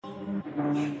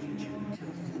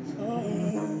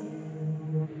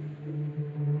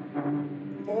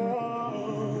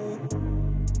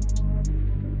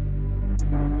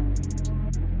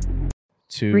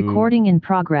To Recording in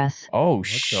progress. Oh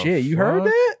shit! You heard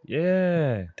that?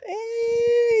 Yeah.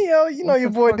 Dang, yo, you know What your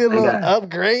the boy fuck did a was little that?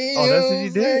 upgrade. Oh, you that's know what you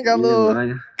I'm did? saying? Got a Yeah, little,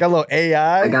 bro, got a little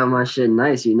AI. I got my shit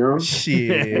nice, you know. I got my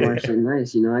Shit. shit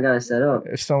nice, you know. I got it set up.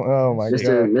 Oh my Mr.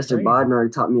 god. Mr. Crazy.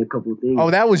 Bodnar taught me a couple things. Oh,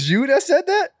 that was you that said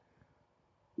that?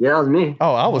 Yeah, that was me.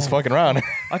 Oh, I was fucking around.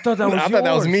 I thought that was I thought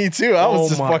that was yours. me too. I was Oh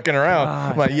just my fucking around.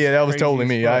 gosh, I'm like, yeah, that's that was totally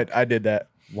crazy me. as fuck. I did that.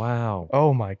 Wow.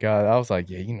 Oh my god. I was like,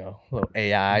 yeah, you know, a little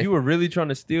AI. You were really trying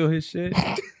to steal his shit?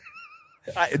 To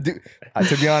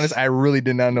be honest, I really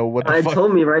did not know what the I fuck.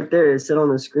 told me right there. It said on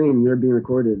the screen you were being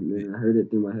recorded, man. I heard it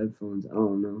through my headphones. I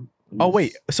don't know. Oh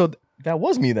wait, so that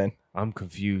was me then. I'm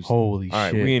confused. Holy All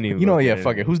right, shit. we ain't even you know, gonna yeah, get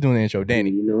fuck into it. Who's doing the intro? Danny.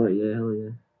 You know what? Yeah, hell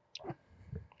yeah.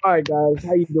 All right, guys,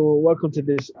 how you doing? Welcome to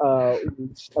this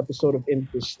episode of In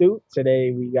Pursuit.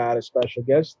 Today we got a special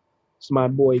guest. It's my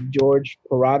boy George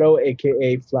Parado,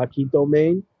 aka Flaquito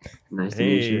Main, Nice to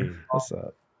meet Hey. you. What's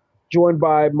up? joined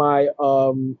by my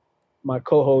my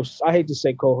co-hosts. I hate to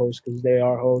say co-hosts because they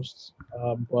are hosts,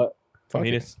 but I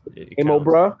mean, Fuck it Amo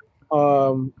counts.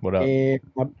 Bruh, What up? and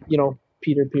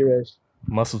Peter Perez.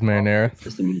 Muscles marinara.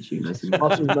 Nice to meet you. Nice to meet you.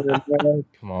 Also,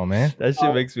 Come on, man. That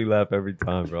shit makes me laugh every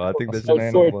time, bro. I think that so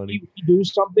shit's so George, funny. we do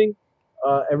something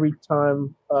every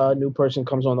time a new person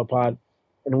comes on the pod,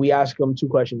 and we ask them two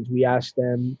questions. We ask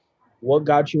them, what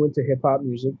got you into hip hop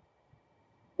music,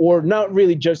 or not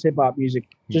really just hip hop music,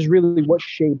 just really what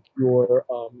shaped your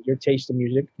taste in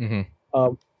music. Mhm.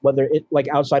 Whether it like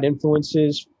outside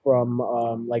influences from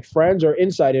like friends or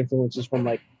inside influences from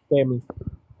like family.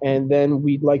 And then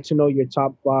we'd like to know your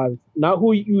top 5, not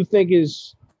who you think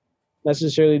is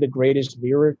necessarily the greatest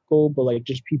lyrical, but like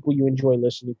just people you enjoy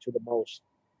listening to the most.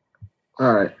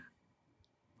 All right.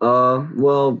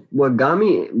 Well, what got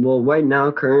me? Well, right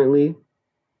now, currently,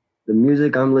 the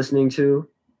music I'm listening to,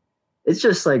 it's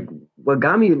just like what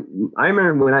got me. I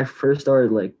remember when I first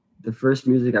started, like the first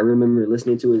music I remember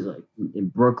listening to is like in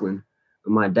Brooklyn.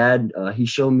 My dad, he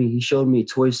showed me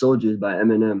Toy Soldiers by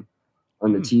Eminem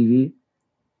on the TV,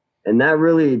 and that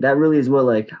really is what,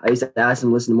 like, I used to ask him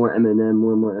to listen to more Eminem,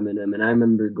 more and more Eminem, and I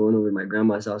remember going over to my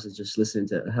grandma's house and just listening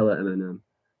to hella Eminem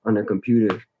on her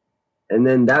computer. And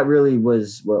then that really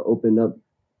was what opened up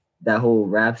that whole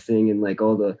rap thing and like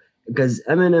all the, because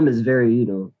Eminem is very, you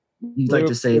know, you like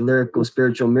to say lyrical,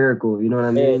 spiritual miracle, you know what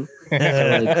I mean?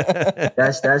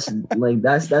 That's I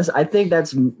think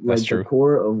that's like true. the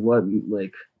core of what,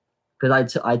 like,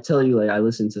 because I tell you, like, I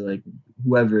listen to like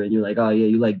whoever and you're like, oh yeah,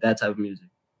 you like that type of music.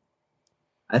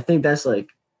 I think that's what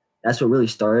really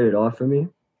started it off for me.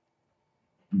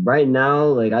 Right now,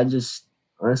 like,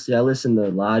 honestly, I listen to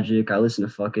Logic, I listen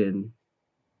to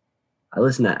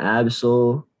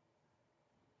Absol.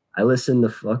 I listen to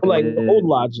fucking Like old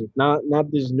Logic, not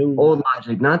this new. old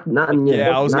Logic, not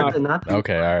Yeah, I was not, gonna- not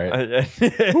Okay, all right.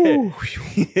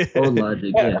 old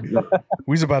Logic. Yeah, no,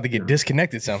 We was about to get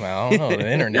disconnected somehow. I don't know.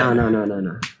 The internet.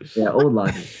 no. Yeah, old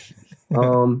Logic.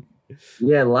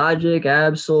 Yeah, Logic,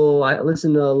 Absol. I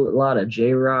listen to a lot of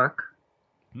J-Rock.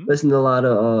 Listen to a lot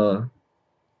of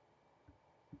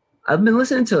I've been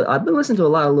listening to a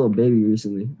lot of Lil Baby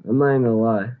recently. I'm not even gonna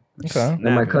lie. Okay.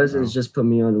 And my cousins just put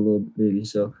me on a Lil Baby,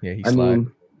 so Yeah, he's I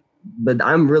mean, but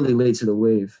I'm really late to the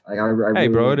wave. Like I Hey, really,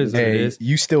 bro, it is what it Hey, is.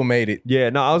 you still made it. Yeah,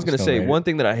 no, I was gonna Still say made it. one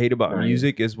thing that I hate about Right.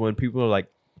 music is when people are like,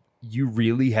 "You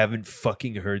really haven't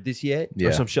fucking heard this yet?" Yeah.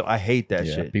 Or some shit. I hate that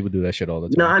Yeah, shit. people do that shit all the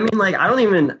time. No, I mean, like,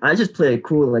 I just play it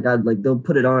cool. Like, they'll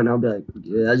put it on. I'll be like,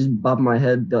 yeah, I just bop my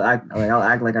head. I'll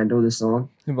act like I know this song.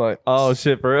 But Oh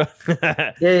shit, for real.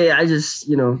 Yeah, I just,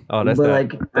 you know. Oh, that's but that-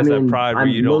 like, that's that pride where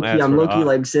you don't ask I'm for low-key, the-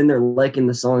 like, sitting there liking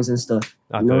the songs and stuff.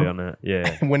 I you feel know? you on that.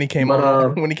 Yeah. when he came But,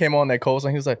 on that Cole song,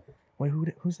 he was like, "Wait,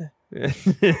 who's that?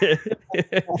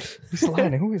 Who's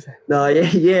sliding? Who is that?" No,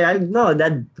 yeah, I know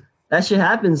that shit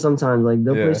happens sometimes. Like,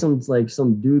 they'll Yeah. play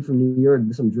some dude from New York,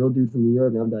 some drill dude from New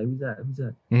York, and I'll be like, who's that? Who's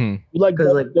that? Mhm. You like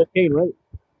 'Cause, like- Locaine, right?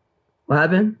 What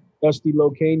happened? Dusty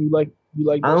Locaine. You like.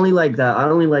 I only like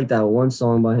that one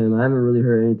song by him. I haven't really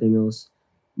heard anything else.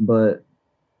 But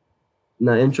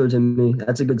Intro to Me,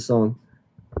 that's a good song.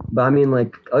 But I mean,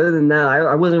 like, other than that,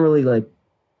 I wasn't really like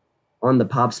on the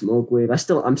Pop Smoke wave. I'm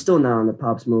still not on the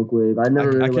Pop Smoke wave. I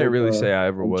never I really can't really liked, say I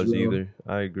ever was Intro. either.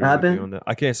 I agree What with you happened? on that.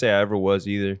 I can't say I ever was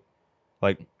either.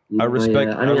 Like, I No,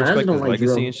 respect. yeah. I I just respect don't his like legacy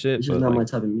drill. and shit. It's But just not my like,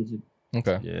 type of music.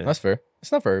 Okay, Yeah. that's fair.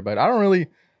 It's not for everybody. I don't really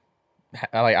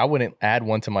I wouldn't add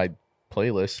one to my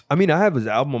playlist. I mean, I have his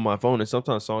album on my phone, and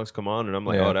sometimes songs come on, and I'm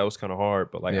like, Yeah. oh, that was kind of hard.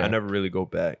 But like, Yeah. I never really go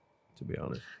back. to be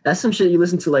honest. That's some shit you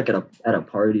listen to like at a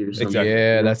party or something. Exactly.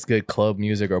 Yeah, you know? that's good club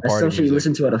music or That's party some shit you music.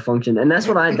 listen to at a function, and that's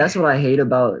what I hate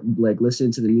about like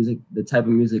listening to the music, the type of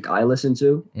music I listen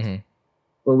to. Mhm.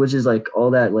 But which is like all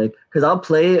that like, cause I'll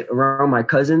play it around my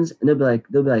cousins, and they'll be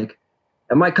like,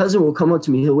 and my cousin will come up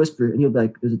to me, he'll whisper, and he'll be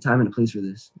like, "There's a time and a place for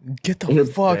this." Get the He'll-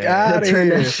 fuck Damn. out of He'll turn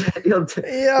here. that shit. He'll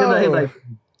Yo. be like,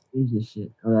 "He's this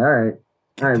shit." I'm like,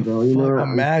 all right, bro. You know, Fuck, what?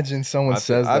 imagine someone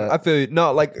says I that. feel you.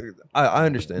 No, like I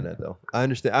understand that though. I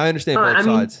understand No, both I mean-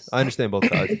 sides. I understand both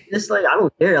sides. It's like I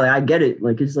don't care. Like I get it.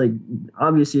 Like it's like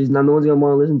obviously, it's not no one's gonna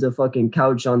want to listen to fucking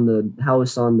couch on the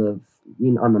house on the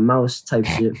on the mouse type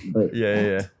shit. But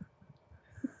Yeah.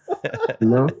 you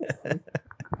know, All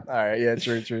right, yeah,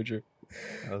 true.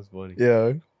 That was funny.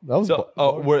 Yeah, that was. So,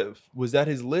 was that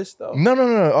his list though? No.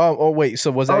 Oh, wait.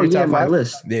 So was that oh your yeah, top my five?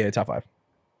 list. Yeah, top five.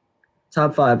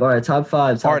 Top five. All right, top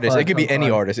five. Top Artist. five, It could be top any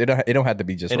five. artist. It don't have to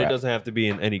be just And rap. it doesn't have to be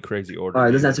in any crazy order. All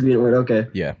right, doesn't have to be in order. Okay.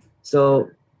 Yeah. So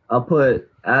I'll put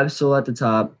Absol at the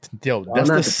top. Yo, Well, that's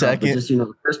not the at top, but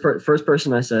second. just first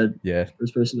person I said. Yeah,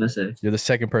 First person I say. you're the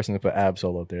second person to put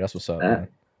Absol up there. That's what's up, man.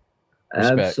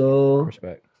 Respect. Absol.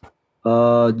 Respect.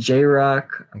 J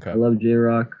Rock. Okay. I love J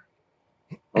Rock.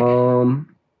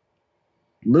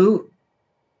 Loot,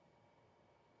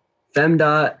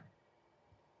 Femdot,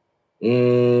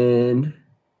 and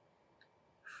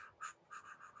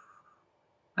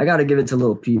I gotta give it to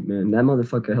Lil Peep, man. That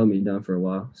motherfucker held me down for a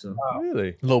while. So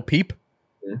Really? Lil Peep.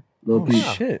 Lil Oh Peep.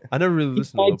 shit. I never really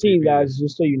He's listened to Lil 19, Peep either. guys.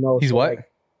 Just so you know. He's So, what?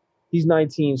 like, he's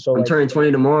 19. So I'm like, turning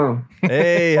 20 tomorrow.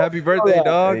 Hey, happy birthday, yeah.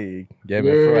 dog. Hey, yeah,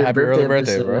 man. For a happy early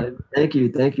birthday, episode, bro. man. Thank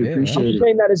you. Yeah, I'm Appreciate just it.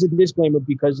 saying that as a disclaimer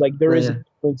because like there is Yeah. a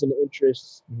difference in the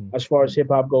interests Mhm. as far as hip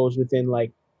hop goes within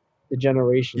like the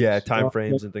generations. Yeah, you know time what I'm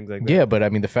frames saying? and things like that. Yeah, but I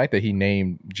mean, the fact that he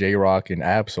named J Rock and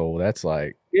Absol, that's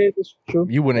like Yeah, that's true.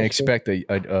 you wouldn't That's true. expect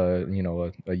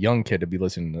a young kid to be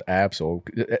listening to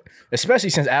Absol, especially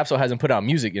since Absol hasn't put out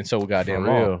music in so For goddamn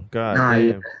real. long. God Nah,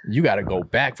 damn. You got to go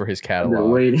back for his I've been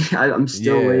catalog. waiting. I'm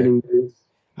still Yeah. waiting. Dude.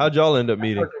 How'd y'all end up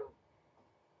meeting?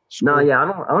 No, yeah,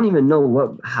 I don't even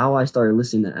know how I started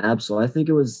listening to Absol. I think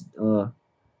it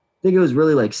was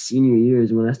really like senior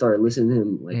years when I started listening to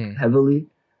him like Mm. heavily.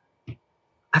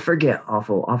 I forget off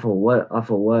of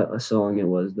what a song it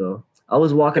was though. I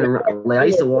was walking around like I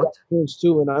used to walk. Prince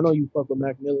too, and I know you fuck with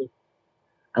Mac Miller.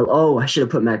 I should have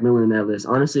put Mac Miller in that list.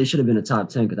 Honestly, it should have been a top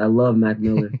 10 because I love Mac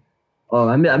Miller.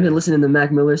 I've been listening to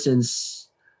Mac Miller since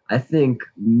I think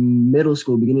middle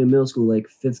school, beginning of middle school, like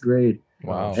 5th grade.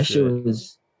 Wow. That shit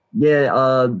was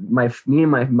me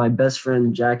and my best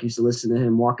friend Jack used to listen to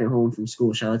him walking home from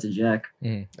school. Shout out to Jack.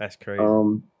 That's crazy.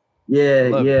 Yeah.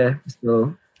 Love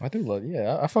So I do love,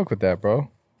 I fuck with that, bro.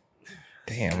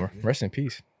 Damn, rest in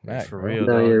peace, Mac. For bro. real.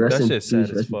 no, yeah, dog. rest That in shit's peace. sad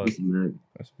as Rest in fuck. peace, Mac.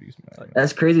 Rest in peace, Mac.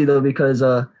 That's crazy though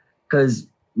because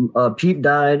Peep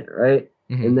died, right?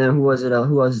 Mhm. And then who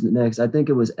was next? I think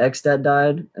it was X that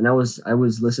died, and I was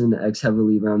listening to X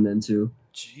heavily around then too.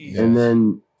 Jesus.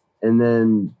 And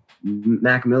then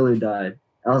Mac Miller died.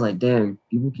 I was like, damn,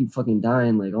 people keep fucking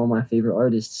dying. Like all my favorite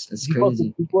artists. That's Did you fuck crazy.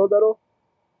 with Juice WRLD at all?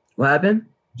 What happened?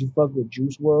 Did you fuck with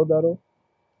Juice WRLD at all?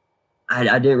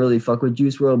 I didn't really fuck with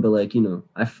Juice WRLD, but like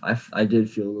I did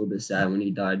feel a little bit sad when he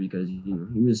died because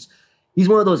he's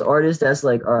one of those artists that's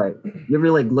like, all right, you ever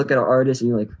like look at an artist and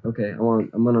you're like, okay,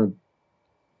 I'm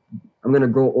gonna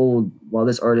grow old while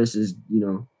this artist is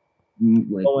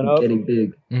like Going up? getting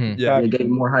big, Mhm. Yeah.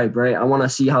 getting more hype, right? I want to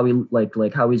see how he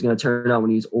how he's gonna turn out when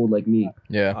he's old like me.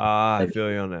 Yeah. I feel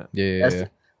you on that. Yeah.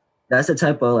 That's the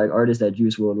type of like artist that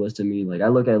Juice WRLD was to me. Like I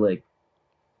look at like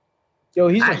Yo,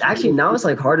 he's actually now it's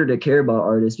like harder to care about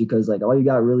artists because like all you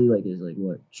got really like is like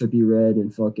what Trippie Redd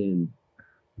and fucking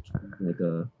like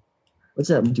what's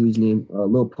that dude's name?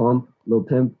 Lil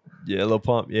Pimp. Yeah, Lil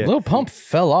Pump. Yeah. Lil Pump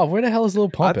fell off. Where the hell is Lil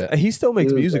Pump at? He still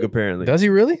makes Dude, music like- apparently. Does he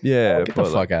really? Yeah, Get the but,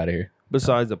 like, fuck out of here.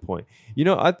 besides the point.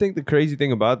 I think the crazy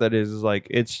thing about that is like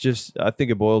it's just I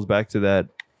think it boils back to that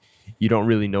you don't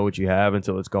really know what you have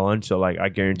until it's gone. So like I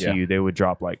guarantee Yeah. you they would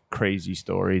drop like crazy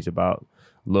stories about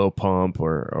Lil Pump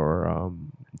or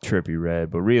Trippie Redd.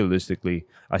 But realistically,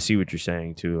 I see what you're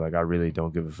saying too. Like I really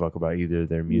don't give a fuck about either of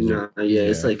their music. Nah, yeah,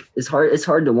 it's like it's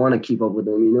hard to want to keep up with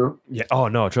them, you know. Yeah. Oh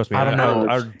no, trust me. I don't know.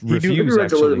 I He do- refuse Trippie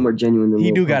Redd's a little actually. bit more genuine than He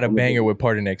Lil do Pump, got a I'm banger like, with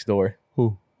Party Next Door.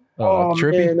 Who?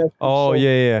 Trippie. man, that's Oh so-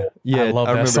 yeah. I love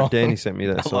that remember song. Danny sent me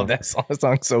that I song. love that song. That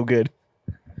song's so good.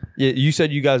 Yeah, you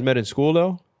said you guys met in school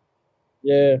though.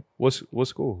 Yeah. What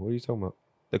school? What are you talking about?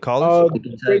 The college?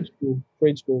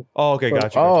 Trade school. Oh, okay, gotcha. Oh,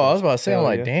 gotcha. I was about to say, I'm Hell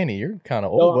like, yeah. Danny, you're kind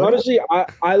of No, old. boy. honestly,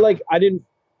 I didn't,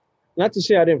 not to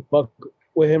say I didn't fuck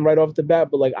with him right off the bat,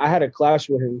 but like I had a class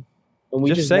with him, and we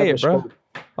Just just say never it, bro. spoke.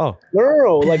 Oh,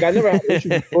 No. Like I never had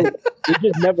issues with bullying. We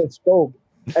just never spoke.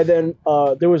 And then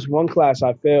there was one class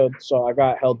I failed, so I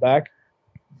got held back.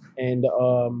 And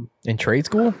In trade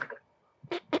school?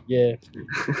 yeah,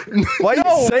 why you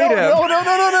say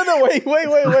that? No.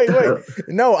 Wait.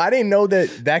 No, I didn't know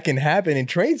that can happen in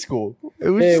trade school. It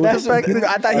was Yeah, just the fact that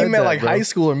I thought he said meant that, like bro. high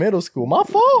school or middle school. My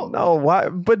fault. No, why?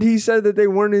 But he said that they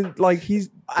weren't in like he's.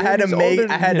 I had to he's make. older I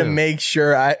than had to him. make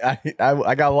sure. I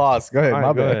got lost. Go ahead. All My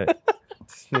right, go bad.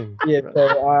 ahead. yeah.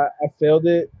 So I failed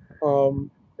it.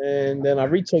 And then I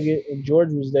retook it, and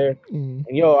George was there. Mm.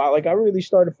 And I really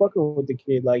started fucking with the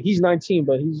kid. Like he's 19,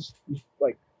 but he's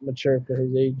like mature for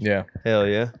his age. Yeah. Hell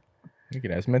yeah, Look at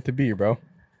that. It's meant to be, bro.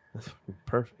 that's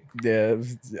perfect Yeah.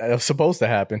 It was supposed to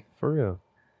happen. for real.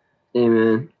 Hey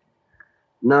man,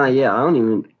 nah, yeah, I don't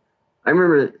even. I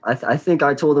remember. I think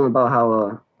I told him about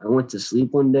how I went to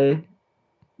sleep one day.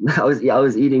 I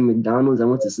was eating McDonald's. I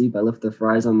went to sleep. I left the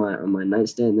fries on my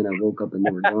nightstand. Then I woke up and they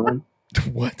were gone.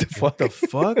 What the fuck? The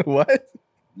fuck? What?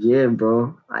 Yeah,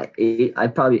 bro. I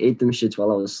probably ate them shits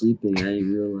while I was sleeping. I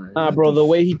didn't realize. Nah, bro, the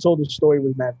way he told the story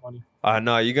was mad funny.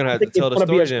 No, you're gonna I have to think it's tell the gonna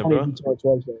be story as then, funny bro. as he told it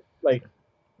twice, though. Like,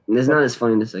 And it's not as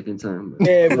funny the second time. But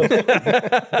yeah, but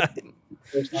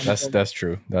first time he told That's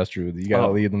true. That's true. You gotta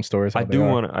Oh, leave them stories. I how they do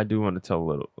are. want to tell a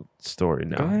little story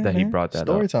now Go ahead, that he man. brought that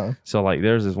Story up. time. So like,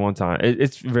 there's this one time.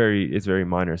 It's very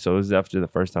minor. So it was after the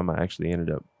first time I actually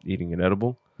ended up eating an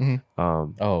edible. Mhm.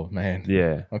 Um, Oh man.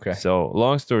 yeah. Okay. So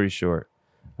long story short,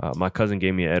 my cousin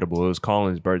gave me an edible. It was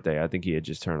Colin's birthday. I think he had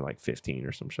just turned like 15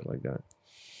 or some shit like that.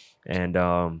 And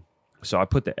so I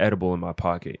put the edible in my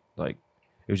pocket. Like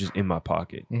it was just in my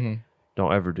pocket. Mm-hmm.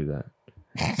 Don't ever do that.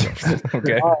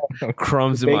 Okay.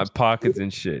 Crumbs in my pockets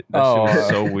and shit. That shit was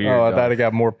so weird. Oh, I dog. thought it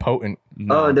got more potent.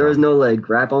 Nah, there bro. was no like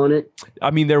wrap on it.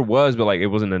 I mean, there was, but like it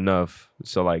wasn't enough.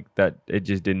 So like that, it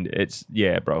just didn't. It's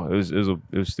yeah, bro. It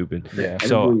was stupid. Yeah.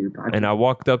 So- Edible in your pocket. And I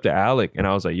walked up to Alec and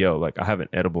I was like, "Yo, like I have an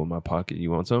edible in my pocket.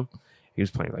 You want some?" He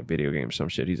was playing like video games or some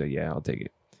shit. He's like, "Yeah, I'll take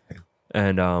it."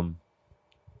 And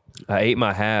I ate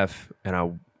my half and I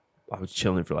was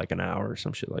chilling for like an hour or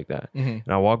some shit like that. Mhm.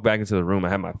 And I walked back into the room. I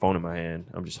had my phone in my hand.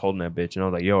 I'm just holding that bitch. And I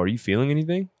was like, "Yo, are you feeling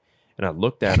anything?" And I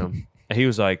looked at him and he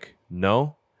was like,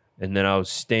 "No." And then I was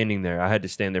standing there. I had to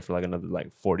stand there for like another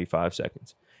like 45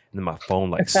 seconds. And then my phone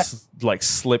like like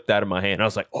slipped out of my hand. I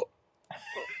was like, "Oh."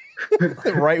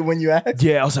 Right when you asked.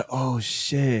 Yeah, I was like, "Oh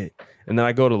shit." And then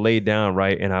I go to lay down,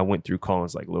 right? And I went through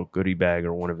Colin's like little goodie bag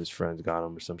or one of his friends got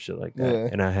him or some shit like that. Yeah.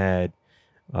 And I had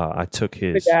I took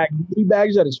his Big goodie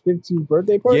bags at his 15th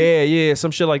birthday party. yeah,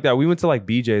 some shit like that. We went to like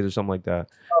BJ's or something like that.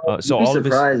 So You'd be all of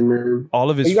his surprised, man.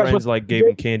 friends went like to gave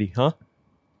him BJ's? candy, huh?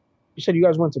 You said you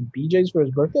guys went to BJ's for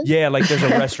his birthday? Yeah, like there's a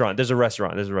restaurant. There's a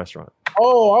restaurant.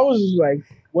 Oh, I was just like,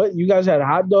 what? You guys had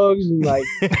hot dogs and like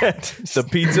The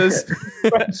pizzas.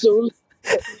 pretzels?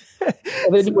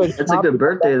 And then you went That's a good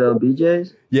birthday though,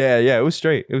 BJ's. Yeah, it was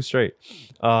straight.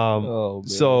 Oh. Man.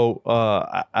 So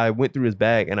I went through his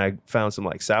bag and I found some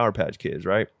like Sour Patch Kids,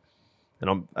 right? And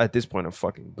I'm at this point I'm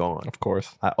fucking gone. Of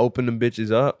course. I open them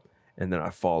bitches up and then I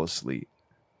fall asleep.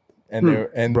 And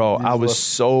there and Bro, these I was little-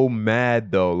 so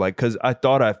mad though, like because I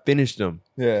thought I finished them.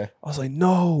 Yeah. I was like,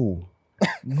 no,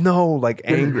 like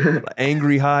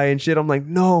angry high and shit. I'm like,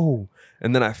 no.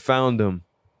 And then I found them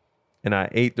and I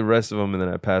ate the rest of them and then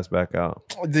I passed back out.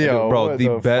 Yo, Bro, what the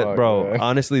bet, fuck, bro. man?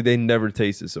 Honestly, they never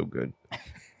tasted so good.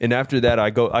 And after that, I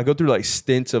go through like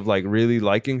stints of like really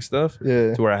liking stuff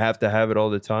Yeah. to where I have to have it all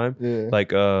the time. Yeah. Like,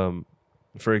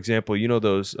 for example, you know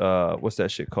those what's that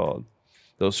shit called?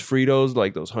 Those Fritos,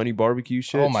 like those honey barbecue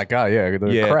shit. Oh my god, yeah. The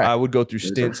Yeah, crack. I would go through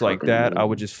Those are stints like fucking that. I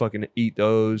would amazing. just fucking eat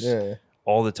those yeah.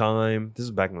 all the time. This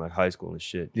is back in like high school and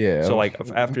shit. Yeah. So like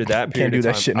after that Can't period do of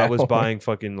that time, shit I was now. buying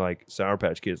fucking like Sour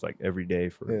Patch Kids like every day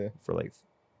for like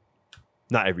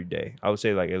not every day. I would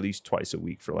say like at least twice a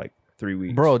week for like 3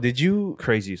 weeks. Bro, did you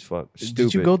Crazy as fuck. Stupid.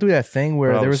 did you go through that thing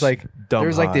where Bro, I there was like dumb there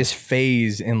was like high. this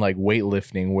phase in like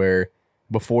weightlifting where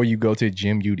before you go to the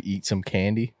gym you'd eat some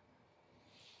candy?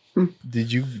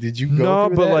 Did you go No,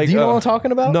 through but that? like, do you know what I'm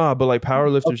talking about? Nah, but like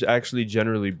powerlifters actually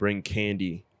generally bring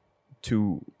candy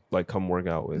to like come work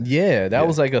out with. Yeah, that Yeah.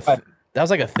 was like that was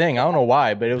like a thing. I don't know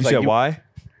why, but it was You like said why?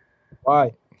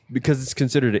 Why? Because it's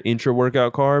considered an intra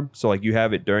workout carb. So like you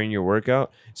have it during your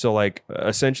workout. So like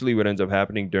essentially what ends up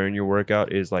happening during your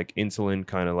workout is like insulin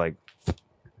kind of like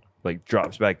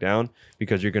drops back down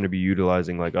because you're going to be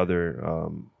utilizing like other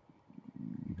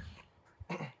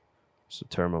It's the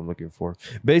term I'm looking for.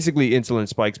 Basically, insulin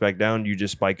spikes back down. You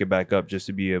just spike it back up just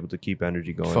to be able to keep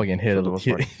energy going. Fucking hit for the most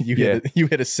part. you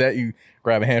hit a set. You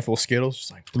grab a handful of Skittles.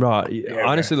 Just like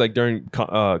Honestly, like during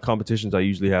competitions, I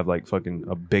usually have like fucking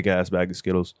a big ass bag of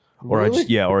Skittles, or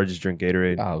Really? I just drink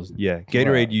Gatorade.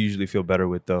 Gatorade you usually feel better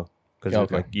with though,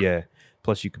 because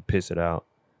plus you can piss it out.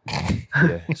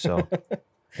 So.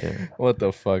 Yeah. What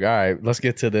the fuck? All right, let's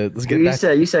get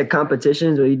You said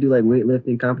competitions, or you do like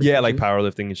weightlifting competitions? Yeah, like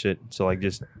powerlifting and shit. So like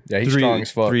just he's strong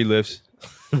as fuck. 3 lifts.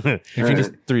 If you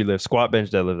just 3 lifts, squat, bench,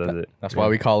 deadlift, that's it. That's why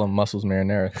we call him Muscles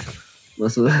Marinara.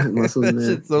 muscles, That man.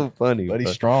 shit's so funny. But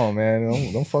he's strong,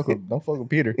 man. Don't fuck with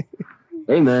Peter.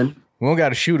 Hey, man. We don't got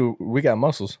to shoot. We got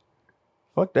muscles.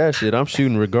 Fuck that shit. I'm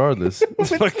shooting regardless.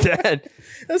 Fuck that.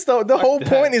 That's the whole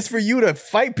point is for you to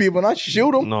fight people, not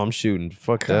shoot them. No, I'm shooting.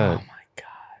 Fuck Oh that. my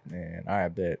god, man! All right,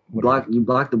 bet. You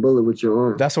block the bullet with your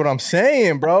arm. That's what I'm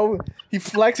saying, bro. He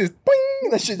flexes.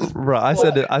 Boing, that shit just. Bro, I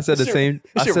said the same.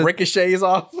 That shit ricochets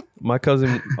off. My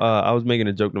cousin, I was making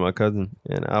a joke to my cousin,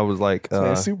 and I was like,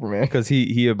 Man, Superman. because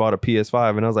he had bought a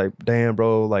PS5, and I was like, damn,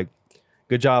 bro, like,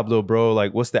 good job, little bro.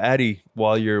 Like, what's the addy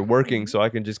while you're working, so I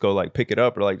can just go like pick it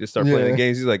up or like just start playing the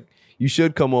games. He's like, you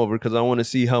should come over because I want to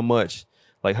see how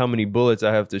many bullets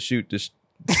I have to shoot to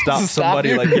stop somebody.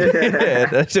 you? Like, yeah,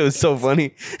 that shit was so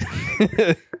funny.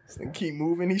 Keep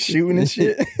moving. He's shooting and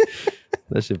shit.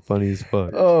 That shit funny as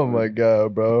fuck. Oh my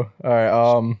god, bro. All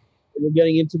right. We're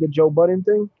getting into the Joe Budden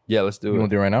thing. Yeah, let's do You it.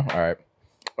 want to do it right now? All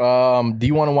right. Do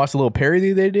you want to watch the little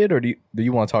parody they did, or do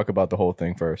you want to talk about the whole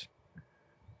thing first?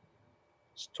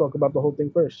 Let's talk about the whole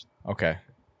thing first. Okay.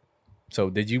 So,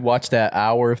 did you watch that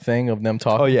hour thing of them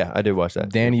talking? Oh yeah, I did watch that.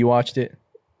 Danny, you watched it?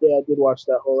 Yeah, I did watch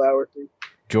that whole hour thing.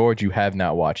 George, you have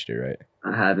not watched it, right?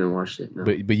 I haven't watched it. No.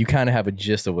 But you kind of have a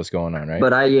gist of what's going on, right?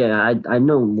 But I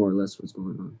know more or less what's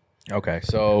going on. Okay.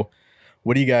 So,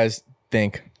 what do you guys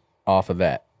think off of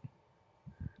that?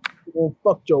 Well,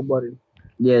 fuck Joe Budden.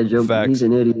 Yeah, Joe, Facts. he's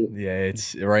an idiot. Yeah,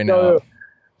 it's right No, now.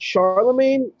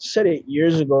 Charlemagne said it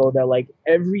years ago that like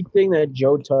everything that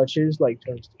Joe touches like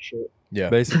turns to shit. Yeah.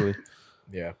 Basically.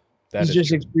 Yeah. He's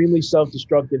just extremely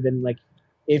self-destructive, and like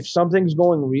if something's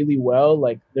going really well,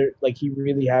 like he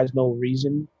really has no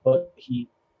reason, but he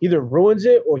either ruins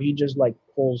it or he just like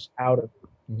pulls out of it.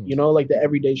 Mhm. You know, like the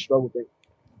everyday struggle thing.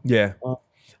 Yeah.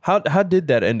 How did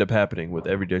that end up happening with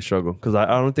Everyday Struggle? Because I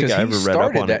don't think I ever read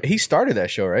up on it. He started that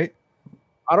show, right?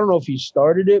 I don't know if he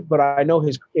started it, but I know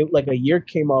like a year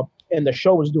came up and the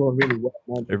show was doing really well.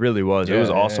 Man. It really was. It was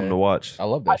Yeah, awesome to watch. I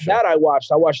love that show. That I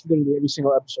watched. I watched literally every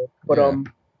single episode. But Yeah.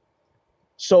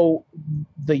 so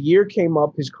the year came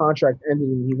up, his contract ended,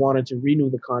 and he wanted to renew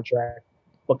the contract,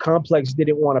 but Complex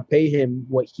didn't want to pay him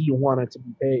what he wanted to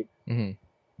be paid. Mhm.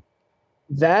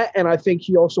 That, and I think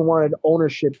he also wanted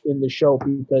ownership in the show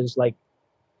because, like,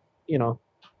 you know,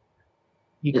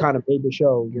 he kind of made the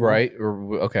show, you know? Right.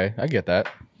 Okay. I get that.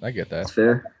 That's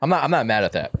fair. I'm not mad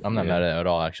at that. I'm not Yeah. mad at it at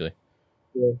all, actually.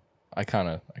 Yeah. I kind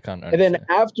of And then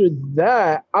after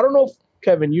that, I don't know if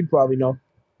Kevin, you'd probably know,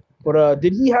 but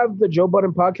did he have the Joe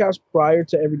Budden podcast prior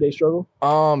to Everyday Struggle?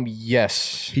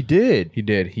 Yes. He did. He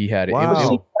did. He had it. Wow.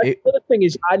 See, the other thing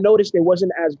is, I noticed it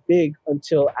wasn't as big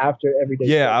until after Everyday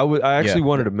Yeah, Struggle. I actually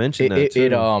wanted to mention that it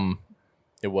too.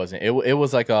 it wasn't. It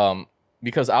was like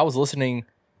because I was listening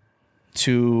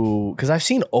to, because I've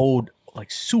seen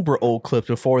like super old clips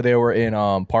before they were in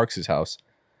Parks' house,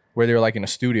 where they were like in a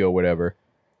studio or whatever.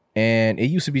 And it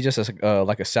used to be just like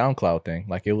a SoundCloud thing.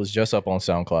 Like it was just up on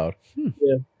SoundCloud.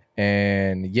 Yeah.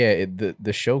 And yeah,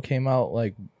 the show came out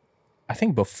like, I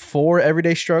think before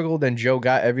Everyday Struggle. Then Joe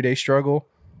got Everyday Struggle,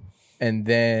 and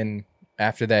then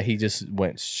after that he just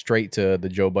went straight to the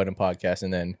Joe Budden podcast,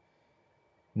 and then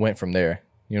went from there.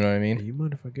 You know what I mean? You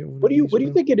mind if I get one? What do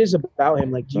you think it is about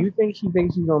him? Like, do you think he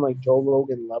thinks he's on like Joe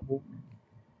Rogan level?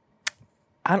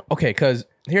 Okay, because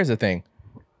here's the thing,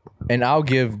 and I'll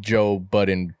give Joe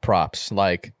Budden props.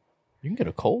 Like, you can get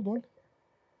a cold one.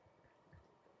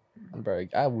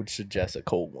 I would suggest a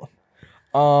cold one.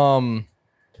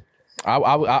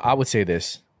 I would say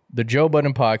this: the Joe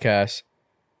Budden podcast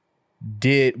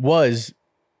was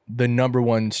the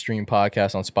 #1 stream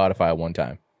podcast on Spotify at one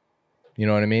time. You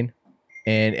know what I mean?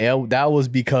 And that was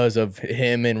because of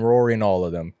him and Rory and all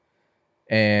of them.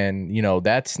 And you know,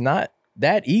 that's not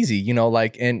that easy. You know,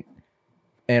 like and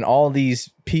all these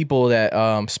people that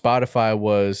Spotify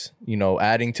was, you know,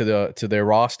 adding to their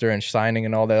roster and signing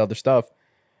and all that other stuff.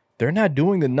 They're not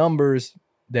doing the numbers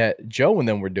that Joe and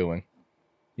them were doing.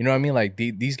 You know what I mean? Like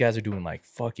these guys are doing like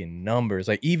fucking numbers.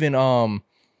 Like even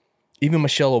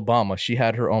Michelle Obama, she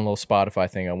had her own little Spotify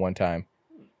thing at one time.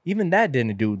 Even that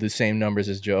didn't do the same numbers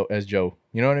as Joe.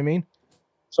 You know what I mean?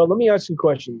 So let me ask you a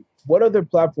question. What other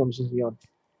platforms is he on?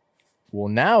 Well,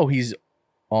 now he's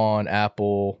on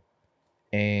Apple,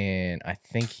 and I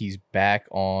think he's back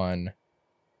on.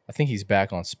 Not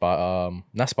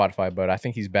Spotify, but I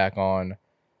think he's back on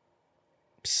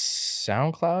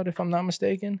SoundCloud, if I'm not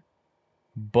mistaken.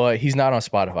 But he's not on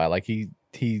Spotify. Like he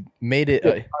made it.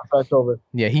 Contract's over.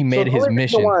 Yeah, he made it his The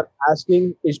mission. reason why I'm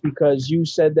asking is because you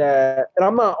said that, and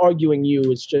I'm not arguing you.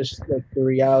 It's just like the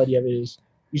reality of it is,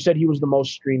 you said he was the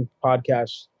most streamed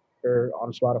podcaster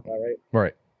on Spotify, right?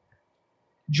 Right.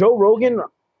 Joe Rogan,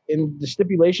 in the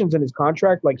stipulations in his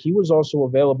contract, like he was also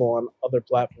available on other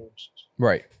platforms.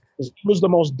 Right. 'Cause he was the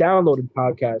most downloaded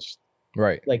podcast.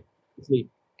 Right. Like,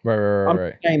 Right. I'm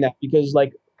Right. saying that because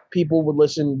like people would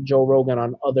listen to Joe Rogan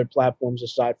on other platforms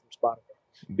aside from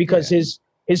Spotify, because his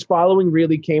following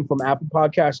really came from Apple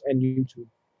Podcasts and YouTube.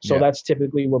 So Yeah. that's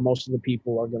typically where most of the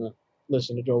people are gonna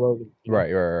listen to Joe Rogan. you know?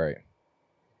 Right.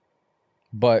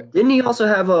 But Didn't he also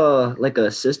have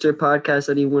a sister podcast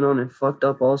that he went on and fucked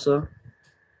up also?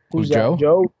 Who's Joe? that?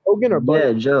 Joe Rogan or Yeah,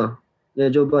 Budden? Joe. Yeah,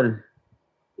 Joe Budden.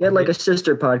 He had like a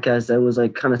sister podcast that was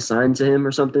like kind of signed to him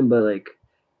or something, but like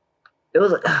it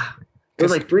was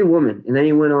like 3 women, and then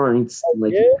he went on. He's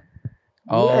like, Yeah.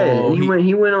 and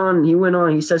he went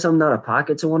on. He said something out of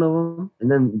pocket to one of them,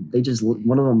 and then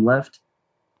one of them left.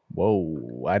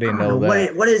 whoa, I didn't I know don't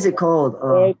that. What is it called?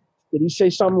 Did he say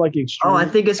something like extreme? Oh, I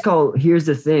think it's called "Here's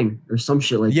the Thing" or some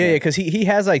shit like Yeah, that. because he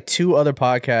has like 2 other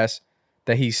podcasts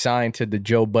that he signed to the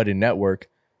Joe Budden Network,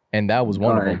 and that was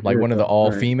one of them, like one of the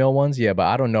all-female ones. Yeah, but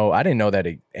I don't know. I didn't know that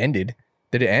it ended.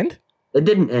 Did it end? It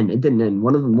didn't end.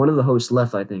 One of the hosts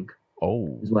left, I think,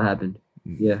 Oh, is what happened.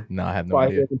 Yeah. no, I have no Why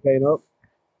he idea. wasn't paying up?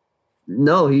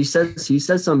 No, he said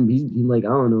some he like I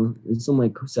don't know. It's some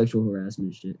like sexual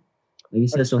harassment shit. Like he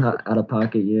said some out of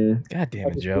pocket. Yeah. God damn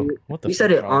it, Joe. What the? He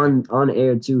said fuck it wrong? on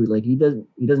air too. Like he doesn't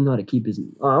know how to keep his.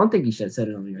 Oh, I don't think he said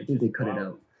it on air. I think they cut it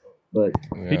out. But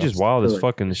He just wild as Really?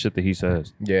 fucking the shit that he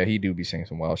says. Yeah, he do be saying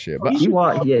some wild shit. But he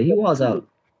was out. He Like was out.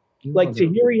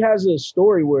 Tahiri has a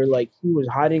story where like he was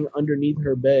hiding underneath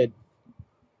her bed,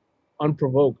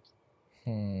 unprovoked,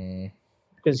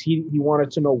 because he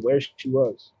wanted to know where she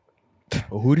was.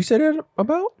 Who did he say that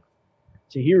about?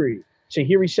 Tahiri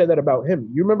said that about him.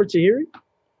 You remember Tahiri?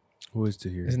 Who is to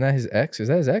hear? isn't that his ex? Is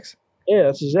that his ex? Yeah,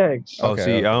 that's his ex. Oh, Okay,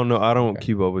 see, okay. I don't know. I don't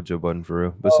keep up with Joe Budden for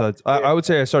real. Besides, I would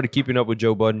say I started keeping up with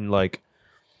Joe Budden like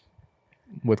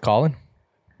With Colin?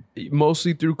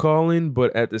 mostly through Colin,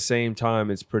 but at the same time,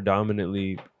 it's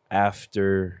predominantly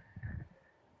after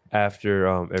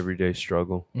Everyday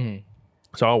Struggle. Mm.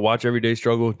 So I'll watch Everyday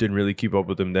Struggle. Didn't really keep up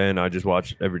with him then. I just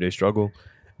watched Everyday Struggle,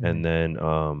 and then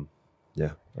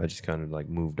I just kind of like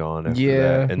moved on after Yeah,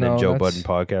 that. And no, then Joe that's- Budden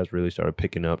podcast really started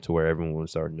picking up to where everyone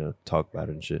was starting to talk about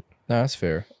it and shit. No, that's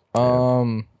fair.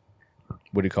 What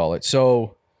do you call it?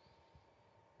 So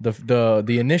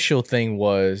the initial thing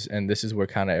was, and this is where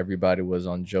kind of everybody was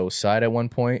on Joe's side at one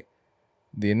point.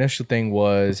 The initial thing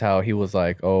was how he was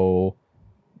like, oh,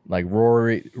 like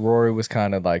Rory was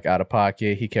kind of like out of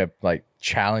pocket. He kept like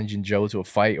challenging Joe to a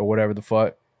fight or whatever the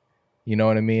fuck. You know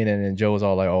what I mean? And then Joe was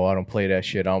all like, oh, I don't play that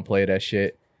shit.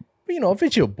 But, if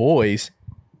it's your boys,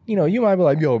 you might be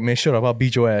like, yo, man, shut up. I'll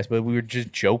beat your ass. But we were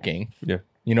just joking. Yeah.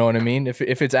 You know what I mean? If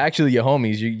it's actually your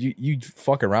homies, you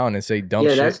fuck around and say dumb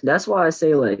Yeah, shit. that's why I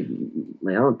say like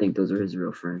I don't think those are his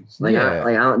real friends. Like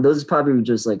Yeah. those is probably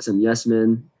just like some yes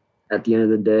men at the end of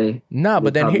the day. Nah,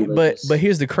 but then probably but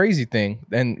here's the crazy thing,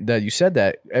 and that you said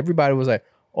that everybody was like,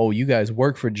 "Oh, you guys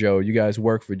work for Joe. You guys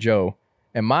work for Joe."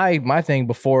 And my thing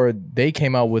before they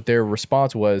came out with their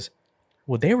response was,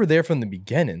 "Well, they were there from the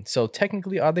beginning. So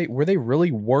technically, were they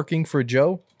really working for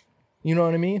Joe? You know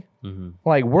what I mean? Mm-hmm.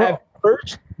 Like we're At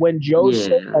first, when Joe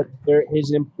said Yeah. that they're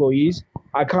his employees,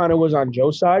 I kind of was on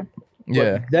Joe's side. But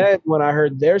yeah, then when I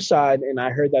heard their side and I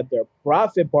heard that they're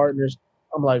profit partners,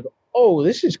 I'm like, oh,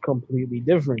 this is completely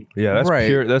different. Yeah, that's Right.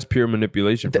 pure. That's pure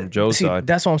manipulation from Joe's See, side.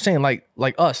 that's what I'm saying. Like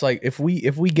us, like if we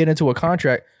get into a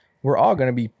contract, we're all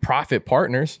gonna be profit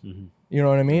partners. Mhm. You know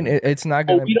what I mean? It's not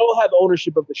Oh, gonna. we don't have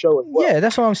ownership of the show as well. Yeah,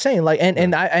 that's what I'm saying. Like, and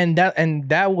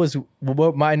that was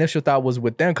what my initial thought was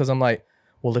with them, because I'm like,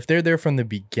 well, if they're there from the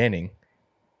beginning,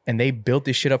 and they built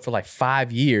this shit up for like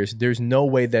 5 years, there's no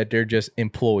way that they're just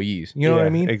employees. You know what I Yeah,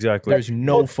 mean? Exactly. There's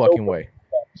no fucking way.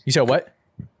 You said what?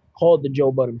 Called the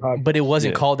Joe Budden podcast. But it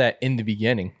wasn't Yeah. called that in the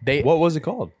beginning. What was it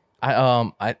called?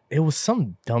 It was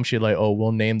some dumb shit like, oh,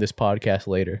 we'll name this podcast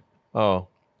later. Oh,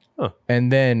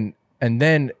 And then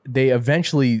they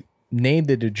eventually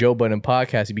named it the Joe Budden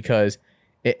Podcast because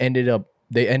they ended up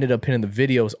pinning the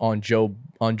videos on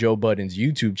Joe Budden's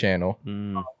YouTube channel.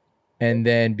 mm. And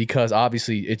then because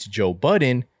obviously it's Joe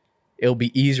Budden, it'll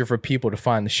be easier for people to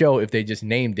find the show if they just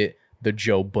named it the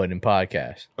Joe Budden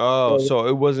podcast. Oh, so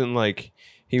it wasn't like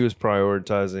he was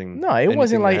prioritizing. No, it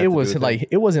wasn't anything like that had it to do was with him? like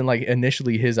it wasn't like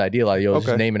initially his idea. Like, yo, just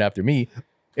Okay. name it after me.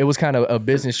 It was kind of a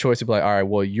business choice to be like, all right,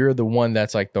 well, you're the one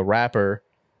that's like the rapper.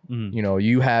 Mhm. You know,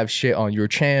 you have shit on your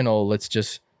channel. Let's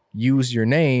just use your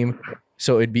name,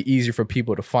 so it'd be easier for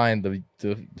people to find the I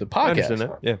understand podcast.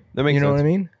 that. Yeah, that makes You know sense. what I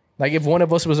mean? Like if one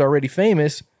of us was already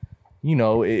famous, you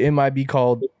know, it might be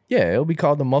called, it'll be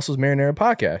called the Muscles Marinara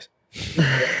Podcast.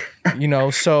 You know,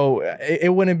 so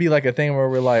it wouldn't be like a thing where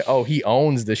we're like, oh, he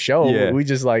owns the show. Yeah. We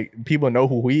just like people know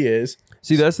who he is.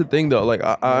 See, that's the thing though. Like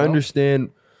I know? understand,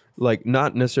 like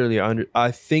not necessarily.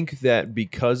 I think that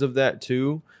because of that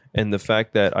too, and the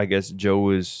fact that I guess Joe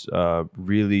was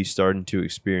really starting to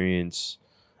experience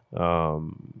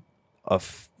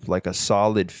like a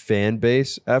solid fan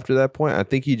base after that point. I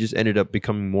think he just ended up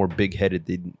becoming more big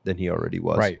headed than he already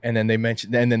was. Right. And then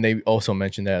they also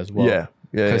mentioned that as well. Yeah.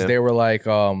 Yeah. Because yeah. they were like,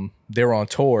 they were on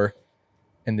tour,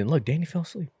 and then look, Danny fell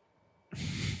asleep.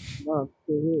 No, I'm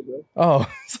still here, bro. Oh,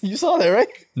 you saw that, right?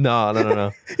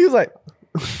 No. He was like,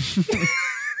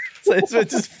 so it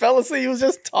just fell asleep. He was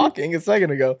just talking a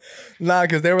second ago. Nah,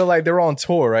 because they were on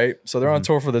tour, right? So they're on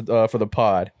tour for the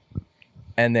pod,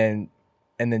 and then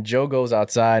Joe goes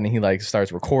outside and he like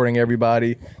starts recording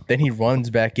everybody. Then he runs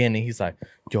back in and he's like,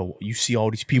 "Yo, you see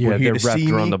all these people Yeah, here they're to wrapped see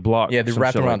me?" around the block. Yeah, they're Some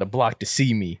wrapped shit around like- the block to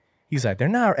see me. He's like, "They're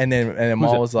not," and then Who's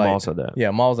Maul it? was like, Maul said that.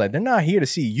 "Yeah," Maul was like, "They're not here to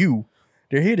see you.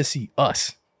 They're here to see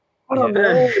us." I don't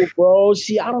know, bro.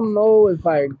 See, I don't know if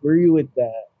I agree with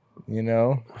that. You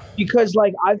know? Because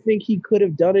like I think he could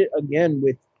have done it again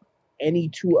with any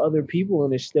two other people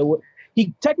and it still would.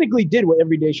 He technically did with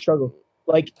Everyday Struggle.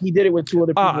 Like he did it with two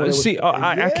other people. and it was- See,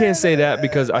 I can't say that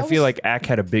because I that feel was- like Ack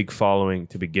had a big following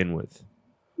to begin with.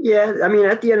 Yeah, I mean,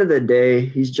 at the end of the day,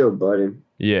 he's Joe Budden.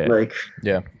 Yeah, Like,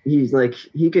 Yeah. he's like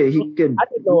he could I didn't know he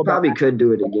about probably that. could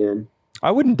do it again. I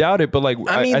wouldn't doubt it, but like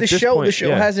I mean, at the this show point,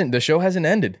 yeah. hasn't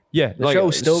ended. Yeah, The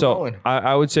show's still so going.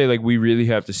 I would say like we really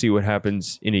have to see what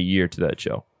happens in a year to that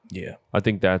show. Yeah, I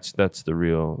think that's the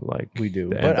real like we do.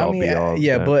 the But end I all mean, be all of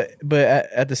yeah, that. but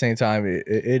at the same time,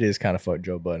 it is kind of fuck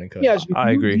Joe Budden. 'Cause, Yes, I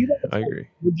agree. guys- I agree.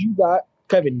 Would you got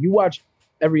Kevin? You watched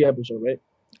every episode, right?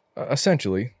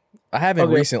 essentially, I haven't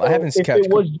Okay, recently. I so haven't If kept.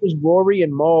 it was just Rory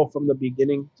and Maul from the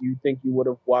beginning, do you think you would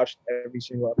have watched every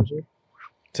single episode?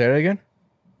 Say that again.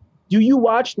 Do you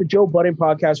watch the Joe Budden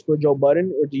podcast for Joe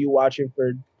Budden, or do you watch it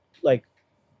for like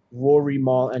Rory,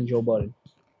 Maul, and Joe Budden?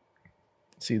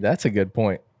 See, that's a good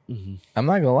point. Mhm. I'm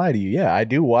not gonna lie to you. Yeah, I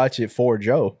do watch it for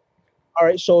Joe. All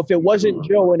right, so if it wasn't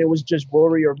Joe and it was just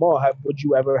Rory or Maul, would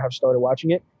you ever have started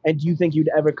watching it? And do you think you'd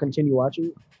ever continue watching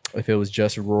it? If it was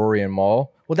just Rory and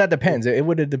Maul, well, that depends. It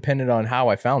would have depended on how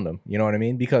I found them. You know what I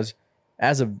mean? Because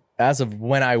as of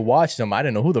when I watched them, I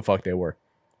didn't know who the fuck they were.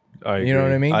 You know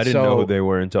what I mean? I didn't know So, who they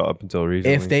were up until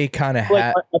recently. If they kind of Like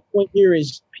had, my point here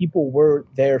is people were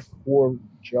there for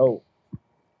Joe.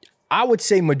 I would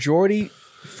say majority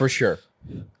for sure.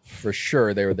 For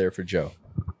sure, they were there for Joe.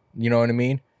 You know what I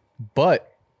mean?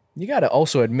 But you got to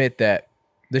also admit that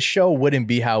the show wouldn't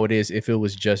be how it is if it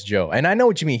was just Joe. And I know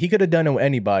what you mean. He could have done it with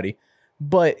anybody.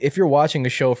 But if you're watching a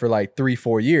show for like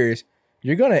 3-4 years,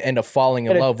 you're going to end up falling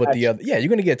in Get love with the attached. other. Yeah, you're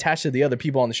going to get attached to the other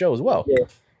people on the show as well. Yeah.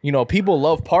 You know, people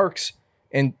love Parks,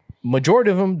 and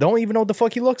majority of them don't even know what the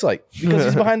fuck he looks like because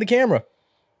he's behind the camera.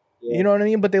 Yeah. You know what I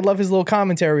mean? But they love his little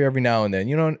commentary every now and then.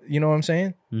 You know what I'm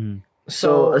saying? Mhm.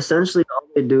 So essentially, all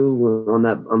they do on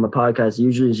the podcast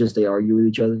usually is just they argue with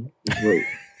each other. Just wait.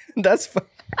 That's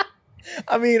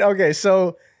I mean, okay,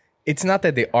 so it's not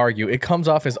that they argue. It comes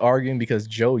off as arguing because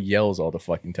Joe yells all the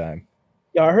fucking time.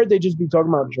 Yeah, I heard they just be talking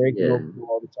about Drake Yeah.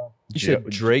 all the time. You said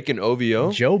Drake and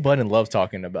OVO? Joe Budden loves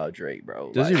talking about Drake,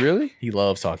 bro. Does Like, he really? He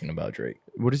loves talking about Drake.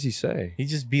 What does he say? He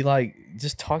just be like,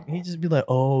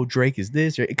 oh, Drake is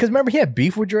this. Because remember, he had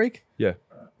beef with Drake? Yeah.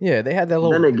 Yeah, they had that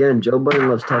little. Then again, Joe Budden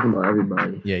loves talking about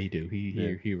everybody. Yeah, he do.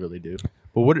 Yeah. He really do.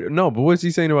 But what's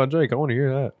he saying about Drake? I want to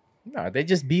hear that. No,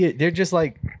 they're just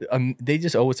like, they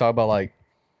just always talk about like,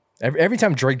 every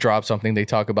time Drake drops something, they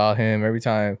talk about him. Every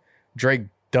time Drake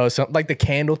does something, like the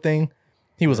candle thing,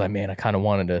 he was like, man, I kind of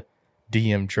wanted to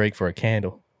DM Drake for a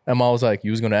candle. And I was like,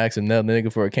 you was going to ask another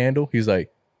nigga for a candle? He's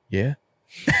like, yeah.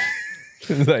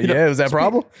 He was like, You know, yeah, was that a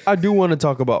problem? I do want to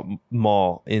talk about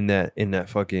Maul in that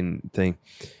fucking thing.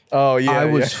 Oh, yeah. I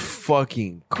was yeah.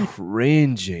 fucking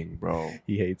cringing, bro.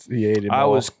 He hated I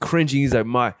Maul. was cringing. He's like,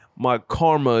 my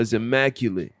karma is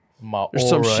immaculate. My Or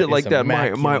some aura shit like is that. My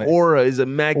immaculate. aura is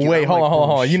immaculate. Wait, I'm hold like, on.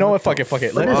 bro, You know what? shut Fuck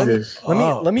it. What Let is this?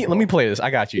 me play this. I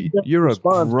got you. You're a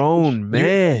Response. grown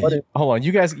man. But Hold on.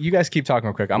 You guys keep talking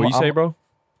real quick. What you say, bro?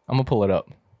 I'm gonna pull it up.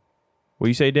 What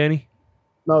you say, Danny?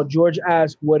 No, George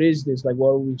asked, "What is this? Like, what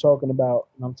are we talking about?"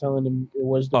 And I'm telling him it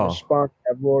was the response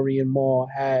that Rory and Maul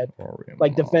had,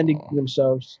 like defending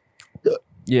themselves.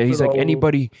 Yeah, he's like So-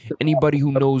 anybody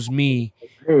who knows me,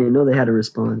 I didn't know they had a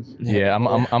response. Yeah, I'm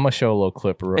gonna show a little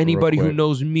clip. anybody real who quick.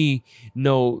 knows me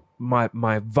know my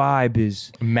vibe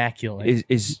is Immaculate.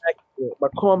 My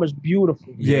karma's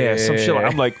beautiful. yeah, some shit. Like, Yeah.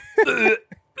 I'm like,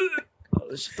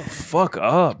 shut the fuck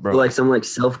up, bro. Like some like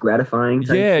self-gratifying.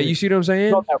 Type yeah, shit. you see what I'm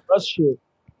saying? Not that Russ shit.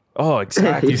 Oh,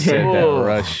 exactly. You said that Ugh.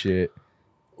 rush shit.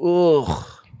 Ugh.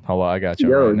 Hold on, I got you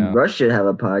Yo, right now. Rush should have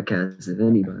a podcast if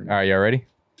anybody. All right, y'all ready?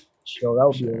 Yo, that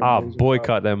would be an I'll amazing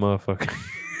boycott that motherfucker.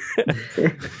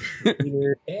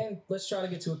 podcast. And let's try to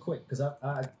get to it quick because I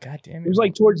God damn It was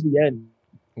like towards the end.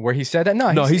 where he said that.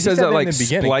 No, No, he says said that like in the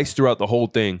beginning. spliced throughout the whole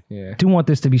thing. Yeah. do want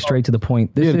this to be straight to the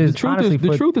point. This Yeah, is the truth honestly is the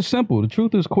for- truth is simple. The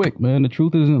truth is quick, man. The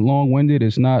truth isn't long-winded.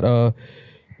 It's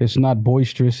not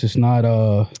boisterous. It's not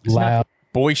loud.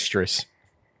 Boisterous.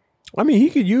 I mean, he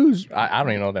could use. I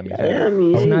don't even know what that means. Yeah, I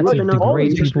mean, It's hey, not to looking out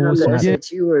degrade the- just people, out it's the not-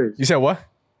 SAT words. You said what?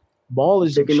 Ball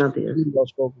is Sticking out the extremely well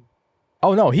spoken.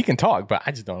 Oh no, he can talk, but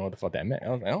I just don't know what the fuck that meant. I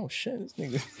was like, oh shit, this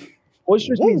nigga.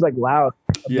 Boisterous means like loud,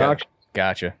 Yeah. obnoxious.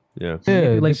 Gotcha. Yeah.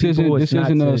 Yeah, like this people, isn't it's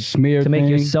not a to- smear to make thing.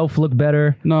 yourself look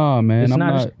better. Nah, man, It's I'm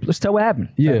not, not. just let's tell what happened.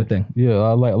 type Yeah, of thing. yeah.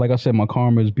 Like I said, my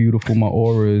karma is beautiful. My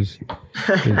aura is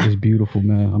beautiful,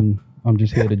 man. I'm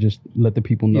just here to just let the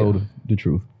people know Yeah. the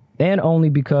truth. And only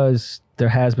because there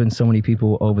has been so many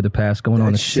people over the past going on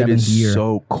That the shit 7th is year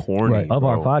so corny Right. of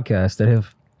our bro. podcast that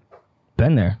have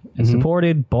been there and Mhm.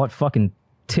 supported, bought fucking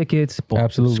tickets, bought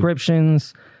Absolutely.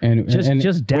 subscriptions, And Just and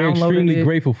downloaded we're extremely it.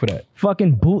 grateful for that.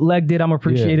 fucking bootlegged it. I'm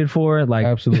appreciated for it. Like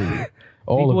Absolutely,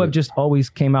 all people of have it. just always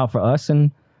came out for us.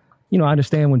 And, you know, I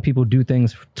understand when people do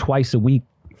things twice a week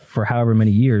for however many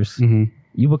years, Mhm.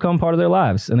 you become part of their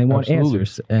lives and they want Absolutely.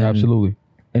 answers. And Absolutely.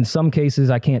 in some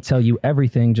cases, I can't tell you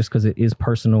everything just because it is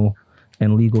personal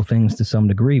and legal things to some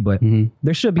degree, but Mhm.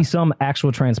 there should be some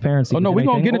actual transparency. Oh no, with we're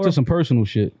gonna anything, get into some personal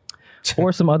shit.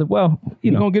 or some other. Well, you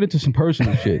We're know. gonna get into some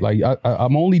personal shit. Like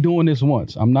I'm only doing this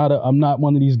once. I'm not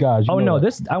one of these guys. You Oh know no,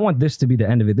 that. I want this to be the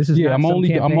end of it. This is Yeah, not I'm some only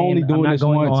campaign. doing I'm not this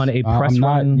going once. on a press I'm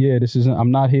not. run. Yeah, this isn't. I'm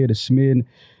not here to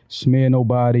smear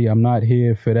nobody. I'm not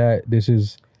here for that. This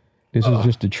is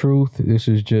just the truth. This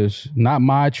is just not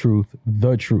my truth.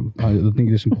 The truth. I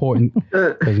think it's important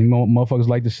because motherfuckers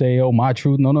like to say, "Oh, my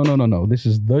truth." No. This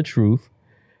is the truth.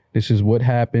 This is what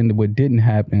happened. What didn't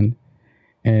happen.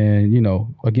 And you know,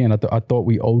 again, I thought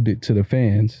we owed it to the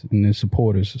fans and the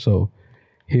supporters. So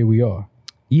here we are.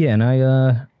 Yeah, and I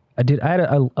had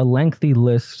a lengthy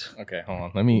list. Okay, hold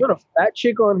on. Let me. You got a fat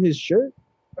chick on his shirt?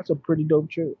 That's a pretty dope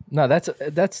shirt. No,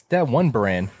 that's that one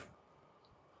brand.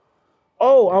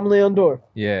 Oh, I'm Leon Dor.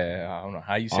 Yeah, I don't know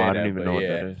how you say Oh, I that. didn't even but know yeah.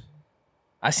 what that is.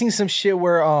 I seen some shit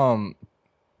where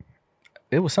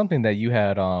it was something that you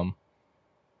had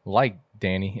liked,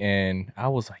 Danny, and I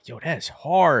was like, yo, that's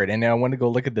hard. And then I went to go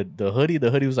look at the hoodie. The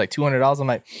hoodie was like $200. I'm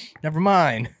like, never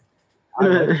mind.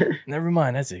 Never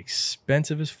mind. That's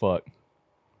expensive as fuck.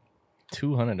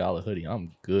 $200 hoodie.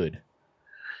 I'm good.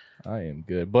 I am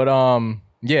good. But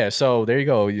yeah, so there you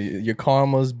go. Your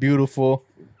karma's beautiful.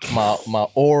 My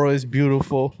aura is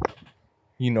beautiful.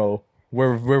 You know,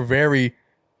 we're very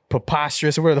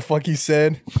preposterous, or where the fuck he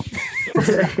said.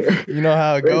 You know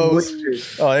how it Very goes.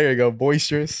 boisterous. Oh, there you go.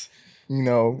 Boisterous. You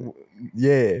know,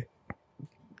 yeah.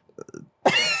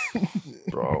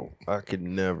 Bro, I could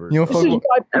never. You don't This fuck is with,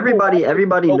 why people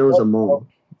Everybody watch knows Joe a mole.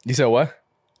 you said what?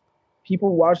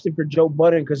 People watched it for Joe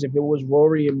Budden because if it was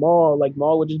Rory and Maul, like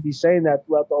Maul would just be saying that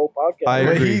throughout the whole podcast. I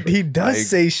But agree. he does I-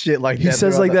 say shit like He that.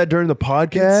 says throughout like the- that during the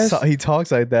podcast. He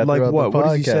talks like that. Like throughout what? The What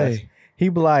does he podcast. say? He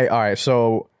be like, all right,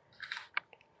 so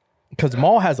because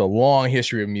Maul has a long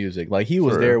history of music. Like he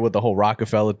was For there real. with the whole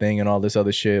Rockefeller thing and all this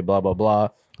other shit. Blah blah blah.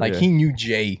 Like Yeah. he knew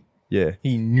Jay. Yeah,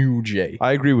 He knew Jay.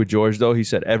 I agree with George though. He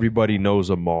said everybody knows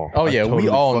a mall. Oh I yeah, totally we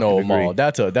all know fucking Maul.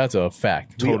 agree. That's a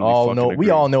fact. Totally we all fucking know. agree. We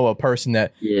all know a person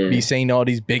that Yeah. be saying all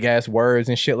these big ass words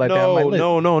and shit like that. I'm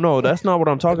No, like, no. That's not what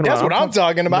I'm talking That's about. what I'm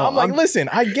talking about. No, I'm like, I'm- listen,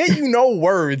 I get you know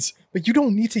words, but you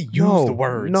don't need to use the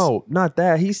words. No, not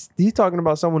that. He's talking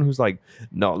about someone who's like,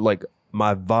 no, like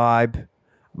my vibe,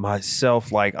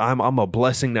 myself. Like I'm a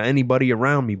blessing to anybody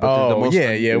around me. But they're the Oh, most,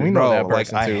 yeah, we know bro, that like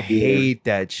person, I too. hate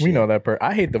that shit. We know that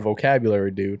I hate the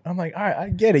vocabulary, dude. I'm like, all right, I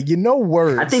get it. You know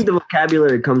words. I think the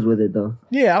vocabulary comes with it though.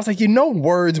 yeah, I was like, you know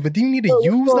words, but do you need to What's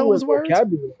use wrong those with words?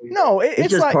 vocabulary? No, It's, it's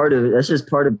just like, part of it. That's just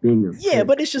part of being a yeah, prick.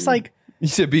 but it's just like, You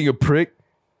said being a prick.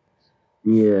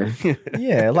 Yeah.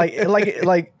 yeah, like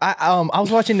I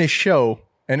was watching this show,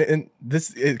 and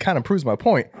it kind of proves my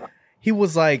point. He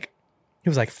was like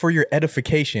for your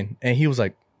edification, and he was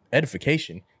like,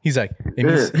 edification. He's like,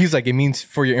 it means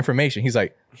for your information. He's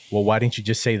like, well, why didn't you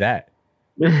just say that?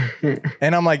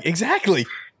 And I'm like, exactly.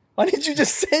 Why didn't you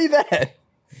just say that?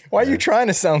 Why are you trying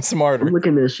to sound smarter? I'm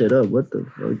looking this shit up. What the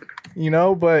fuck? You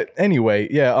know, but anyway,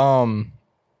 yeah,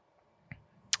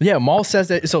 Maul says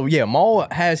that. So yeah, Maul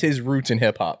has his roots in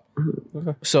hip hop.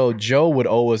 So Joe would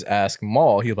always ask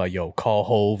Maul, he'd be like, yo, call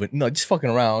Hove, and just fucking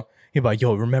around. He'd be like,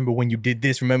 yo, remember when you did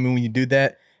this? Remember when you did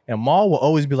that? And Maul will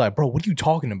always be like, bro, what are you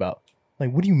talking about?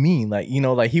 Like, what do you mean? Like, you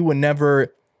know, like he would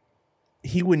never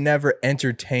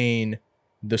entertain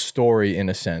the story in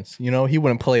a sense. You know, he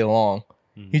wouldn't play along.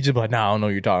 He'd just be like, nah, I don't know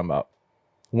what you're talking about.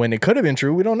 When it could have been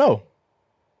true, we don't know.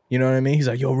 You know what I mean? He's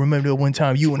like, yo, remember that one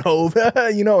time you and Hove,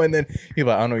 you know, and then he'd be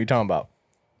like, I don't know what you're talking about.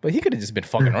 But he could have just been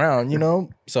fucking around, you know?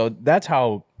 So that's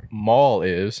how Maul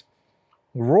is.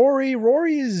 Rory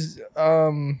is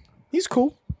he's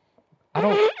cool. I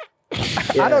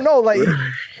don't know,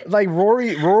 like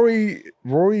Rory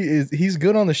he's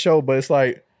good on the show, but it's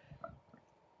like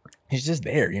he's just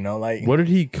there, you know, like What did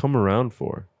he come around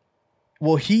for?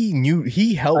 well,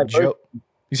 he helped Joe.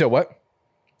 You said what?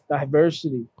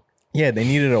 Diversity. Yeah, they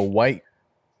needed a white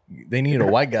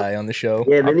guy on the show.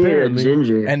 Yeah, they needed a Apparently.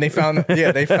 ginger. And they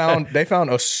found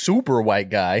a super white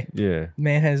guy. Yeah.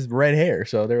 Man has red hair,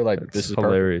 so they were like, This this is is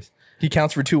hilarious. hilarious. He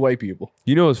counts for 2 white people.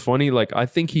 You know what's funny? Like, I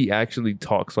think he actually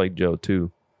talks like Joe,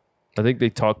 too. I think they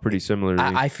talk pretty similar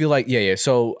to me. I feel like, yeah.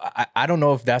 So I don't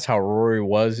know if that's how Rory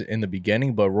was in the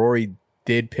beginning, but Rory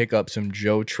did pick up some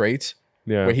Joe traits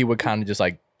yeah. where he would kind of just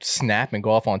like snap and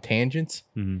go off on tangents,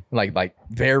 Mhm. like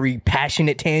very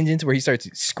passionate tangents where he starts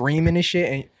screaming and shit.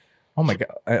 And oh my god,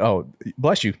 oh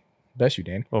bless you,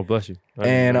 Danny. Oh, bless you. I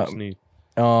And, didn't sneeze.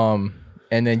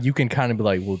 And then you can kind of be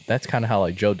like, well, that's kind of how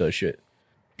like Joe does shit.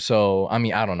 So I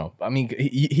mean, I don't know. I mean,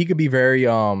 he could be very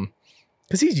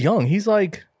because he's young. He's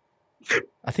like,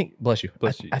 I think bless you.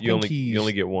 Bless you. I You think you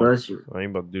only get one. Bless you. I ain't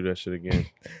about to do that shit again.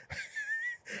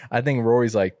 I think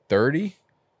Rory's like 30.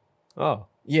 Oh.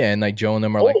 Yeah, and like Joe and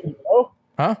them are like, Old, bro.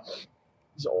 huh?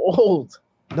 He's old.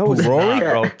 No, Who, Rory?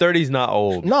 bro. 30's not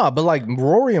old. Nah, but like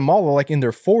Rory and Maul are like in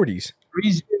their 40s.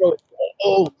 3-0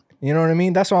 old. You know what I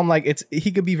mean? That's why I'm like,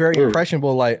 he could be very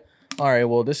impressionable. Like, all right,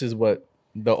 well, this is what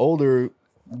the older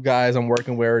guys I'm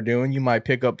working with are doing. You might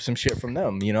pick up some shit from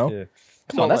them, you know? Yeah.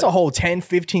 Come on, that's a whole 10,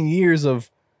 15 years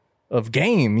of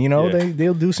game, you know? Yeah.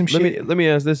 They'll do some shit. Let me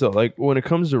ask this though. Like, when it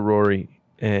comes to Rory,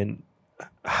 and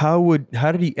how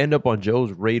did he end up on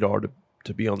Joe's radar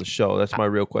to be on the show? That's my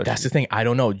real question. That's the thing. I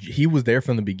don't know. He was there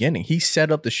from the beginning. He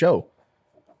set up the show.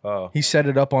 Oh. He set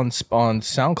it up on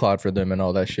SoundCloud for them and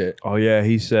all that shit. Oh yeah,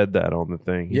 he said that on the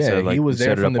thing. He said, like, he was there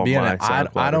set it from up the on my beginning. I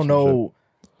SoundCloud or don't some know.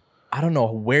 I don't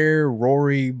know where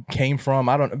Rory came from.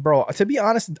 Bro, to be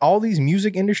honest, all these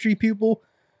music industry people,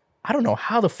 I don't know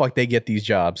how the fuck they get these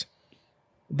jobs.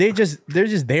 They're just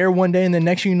there one day, and the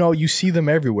next thing you know, you see them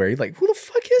everywhere. You're like, who the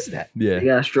fuck is that? shit. They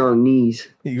got strong knees.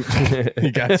 You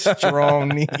got strong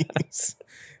knees.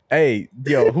 Hey,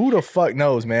 yo, who the fuck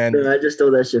knows, man? I just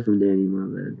stole that shit from Danny,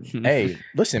 my bad. Hey,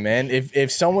 listen, man.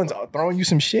 If someone's throwing you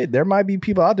some shit, there might be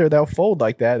people out there that'll fold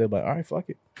like that. They're like, all right, fuck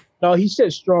it. No, he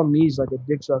said strong knees like a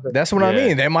dick sucker. That's what I Yeah.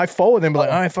 mean. They might fold and be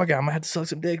like, all right, fuck it. I'm gonna have to suck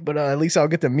some dick, but at least I'll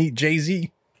get to meet Jay-Z.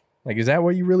 Like, is that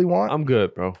what you really want? I'm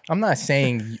good, bro. I'm not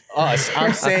saying us.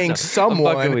 I'm saying I'm fucking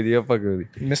someone, with you. I'm fucking with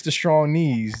you. Mr. Strong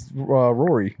Knees,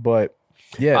 Rory. But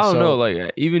yeah, I don't so, know.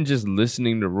 Like, even just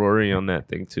listening to Rory on that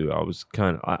thing too, I was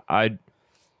kind of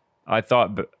I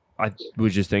thought, but I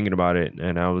was just thinking about it,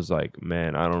 and I was like,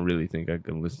 man, I don't really think I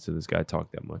can listen to this guy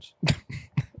talk that much.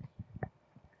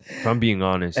 If I'm being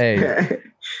honest, Hey,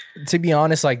 to be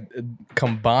honest, like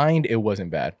combined, it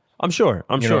wasn't bad. I'm sure.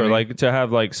 You know what I mean? Like, to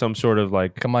have like some sort of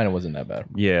like, Combined, it wasn't that bad.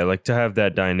 yeah, like to have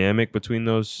that dynamic between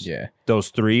those Yeah, those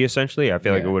three essentially. I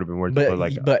feel like Yeah. it would have been worth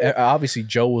it. but obviously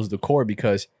Joe was the core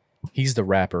because he's the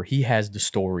rapper. He has the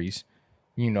stories.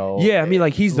 You know. yeah, I mean,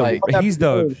 like he's Like- he's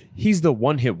the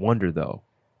one hit wonder though.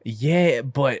 Yeah,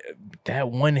 but that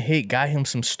one hit got him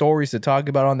some stories to talk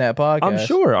about on that podcast.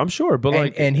 I'm sure, but And,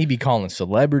 like, and he be calling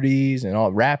celebrities and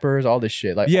all rappers, all this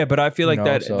shit. Like, yeah, but I feel you like know,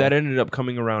 that so- that ended up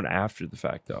coming around after the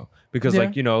fact though, because Yeah.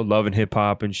 like, you know, Love and Hip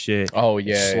Hop and shit. oh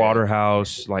yeah,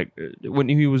 Slaughterhouse, like when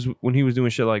he was doing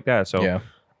shit like that. So yeah.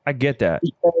 I get that.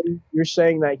 You're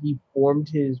saying that he formed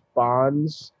his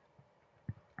bonds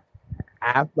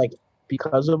like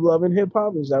because of Love and Hip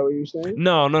Hop? Is that what you're saying?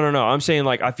 No. I'm saying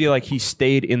like I feel like he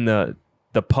stayed in the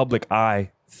public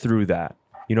eye through that.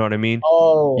 You know what I mean?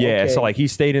 Oh, Yeah. okay. So like he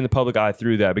stayed in the public eye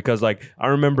through that because like I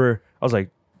remember I was like,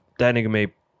 that nigga may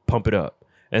pump it up,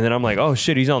 and then I'm like, oh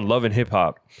shit, he's on Love and Hip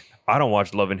Hop. I don't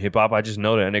watch Love and Hip Hop. I just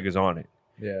know that nigga's on it.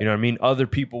 Yeah. You know what I mean? Other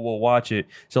people will watch it.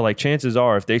 So like chances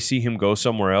are if they see him go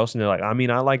somewhere else and they're like, I mean,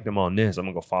 I like them on this, I'm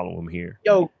gonna go follow him here.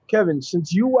 Yo, Kevin,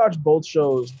 since you watch both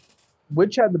shows,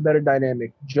 which had the better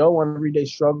dynamic? Joe on Everyday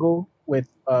Struggle with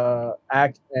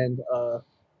Act and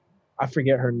I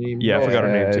forget her name. Yeah, I forgot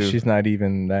her name too. She's not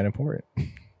even that important.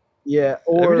 Yeah,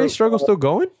 or Everyday Struggle still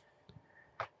going?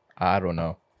 I don't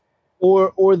know.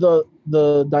 or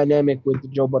the dynamic with the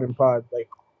Joe Budden Pod, like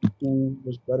who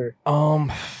was better?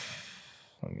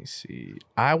 Let me see.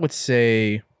 I would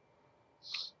say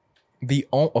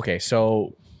okay,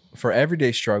 so for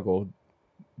Everyday Struggle,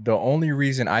 the only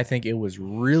reason I think it was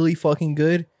really fucking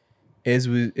good is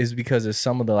because of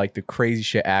some of the like the crazy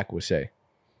shit Ack would say.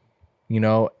 You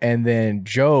know, and then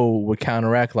Joe would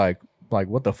counteract like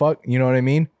what the fuck? You know what I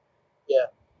mean? Yeah.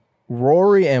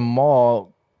 Rory and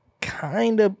Maul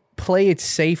kind of play it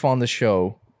safe on the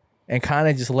show and kind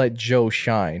of just let Joe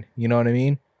shine. You know what I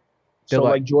mean? They're So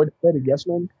like George said, a yes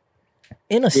man.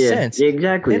 In a sense.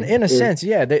 exactly. In a sense,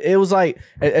 yeah. It was like,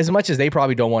 as much as they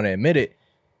probably don't want to admit it,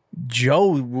 Joe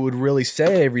would really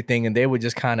say everything and they would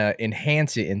just kind of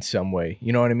enhance it in some way.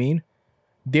 You know what I mean?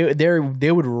 There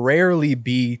would rarely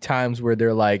be times where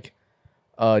they're like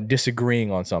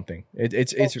disagreeing on something.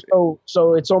 It's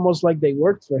So it's almost like they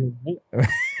worked for him,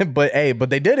 right? but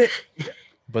they did it.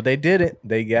 But they did it.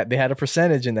 They had a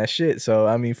percentage in that shit. So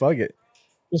I mean, fuck it.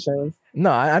 Just saying.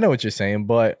 No, I know what you're saying,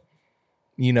 but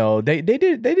you know, they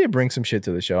did bring some shit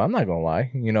to the show. I'm not gonna lie.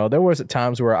 You know, there was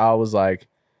times where I was like,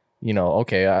 you know,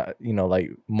 okay, you know, like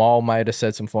Maul might have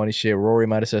said some funny shit, Rory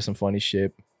might have said some funny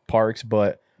shit, Parks,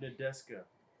 but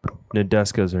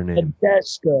Nadeska's her name.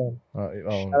 Nadeska.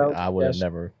 I would have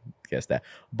never guessed that.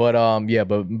 But yeah,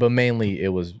 but mainly it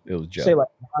was Joe. Say like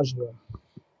Najra.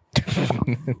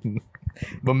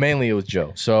 But mainly it was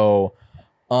Joe. So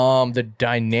the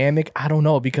dynamic, I don't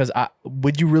know, because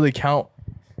would you really count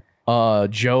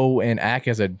Joe and Ack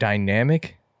as a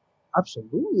dynamic?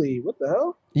 Absolutely. What the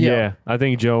hell? Yeah, I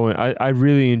think Joe and I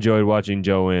really enjoyed watching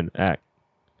Joe and Ack.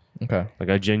 Okay. Like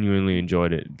I genuinely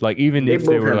enjoyed it. Like even They if both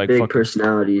they were have like big fucking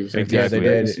personalities. Yeah, they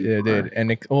did. Yeah, They did.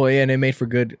 And it made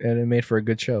for a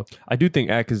good show. I do think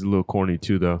Ack is a little corny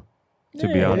too though. To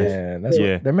be honest. Yeah, that's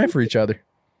Yeah. what, they're meant for each other.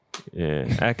 Yeah.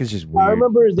 Ack is just I weird.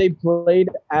 remember they played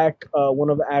Ack, one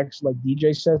of Ack's like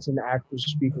DJ sets, and Ack was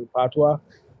speaking patois,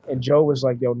 and Joe was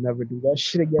like, "Yo, never do that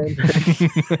shit again."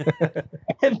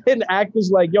 And then Ack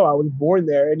was like, "Yo, I was born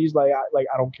there," and he's like,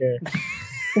 "I don't care."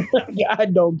 Yeah, I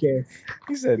don't care.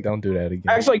 He said, "Don't do that again."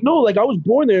 Ack's like, "No, like I was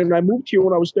born there, and I moved here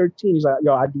when I was 13." He's like,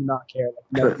 "Yo, I do not care."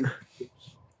 Like, never.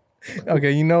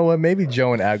 Okay, you know what? Maybe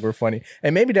Joe and Ack were funny,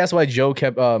 and maybe that's why Joe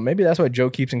kept. Maybe that's why Joe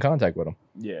keeps in contact with him.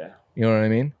 Yeah. You know what I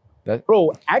mean?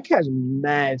 Bro, Ack has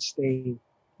mad stain.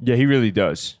 Yeah, he really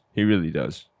does. He really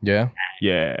does. Yeah.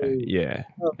 Yeah, yeah.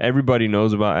 Everybody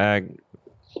knows about Ack.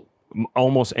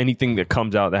 Almost anything that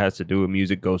comes out that has to do with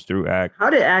music goes through Ack. How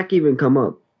did Ack even come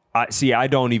up? I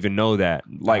don't even know that.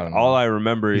 Like don't know. all I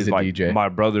remember He's is a like DJ. my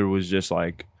brother was just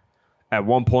like at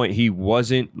one point he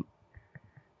wasn't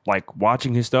like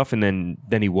watching his stuff and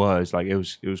then he was. Like it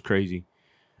was crazy.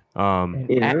 Yeah,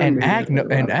 I And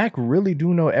remember Ack really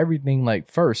do know everything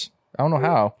like first. I don't know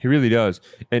how. He really does.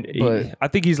 And But- I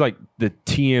think he's like the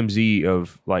TMZ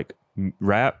of like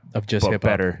rap Of just but hip hop.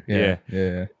 better.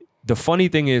 Yeah. The funny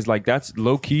thing is like that's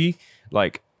low key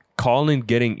like Colin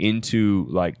getting into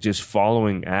like just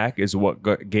following Ack is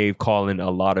what gave Colin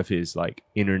a lot of his like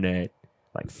internet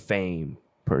like fame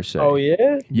per se. Oh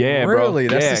yeah. Yeah, Really?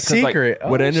 bro. That's the 'cause, like, secret.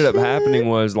 what Oh, ended up shit. happening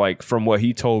was like from what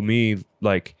he told me,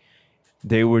 like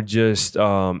they were just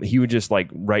he would just like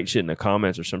write shit in the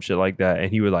comments or some shit like that,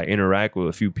 and he would like interact with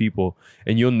a few people,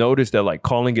 and you'll notice that like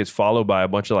Colin gets followed by a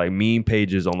bunch of like meme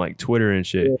pages on like Twitter and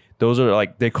shit. Yeah. Those are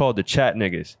like they call it the chat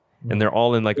niggas, and they're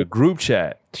all in like a group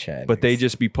chat. But they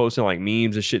just be posting like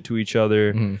memes and shit to each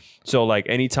other. Mhm. So like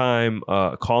anytime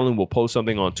Colin will post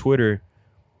something on Twitter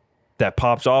that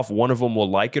pops off, one of them will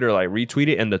like it or like retweet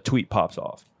it, and the tweet pops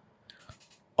off.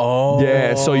 Oh.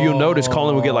 Yeah, so you'll notice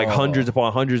Colin will get like hundreds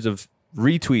upon hundreds of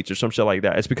retweets or some shit like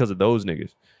that. It's because of those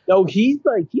niggas. Yo, he's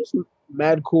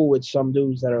mad cool with some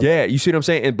dudes that are. Yeah, you see what I'm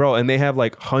saying, and bro, and they have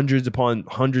like hundreds upon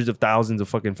hundreds of thousands of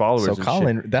fucking followers. So and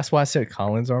Colin, shit. that's why I said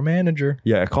Colin's our manager.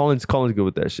 Yeah, Colin's good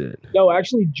with that shit. Yo,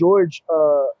 actually, George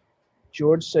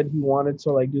said he wanted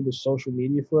to like do the social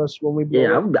media for us when we blow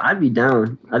Yeah, up. I'd be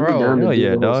down. I'd Bro, be down to hell do yeah,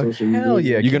 the whole dog. social Hell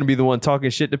media. yeah. You're gonna be the one talking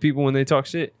shit to people when they talk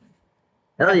shit.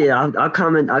 Hell yeah, I'll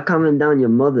comment down your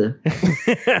mother.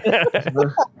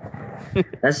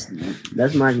 That's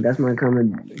my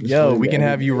comment. Yo, we can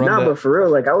have you run Nah, the- but for real,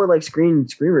 like I would like screen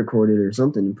record it or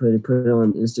something and put it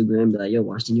on Instagram. Be like, yo,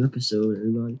 watch the new episode,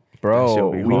 everybody. That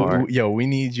shit'll Bro, be hard. we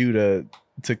need you to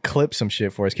to clip some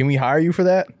shit for us. Can we hire you for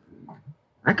that?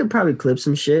 I could probably clip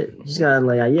some shit. Just gotta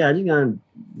I just gotta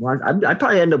watch. I'd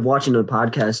probably end up watching a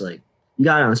podcast. Like, you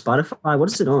got it on Spotify.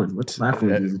 What is it on? What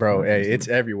platform? is it Bro, on? hey, it's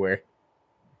everywhere.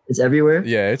 It's everywhere.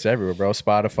 Yeah, it's everywhere, bro.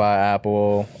 Spotify,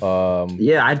 Apple,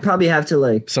 Yeah, I'd probably have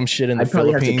to some shit in the I'd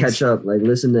probably Philippines. have to catch up,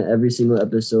 listen to every single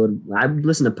episode. I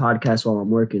listen to podcasts while I'm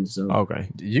working. So Okay.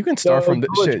 You can start from the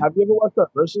George, shit. have you ever watched our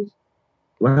verses?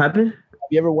 what happened? Have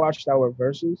you ever watched our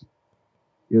verses?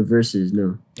 Your verses,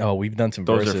 no. Oh, we've done some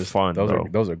Those verses. are fun. Those bro. are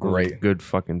those are great. Good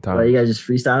fucking Oh, time. you guys just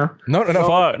freestyle? No.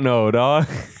 Fuck no, dog.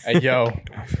 Hey, yo.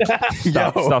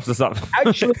 Stop.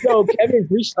 Actually, yo, Kevin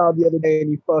freestyled the other day,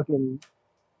 and he fucking,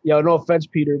 no offense,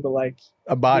 Peter, but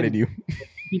I bodied you.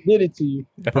 he did it to you.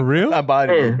 For real? I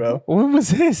bodied you, Yeah. bro. When was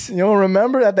this? You don't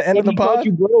remember at the end of the He called pod?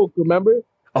 you broke, remember?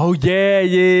 Oh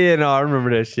yeah. No, I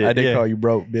remember that shit. I did yeah. call you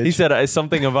broke, bitch. He said it's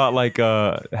something about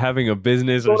having a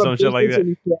business or Go to some shit like business that.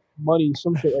 and he said money,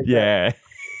 some shit like that. Yeah.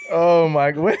 Oh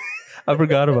my god. I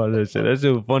forgot about that shit. That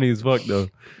shit was funny as fuck though.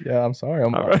 Yeah, I'm sorry. All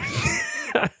right.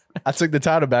 I took the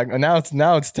title back. Now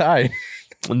it's tied.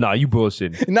 Nah, you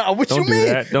bullshit. No, what Don't you do mean?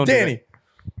 that. Don't do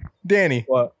Danny,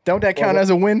 What? don't that count What? as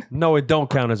a win? No, it don't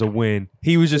count as a win.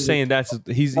 He was just saying No,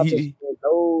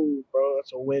 bro,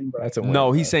 that's a win, bro. That's a win.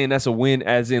 no, he's saying that's a win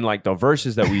as in like the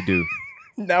verses that we do.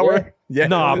 Now we're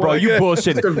Nah, bro, you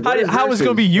bullshit. How is it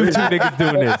gonna be you two niggas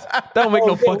doing this? That don't make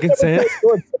no fucking sense.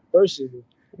 Versus.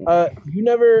 Have you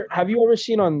ever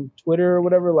seen on Twitter or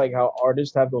whatever, like how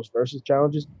artists have those versus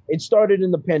challenges? It started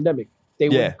in the pandemic. They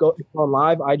Yeah. would go on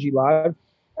live, IG live,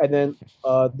 and then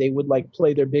they would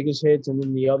play their biggest hits, and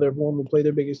then the other one would play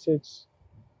their biggest hits.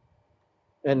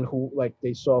 And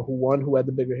they saw who won, who had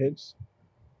the bigger hits.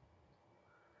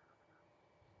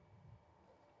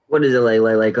 What is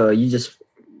it you just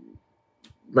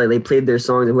they played their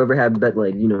songs and whoever had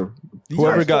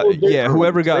Whoever got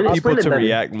Explain people it to better.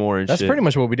 react more and That's shit. pretty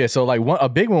much what we did. So a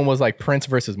big one was Prince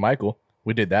versus Michael.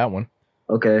 We did that one.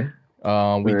 Okay. We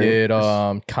Right. did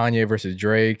Kanye versus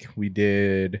Drake. We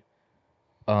did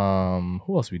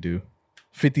who else we do?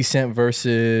 50 Cent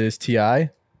versus T.I.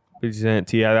 50 Cent,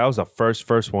 T.I. That was the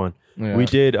first one. Yeah. We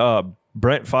did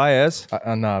Brent Fayez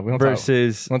Nah, we don't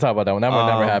versus talk about that one. That one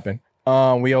never happened.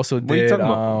 We also What are you did talking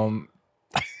about?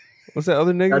 what's that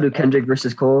other I'll nigga? do Kendrick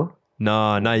versus Cole.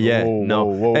 Nah, not yet. Whoa, no.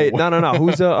 whoa, whoa. Hey, no.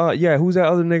 Who's who's that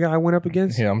other nigga I went up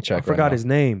against? Here, I'm I checking. forgot his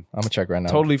name. I'm gonna check right now.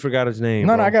 Totally forgot his name.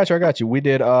 No, bro. I got you. We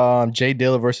did Jay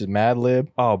Dilla versus Madlib.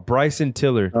 Oh, Bryson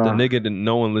Tiller, the nigga that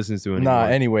no one listens to anymore. Nah,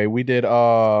 anyway, we did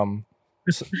come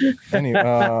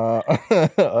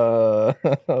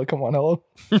on, hello.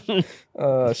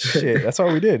 Shit, that's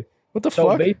all we did. What the So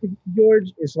fuck? basically, George,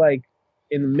 it's like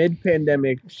in the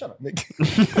mid-pandemic, Shut up, Nick.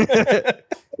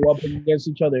 go up against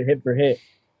each other hit for hit.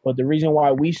 But the reason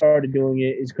why we started doing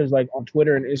it is because on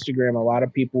Twitter and Instagram, a lot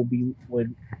of people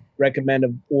would recommend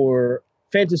or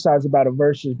fantasize about a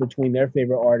versus between their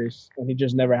favorite artists, and it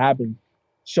just never happened.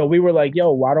 So we were like,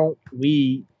 yo, why don't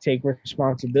we take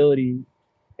responsibility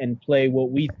and play what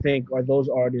we think are those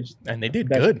artists? And they did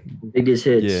That's- good. Biggest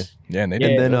hits. Yeah. Yeah, and they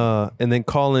Yeah. did. And then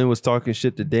Colin was talking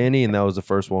shit to Danny, and that was the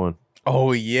first one.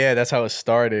 Oh yeah, that's how it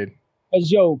started. Because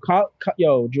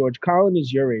George, Colin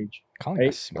is your age. Colin Right.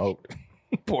 got smoked.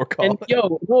 Poor Colin.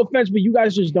 And no offense, but you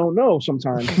guys just don't know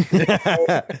sometimes.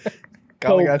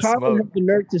 Colin got Colin smoked. has the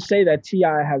nerve to say that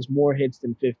T.I. has more hits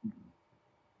than 50.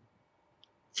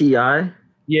 T.I.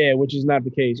 Yeah, which is not the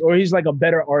case. Or he's like a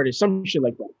better artist, some shit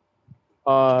like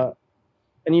that.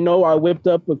 And I whipped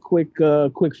up a quick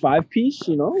 5-piece,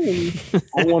 and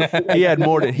I want he had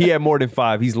more than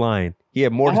 5. He's lying. He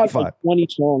had more I than have 5. like 20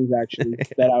 songs actually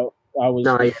that I was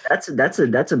No, yeah,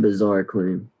 that's a bizarre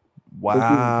claim.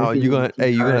 Wow, Fifty- you're gonna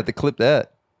T.I. have to clip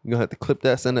that. You're gonna have to clip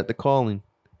that. Send it to Colin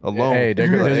alone. Hey, there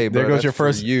goes- there bro, goes your that's for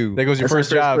first- you. There goes your That's my first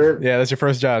first job. clip. Yeah, that's your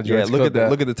first job. Yeah, George. look at Clip that.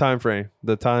 look at the time frame,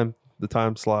 the time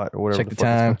slot or whatever. Check the fuck it's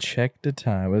time. called. Check the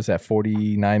time. What is that?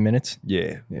 49 minutes.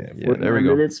 Yeah, Yeah. yeah. There we 49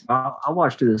 go. minutes. I'll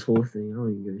watch through this whole thing. I don't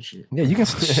even give a shit. Yeah, you can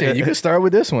shit. You can start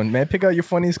with this one, man. Pick out your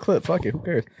funniest clip. Fuck it. Who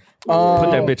cares? Put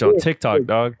that bitch on TikTok,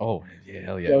 dog. Oh yeah,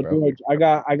 hell yeah, So bro. George,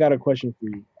 I got a question for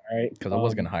you. All right, Because I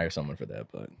was gonna hire someone for that,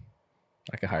 but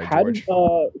I could hire How George.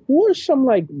 who are some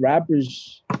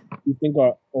rappers you think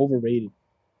are overrated?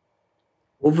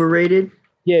 Overrated?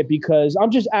 Yeah, because I'm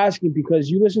just asking because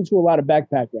you listen to a lot of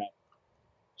backpack rap.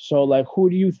 So who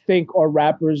do you think are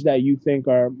rappers that you think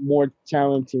are more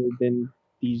talented than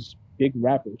these big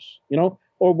rappers?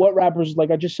 Or what rappers, like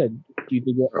I just said, do you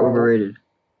think are Overrated.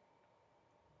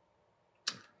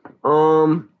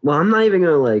 Well, I'm not even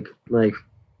gonna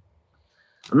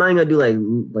I'm not even gonna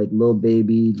do like Lil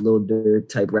Baby, Lil Durk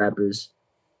type rappers.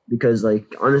 because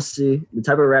like honestly, the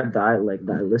type of rap that I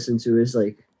listen to is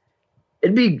like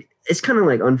it's kind of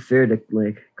like unfair to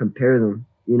like compare them,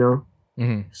 you know.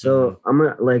 Mhm. So I'm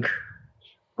gonna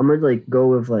like go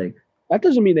with like. That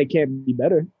doesn't mean they can't be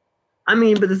better. I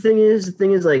mean, but the thing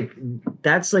is like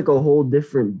that's like a whole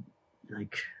different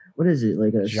like what is it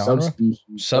like a Genre? subspecies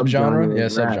Subgenre? of Yeah,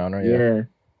 rap. subgenre, yeah.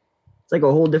 It's like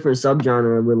a whole different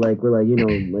subgenre with like you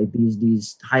know like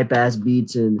these hype ass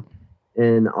beats and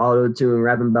auto tune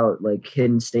rapping about like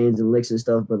hidden stains and licks and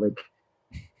stuff, but like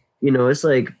you know it's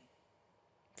like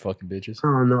Fucking bitches. I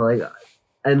don't know like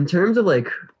in terms of like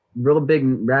real big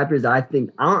rappers, I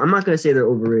think I'm not gonna say they're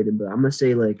overrated, but I'm gonna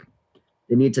say like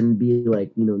they need to be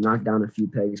like you know knocked down a few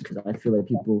pegs because I feel like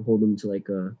people hold them to like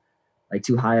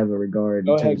too high of a regard.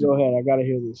 Go ahead. I gotta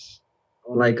hear this.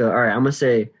 Like all right, I'm gonna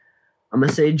say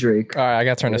Drake. All right, I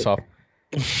got to turn this off.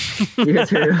 You gotta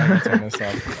turn- I gotta turn this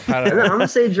off. I'm gonna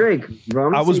say Drake,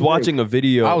 bro. I was watching a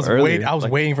video. I was earlier.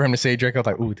 waiting for him to say Drake. I was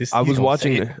like, ooh, this. I he's was gonna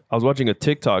watching. say it. I was watching a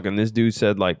TikTok, and this dude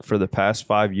said like for the past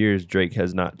 5 years, Drake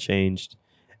has not changed,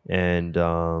 and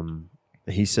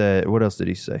he said, what else did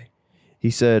he say? He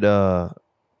said,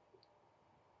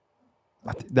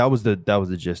 that was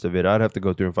the gist of it. I'd have to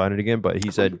go through and find it again, but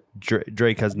he said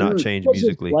Drake has not changed Because his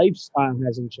musically. lifestyle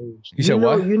hasn't changed. You said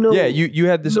what? You know, Yeah, you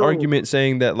had this no. argument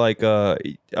saying that like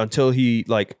until he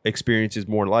like experiences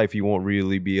more life, he won't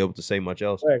really be able to say much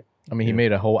else. Right. I mean, he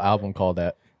made a whole album called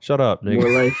that. Shut up, more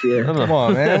nigga. life, yeah. Come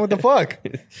on, man. What the fuck?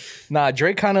 Nah,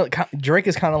 Drake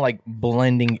is kind of like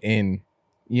blending in.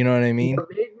 You know what I mean?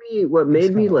 What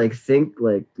made me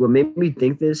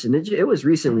think this, and it was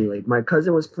recently. Like my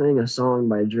cousin was playing a song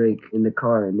by Drake in the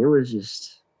car, and it was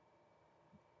just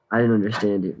I didn't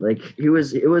understand it. Like it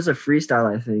was a freestyle.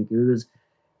 I think he was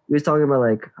talking about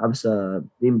like Absa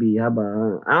Bimbi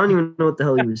Haba. I don't even know what the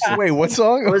hell he was saying. Wait, what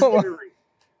song? It was even, like,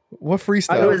 What it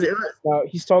freestyle? was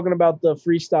He's talking about the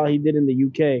freestyle he did in the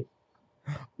UK.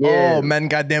 yeah. Oh man,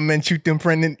 goddamn man, shoot them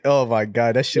friend. Oh my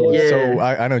god, that shit was Yeah. so.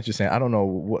 I know what you're saying. I don't know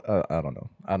what. I don't know.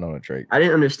 I don't know Drake. I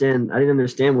didn't understand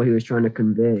what he was trying to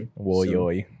convey. Woy So-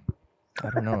 yoy. I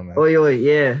don't know, man. Oi,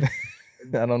 yeah.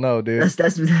 I don't know, dude.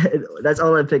 That's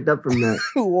all I picked up from that.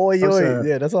 Woy I'm yoy. sorry.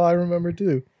 Yeah, that's all I remember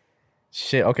too.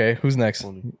 Shit. Okay, who's next?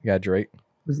 You got Drake.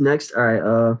 Who's next? All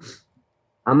right.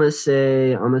 I'm gonna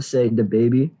say the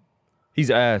baby. He's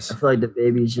ass. I feel like the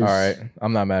baby's just. All right,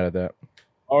 I'm not mad at that.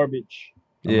 Garbage.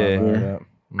 I'm not Yeah. mad at Yeah. that.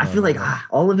 I'm I not feel like mad at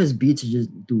all of his beats are just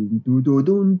do. You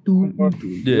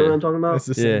know what I'm talking that. about? It's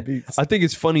the same Yeah. beats. I think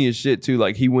it's funny as shit too.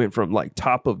 Like he went from like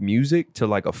top of music to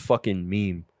like a fucking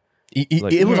meme.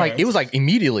 Like- It was like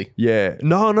immediately. Yeah.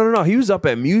 No. He was up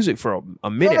at music for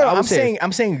a minute. No, I I'm would say.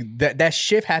 saying that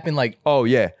shift happened like Oh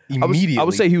yeah. immediately. I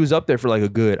would say he was up there for like a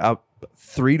good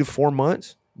 3 to 4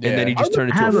 months, and then he just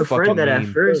turned I into have a a fucking friend that at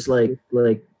meme. first like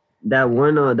that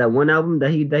one album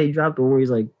that he dropped, the one where he's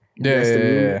like that's the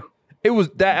meme. yeah.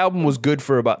 That album was good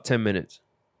for about 10 minutes.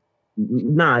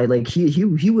 Nah, like he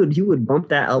would bump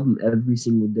that album every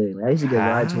single day. Like I used to get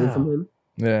rides home from him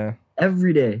Yeah.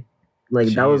 every day. Like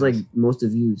that was like Jesus. most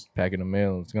of views. Packing the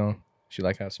mail. It's gone. She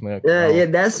like how it smell. Yeah,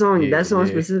 that song Yeah.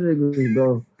 specifically,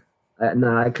 bro. I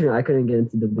couldn't get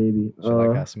into the baby. She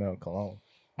like how it smell cologne.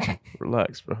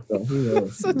 Relax, bro. Who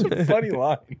else? Such a funny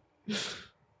line.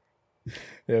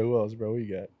 Yeah, who else, bro? We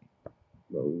got.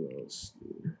 Bro, who else?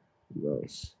 Dude? Who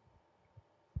else?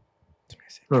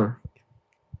 Huh?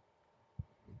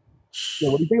 Yeah,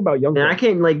 what do you think about Young And I Thug?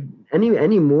 can't like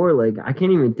any more. Like I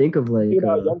can't even think of like Think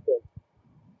about Young Thug.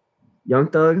 Young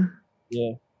Thug.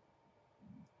 Yeah.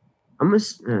 I'm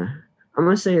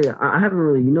gonna say I haven't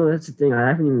really. You know, that's the thing. I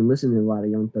haven't even listened to a lot of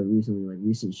Young Thug recently, like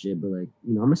recent shit. But like,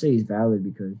 you know, I'm gonna say he's valid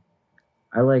because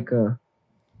I like a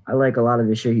lot of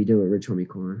the shit he did with Rich Homie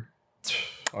Quan.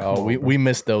 Oh, we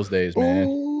missed those days, man.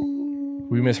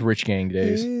 We miss Rich Gang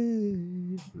days.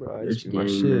 Bro, I Rich used to be my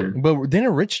Gang, shit. man. But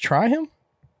didn't Rich try him?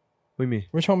 What do you mean?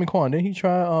 Rich Homie Quan, didn't he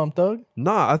try Thug?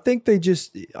 Nah, I think they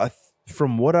just.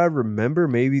 From what I remember,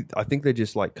 maybe I think they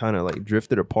just like kind of like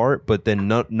drifted apart, but then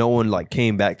no one like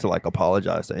came back to like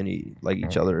apologize to any like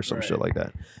each other or some shit like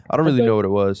that. I don't really know what it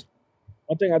was.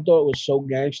 One thing I thought was so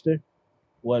gangster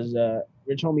was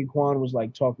Rich Homie Quan was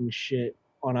like talking shit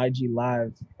on IG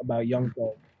Live about Young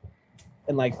Thug.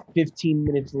 And like 15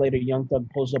 minutes later, Young Thug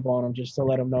pulls up on him just to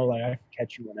let him know, like, I can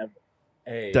catch you whenever.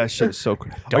 Hey, That shit is so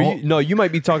crazy. Don't- You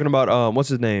might be talking about what's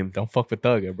his name? don't fuck with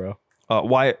Thug, bro.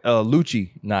 Lucci.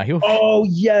 Nah, he'll. Oh,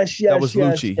 yes. That was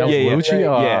Lucci. That was Yeah. Lucci?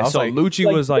 Oh, I Yeah, was so like, Lucci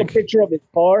Like, was a like, picture of his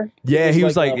car. yeah, he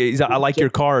was like, a- I like your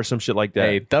car or some shit like that.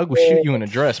 Hey, Thug will shoot you in a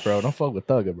dress, bro. Don't fuck with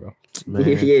Thug, bro. Man.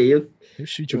 Yeah, you He'll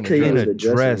shoot you in Okay, a In dress. a the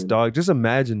dressing dress, room. dog. Just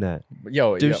imagine that.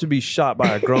 Yo, Dude should be shot by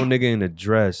a grown nigga in a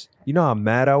dress. You know how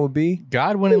mad I would be?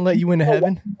 God wouldn't let you into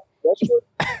heaven. That's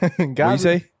what, What God, you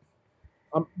say?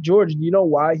 George, do you know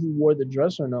why he wore the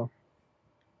dress or no?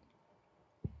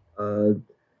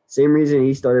 Same reason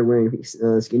he started wearing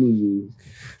skinny jeans.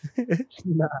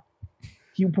 Nah.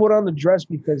 He put on the dress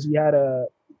because he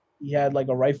had like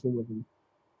a rifle with him.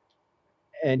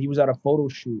 And he was at a photo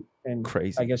shoot and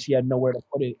Crazy. I guess he had nowhere to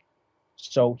put it.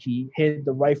 So he hid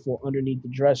the rifle underneath the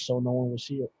dress so no one would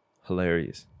see it.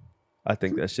 Hilarious. I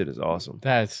think that shit is awesome.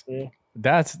 that's Yeah.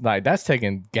 that's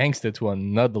taking gangster to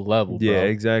another level, bro. Yeah,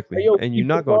 exactly. Hey, yo, And you're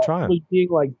not people gonna thought try he him. was being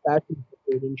like fashion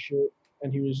and shit.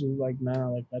 And he was just like, nah,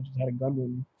 like I just had a gun with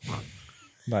me.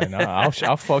 Like, nah,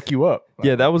 I'll fuck you up.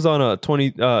 Yeah, that was on a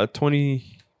 20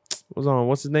 was on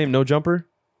what's his name? No Jumper?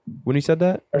 When he said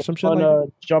that or some shit On like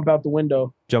that? jump out the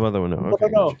window. Jump out the window. No, Okay.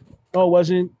 no, no, it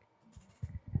wasn't.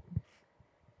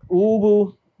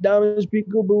 Ubu, Diamonds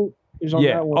Peekaboo. It was on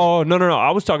Yeah. that one. Oh no.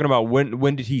 I was talking about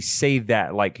when did he say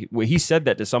that? Like when he said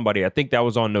that to somebody. I think that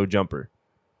was on No Jumper.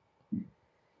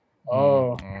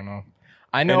 Oh. I don't know.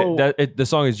 I And know. the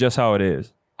song is Just How It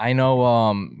Is. I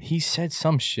know. He said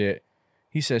some shit.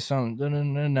 He said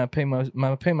something.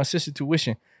 Pay my sister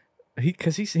tuition.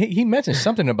 He mentioned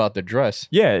something about the dress.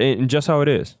 Yeah, and Just How It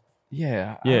Is.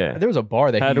 Yeah. Yeah. There was a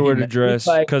bar that Had to he wear the met- dress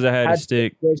like, because I had a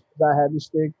stick. I had the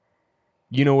stick.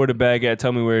 You know where the bag at?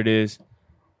 Tell me where it is.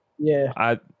 Yeah.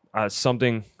 I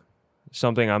something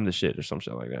I'm the shit or some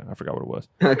shit like that. I forgot what it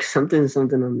was. something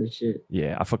on the shit.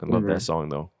 Yeah, I fucking love Mhm. that song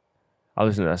though. I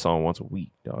listen to that song once a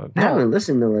week, dog. I haven't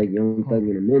listened to like Young Thug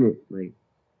in a minute. Like,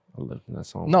 I love that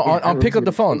song. No, Yeah, on pick up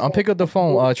the phone. On pick up the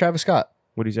phone. Travis Scott.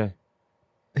 What do you say?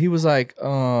 He was like,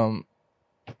 I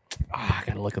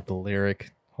gotta look up the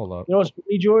lyric. Hold up. You know what's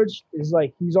funny, George? Is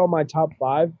like he's on my top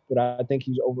 5, but I think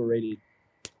he's overrated.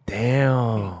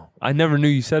 Damn. I never knew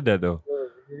you said that though.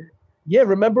 Yeah,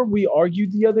 remember we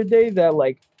argued the other day that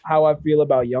like how I feel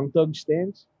about Young Thug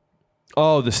stands?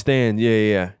 Oh, the stand.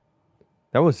 Yeah.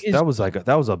 That was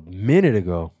a minute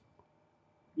ago.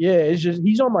 Yeah, it's just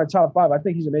he's on my top 5. I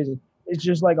think he's amazing. It's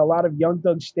just like a lot of Young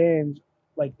Thug stands,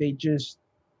 like They're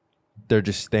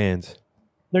just stands.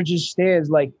 they're just stands.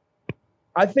 Like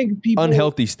I think people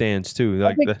Unhealthy stands too. I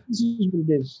Like think the, this is what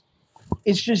it is.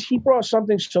 It's just he brought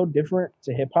something so different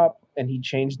to hip hop and he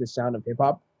changed the sound of hip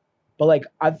hop. But like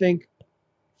I think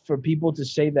for people to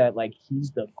say that like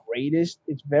he's the greatest,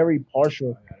 it's very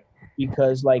partial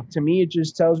because like to me it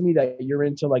just tells me that you're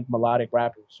into like melodic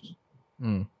rappers.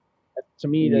 Mm. To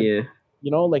me, that yeah.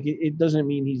 you know, like it doesn't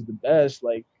mean he's the best.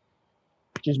 Like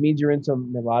it just means you're into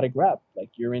melodic rap. Like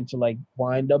you're into like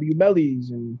YNW Mellies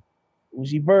and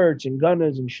Uzi Verts and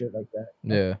Gunners and shit like that.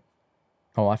 Yeah.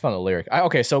 Oh, I found the lyric.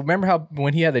 Okay, so remember how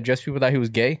when he had to address people that he was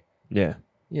gay? yeah.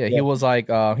 Yeah, he Yeah. was like,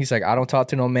 he's like, I don't talk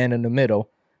to no man in the middle.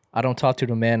 I don't talk to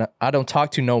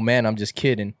no man. I'm just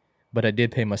kidding. But I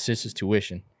did pay my sister's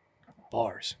tuition.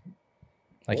 Bars.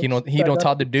 Like he don't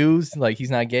talk to dudes. Like he's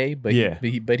not gay, but Yeah.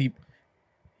 he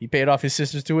paid off his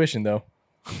sister's tuition though.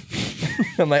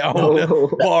 I'm like, Oh.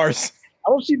 bars. I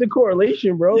don't see the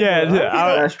correlation, bro. Yeah, Like,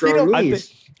 That's strong I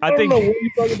knees. I I don't know think what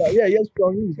you're talking about. Yeah, yes,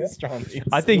 strong knees.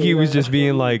 I think he was just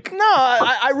being like No,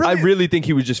 I really. I really think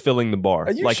he was just filling the bar.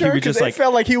 Are you Like sure? he was 'Cause just it like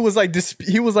felt like he was like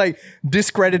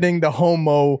discrediting the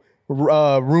homo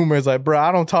rumors. Like, bro,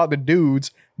 I don't talk to dudes,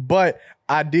 but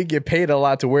I did get paid a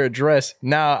lot to wear a dress.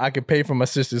 Now I can pay for my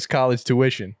sister's college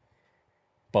tuition.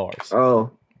 Bars.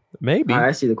 Oh, maybe.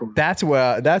 I see the cool. That's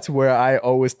where I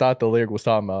always thought the lyric was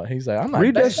talking about. He's like, I'm not.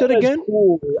 Read that shit As again.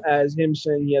 cool as him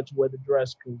saying he had to wear the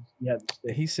dress because he had the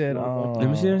stick. He said, Let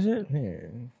me see that shit.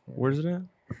 here. Where's it at?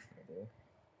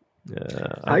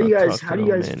 Yeah. How do you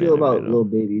guys feel about Lil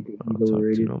Baby? You think he's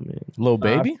overrated? Lil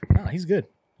Baby? Nah, he's good.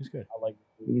 He's good. I like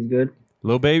He's good.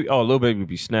 Lil Baby? Oh, Lil Baby would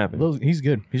be snapping. He's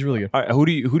good. He's really good. All right, who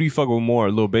do you fuck with more,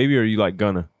 Lil Baby or you like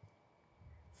Gunna?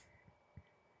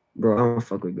 Bro, I don't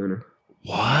fuck with Gunna.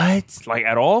 What? Like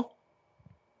at all?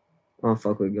 I don't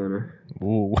fuck with Gunna.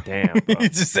 Ooh. Damn. Bro. He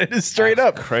just said it straight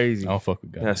That's up. Crazy. I don't fuck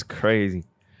with guys. That's crazy.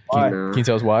 Why? Can you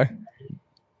tell us why?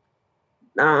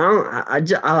 Nah, I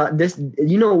just this.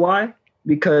 You know why?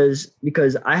 Because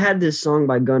I had this song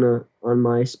by Gunna on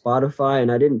my Spotify,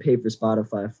 and I didn't pay for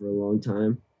Spotify for a long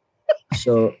time.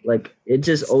 So like, it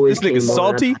just always This nigga came on.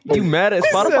 salty? You mad at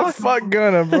Spotify? Fuck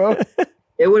Gunna, bro.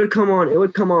 It would come on. It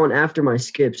would come on after my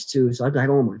skips too. So I'd be like,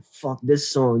 oh my fuck, this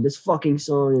fucking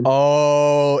song. And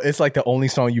Oh, it's like the only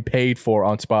song you paid for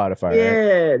on Spotify. Right?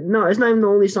 yeah, no, it's not even the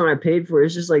only song I paid for.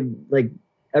 It's just like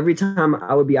every time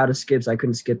I would be out of skips, I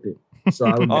couldn't skip it. So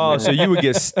I would be Oh, mad. so you would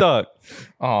get stuck.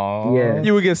 Oh, Yeah.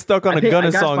 You would get stuck on a I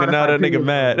Gunna got song and now Spotify that nigga Premium,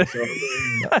 mad.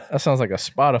 so- That sounds like a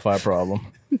Spotify problem.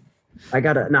 I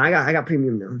got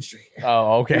premium now. I'm straight.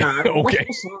 Oh, okay. Nah, Okay.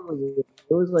 what song was it?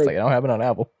 It was It's like like I don't have it on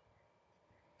Apple.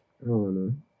 I don't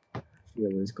know. I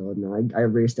forget what it's called. No, I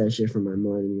erased that shit from my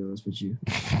mind. To be honest with you.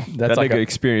 That's That like nigga a,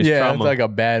 experienced yeah, trauma. it's like a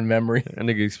bad memory. That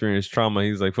nigga experienced trauma.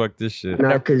 He's like, fuck this shit.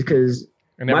 Not because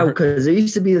I never heard- because it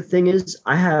used to be the thing is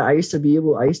I used to be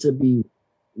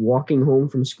walking home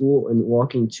from school and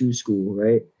walking to school,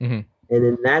 right? Mhm. And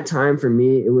in that time for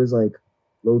me, it was like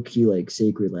low key like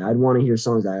sacred. Like I'd want to hear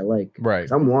songs that I like. right.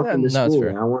 'Cause I'm walking to No, it's school. fair.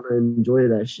 And I want to enjoy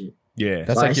that shit. Yeah.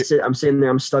 That's So like your- I'm sitting there.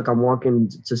 I'm stuck. I'm walking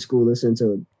to school listening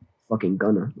to fucking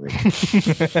Gunna.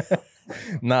 Like,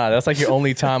 Nah, that's like your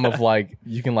only time of like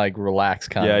you can like relax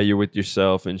kind Yeah, of. you're with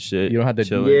yourself and shit. You don't have to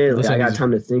chilling. yeah, like, listen I to got these-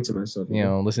 time to think to myself. You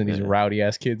know, listen to these Yeah. rowdy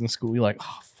ass kids in school. You're like,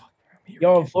 oh fuck. I'm here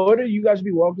Yo, in again. Florida, you guys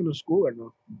be walking to school or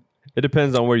no? It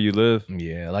depends on where you live.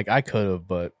 Yeah, like I could have,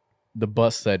 but the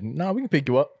bus said, no, we can pick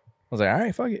you up. I was like, all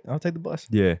right, fuck it. I'll take the bus.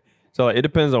 Yeah. So like, it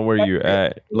depends on where you're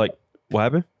at. Like, what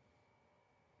happened?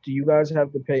 Do you guys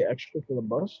have to pay extra for the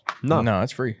bus? No. No,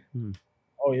 it's free.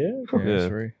 Oh yeah, Yeah, Yeah. it's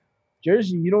free.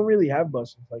 Jersey, you don't really have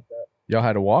buses like that. Y'all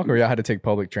had to walk or y'all had to take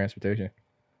public transportation?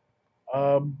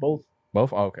 Both.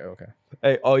 Both? Oh, okay.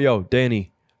 Hey, oh, yo,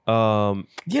 Danny. Yeah,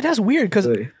 that's weird because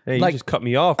Wait, Hey, you Like- just cut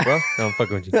me off, bro. No, I'm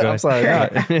fucking with you. Go I'm ahead.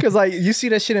 sorry, because like you see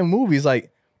that shit in movies,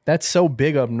 like that's so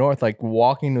big up north, like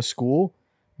walking to school.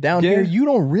 Down Yeah. here, you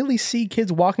don't really see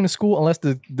kids walking to school unless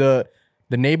the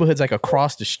neighborhood's like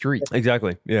across the street.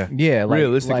 Exactly. Yeah. Yeah, like,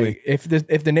 Realistically. like,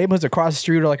 if the neighborhood's across the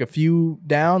street or like a few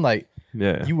down, like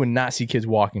Yeah. you would not see kids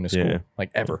walking to school, Yeah.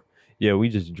 like ever. Yeah, we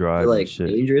just drive like and shit.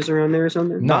 dangerous dangerous around there or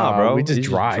something? Nah, bro, we You just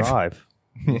drive.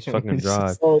 Just fucking It's drive.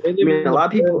 just- Oh, they live I mean, in a lot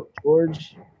of people.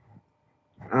 George.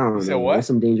 I don't You said know. what? There's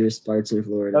some dangerous parts in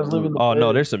Florida. Guys live in the Oh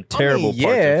no, there's some terrible I mean,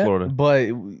 parts yeah, in Florida. but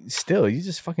still, you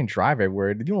just fucking drive everywhere.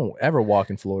 You don't ever walk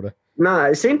in Florida.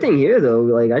 Nah, same thing here though.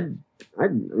 Like I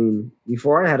mean,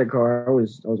 before I had a car, I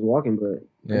was walking, but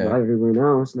I Yeah. drive everywhere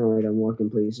now. It's not like I'm walking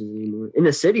places anymore. In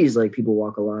the cities, like people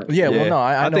walk a lot. Yeah, well, no,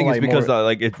 I know, think it's like, because more-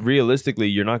 like it realistically,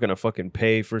 you're not gonna fucking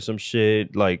pay for some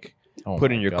shit like Oh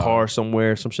put my in your God. car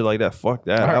somewhere, some shit like that. Fuck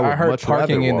that. I would heard much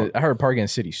parking rather in walk. the I heard parking in the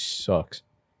city sucks.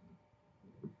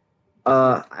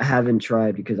 I haven't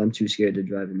tried because I'm too scared to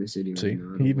drive in the city. See, right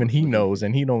now. I don't even know. he knows,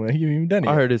 and he even done it.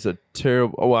 I yet. heard it's a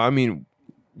terrible. Well, I mean,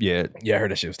 yeah, Yeah, I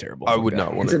heard that shit was terrible. I Fuck would that.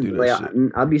 not want It's to a- do that like,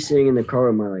 shit. I'll be sitting in the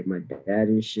car with my dad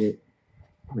and shit.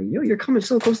 I'm like, yo, you're coming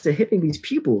so close to hitting these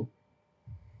people.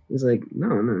 It's like, no.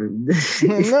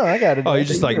 No, I got it. Oh, you're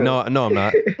just like, no, I'm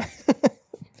not.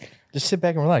 Just sit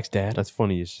back and relax, Dad. That's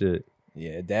funny as shit.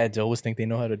 Yeah, dads always think they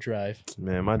know how to drive.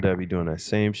 Man, my dad be doing that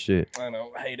same shit. I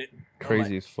know, I hate it.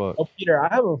 Crazy as fuck. Oh, Peter,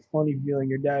 I have a funny feeling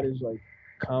your dad is like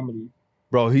comedy.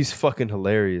 Bro, he's fucking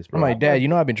hilarious, bro. I'm like, Dad, you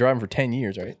know I've been driving for 10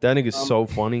 years, right? That nigga's so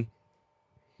funny.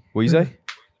 What you say?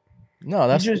 No,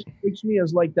 that's He just picks me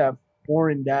as like that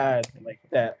foreign dad, like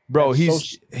that. Bro,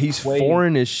 that's he's swayed.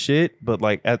 foreign as shit, but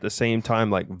like at the same time,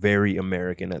 like very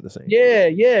American at the same. Yeah,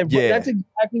 but Yeah. that's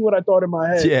exactly what I thought in my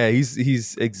head. Yeah,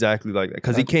 he's exactly like that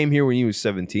because he came here when he was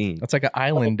 17. that's like an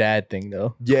island dad thing,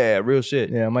 though. Yeah, real shit.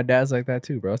 Yeah, my dad's like that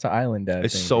too, bro. It's an island dad.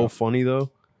 It's thing, so bro. funny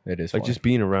though. It is Like funny. just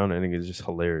being around that nigga is just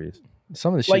hilarious.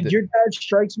 some of the shit. Like that- your dad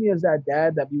strikes me as that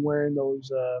dad that be wearing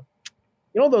those,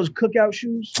 those cookout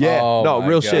shoes. Yeah, Oh no, my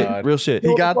real God. shit, real shit. He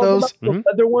You know got what I'm those? talking about? The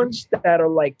leather ones that are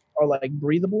like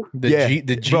breathable. the yeah, the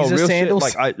bro, Jesus real sandals.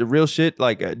 shit. Like real shit.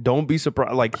 Like don't be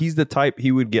surprised. Like he's the type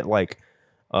he would get like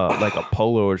a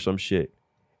polo or some shit.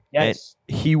 Yes.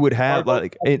 He would have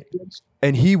like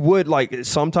and he would like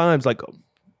sometimes like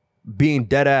being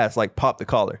dead ass like pop the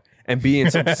collar and be in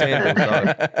some sandals,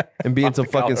 dog. And be in Pop some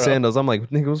the fucking collar up. sandals. I'm like,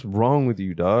 nigga, what's wrong with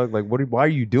you, dog? Like, why are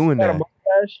you doing Got a that?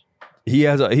 mustache. He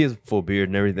has a full beard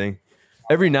and everything.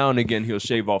 Every now and again, he'll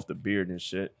shave off the beard and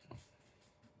shit.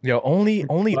 Yo, only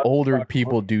older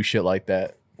people do shit like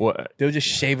that. What? They'll just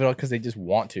shave it off because they just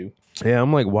want to. Yeah,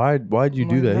 I'm like, why'd you I'm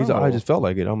do like, that? He's like, I no. just felt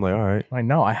like it. I'm like, all right. Like,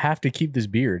 no, I have to keep this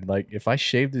beard. Like, if I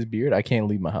shave this beard, I can't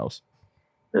leave my house.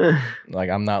 Like,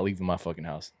 I'm not leaving my fucking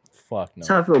house. Fuck no. That's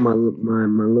how I feel my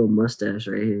little mustache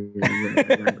right here. I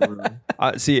got going on.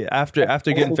 I see. After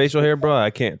getting facial hair, bro, I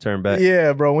can't turn back.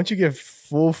 Yeah, bro. Once you get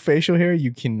full facial hair,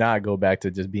 you cannot go back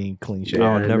to just being clean shaved.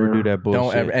 I'll Yeah, never no. do that bullshit.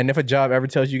 Don't ever. And if a job ever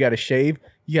tells you got to shave,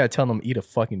 you got to tell them eat a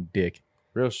fucking dick.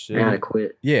 Real I shit. gotta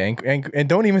quit. Yeah, and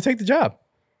don't even take the job.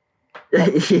 No,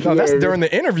 Yeah, that's during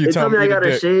the interview. They tell me I eat a gotta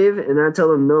dick. shave, and I tell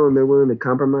them no, and they're willing to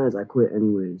compromise. I quit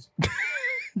anyways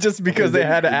Just because they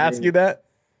had to ask you that.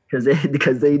 because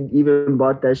they even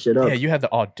bought that shit up. Yeah, you had the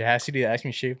audacity to ask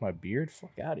me to shave my beard.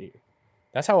 Fuck out of here.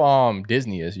 That's how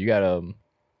Disney is. You got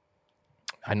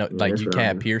I know, Yeah, like that's you what can't I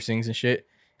have know. piercings and shit,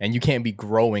 and you can't be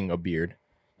growing a beard.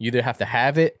 You either have to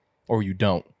have it or you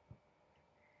don't.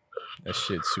 That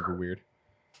shit's super weird.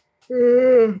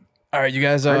 I All right, you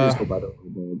guys. just hope I don't go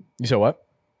bald. You said what?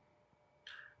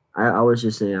 I was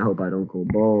just saying, I hope I don't go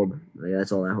bald. Like,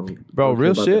 that's all I hope. Bro, I don't care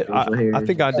real about the shit. facial I hairs.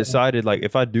 think I decided like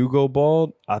if I do go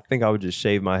bald, I think I would just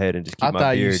shave my head and just keep I my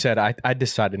thought beard. you said I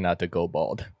decided not to go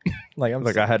bald. Like I'm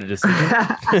like I had a I decision.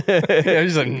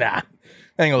 was just like, nah,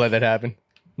 I ain't gonna let that happen.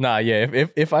 Nah, yeah.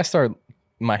 If I start,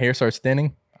 my hair starts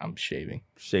thinning, I'm shaving.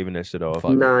 Shaving that shit off.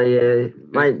 Fuck. Nah, yeah.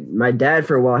 My dad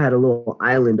for a while had a little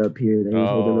island up here that he was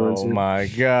holding on Oh to. my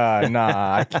god,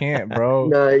 nah, I can't, bro.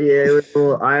 Nah, yeah, it was a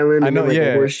little island I and know, then, like, yeah.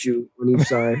 a horseshoe on each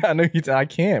side. I know I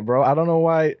can't, bro. I don't know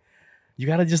why. You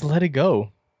gotta just let it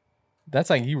go. That's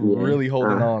like you Yeah. really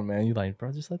holding on, man. You like,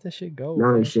 bro, just let that shit go. Now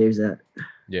bro. he shaves that.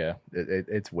 Yeah,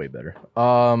 it's way better.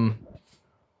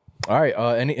 All right.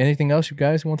 Anything else you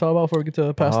guys want to talk about before we get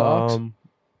to past the ox?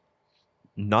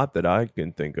 Not that I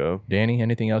can think of. Danny,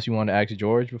 anything else you want to ask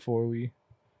George before we?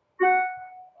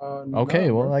 Okay,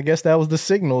 No, well, bro. I guess that was the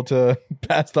signal to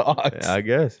pass the ox. Yeah, I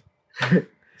guess. This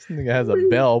nigga has a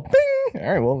bell. Bing!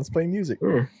 All right, well, let's play music.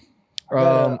 Yeah. I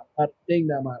got a thing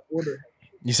that my order.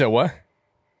 You said what?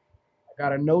 I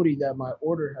got a notey that my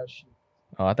order has shit.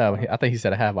 Oh, I thought he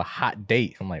said I have a hot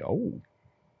date. I'm like, oh,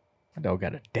 my dog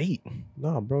got a date.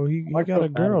 Nah, bro, he My got a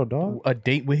girl- girl, dog. A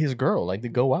date with his girl, like to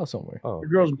go out somewhere. Oh, The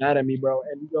girl's mad at me, bro.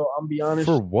 And yo, I'm be honest.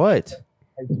 for what?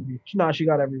 Like, nah, she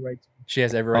got every right to. She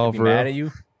has every right Oh, to be for mad real? at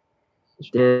you.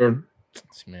 Damn.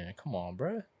 Man, come on,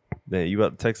 bro. Man, you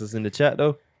about to text us in the chat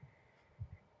though?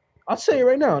 I'll say it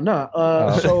right now. Nah.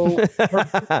 Oh. So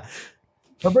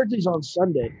her birthday's on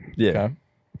Sunday, yeah. Okay.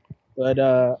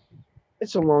 but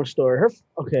it's a long story.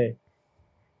 Okay.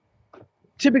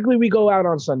 Typically we go out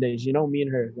on Sundays, you know, me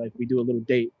and her, like we do a little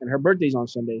date, and her birthday's on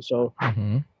Sunday. So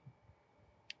Mm-hmm.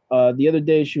 the other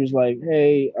day she was like,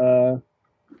 "Hey,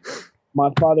 my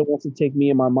father wants to take me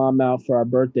and my mom out for our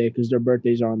birthday because their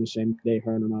birthdays are on the same day,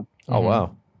 her and her mom." Oh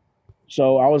wow.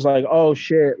 So I was like, "Oh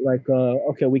shit! Like,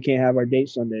 okay, we can't have our date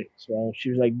Sunday." So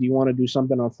she was like, "Do you want to do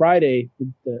something on Friday?"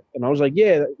 And I was like,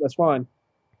 "Yeah, that's fine."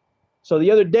 So the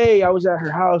other day I was at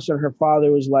her house and her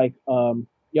father was like,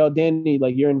 "Yo, Danny,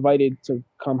 like you're invited to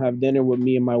come have dinner with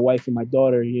me and my wife and my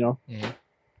daughter, you know, Mhm.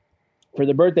 for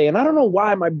the birthday." And I don't know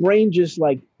why my brain just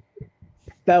like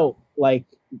felt like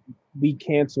we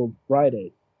canceled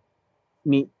Friday.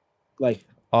 Like.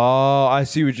 Oh, I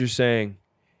see what you're saying.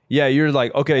 Yeah, you're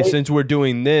like, okay, Right. since we're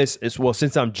doing this,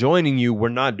 since I'm joining you, we're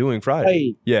not doing Friday.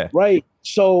 Right. Yeah. Right.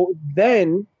 So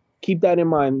then keep that in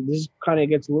mind. This kind of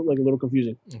gets a little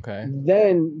confusing. Okay.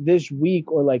 Then this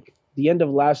week or like the end of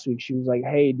last week, she was like,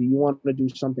 "Hey, do you want to do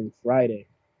something Friday?"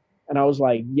 And I was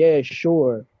like, "Yeah,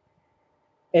 sure."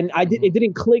 And it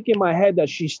didn't click in my head that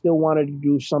she still wanted to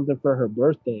do something for her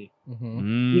birthday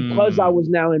Mm-hmm. because I Mm. was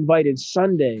now invited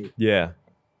Sunday. Yeah.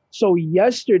 So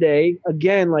yesterday,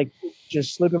 again, like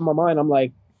just slipping my mind, I'm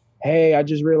like, "Hey, I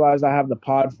just realized I have the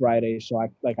pod Friday, so I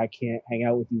can't hang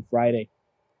out with you Friday."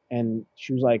 And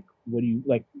she was like, "What do you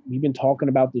like? We've been talking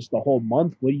about this the whole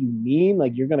month. What do you mean?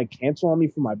 Like you're gonna cancel on me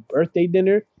for my birthday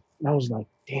dinner?" And I was like,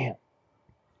 "Damn!"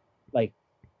 Like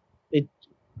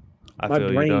I my feel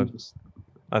you, brain dog. just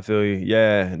I feel you.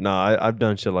 Yeah. Nah, I've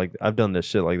done this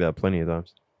shit like that plenty of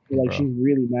times. like Bro. she's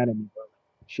really mad at me, bro.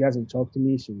 She hasn't talked to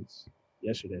me since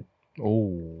yesterday.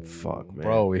 Oh, Fuck, man.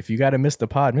 bro. If you gotta miss the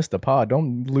pod, miss the pod.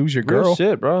 Don't lose your Real girl.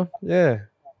 shit, bro. Yeah.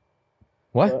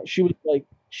 What? She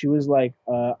was like,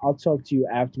 "I'll talk to you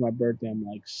after my birthday." I'm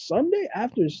like, "Sunday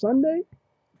after Sunday?"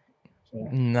 So,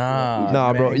 Nah,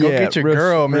 Nah, bro. man. Go yeah, get your real-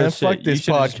 girl, man. real Fuck shit. this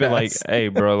You should've just been like, podcast. hey,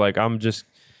 bro, like I'm just,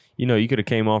 you could have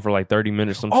came on for like 30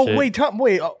 minutes. Some Oh shit. wait,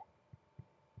 wait.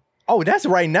 Oh, that's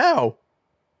right now.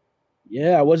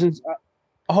 yeah, I wasn't.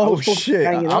 Oh was supposed to be shit!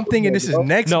 hanging I'm out with thinking her, this is bro.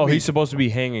 next No, week. he's supposed to be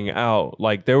hanging out.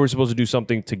 Like they were supposed to do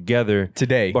something together,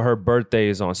 today. but her birthday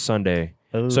is on Sunday.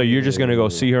 So you're just gonna go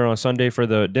see her on Sunday for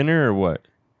the dinner or what?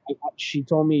 She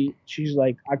told me, she's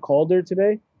like, I called her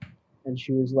today and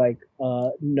she was like,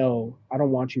 "No, I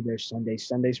don't want you there Sunday.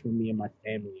 Sunday's for me and my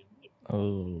family."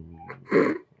 Oh,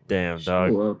 Damn,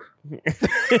 dog. Show up.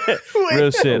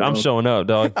 Real shit. I'm showing up,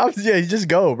 dog. Yeah, you just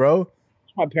go, bro.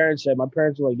 My parents said. My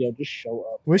parents were like, "Yo, just show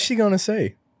up." What's she gonna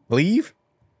say? Leave?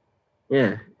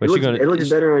 Yeah. But it she looks, it looks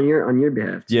better on your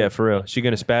behalf. too. Yeah, for real. She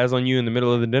gonna spaz on you in the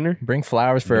middle of the dinner? Bring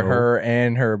flowers for No. her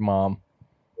and her mom.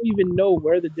 I don't even know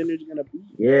where the dinner's gonna be.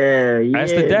 Yeah.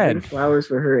 Ask the dad. bring flowers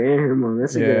for her and her mom.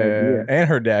 That's a good idea. and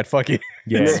her dad. Fuck it.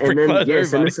 Yeah. And Bring then flowers to yeah,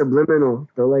 send everybody. a subliminal.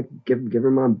 They'll like give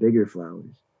her mom bigger flowers.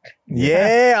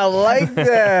 Yeah, I like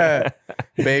that.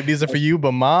 Babe, these are for you,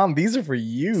 but mom, these are for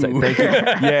you. It's like, thank you.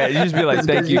 Yeah, you just be like, It's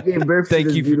thank 'cause you. gave birth to Thank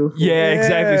this you. beautiful- Yeah,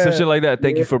 exactly. Some Yeah. shit like that.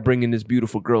 Thank you Yeah. for bringing this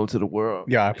beautiful girl into the world.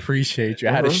 Yeah, I appreciate you.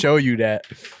 I had to Uh-huh. show you that.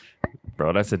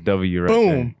 Bro, that's a W right Boom.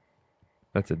 there.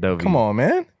 That's a W. Come on,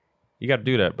 man. You got to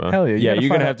do that, bro. Hell yeah, you Yeah, gotta you're find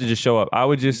going to out- have to just show up. I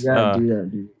would just, You gotta do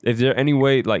that, dude. if there any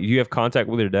way, like, you have contact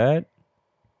with your dad?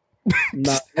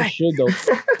 Nah, I should though.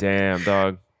 Damn,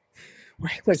 dog.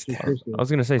 Text me first, I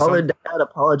was going to say Call her something. dad,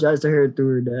 apologize to her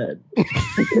through her dad.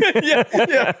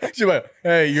 yeah. She's like,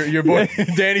 hey, your boy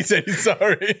Danny said he's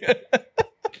sorry.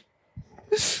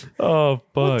 Oh,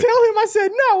 Well, fuck. tell him I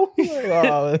said no. Like,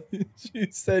 oh,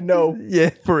 she said no.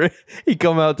 Yeah, for it. He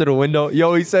come out to the window.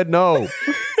 Yo, he said no. To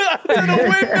the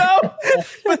window.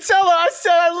 But tell her I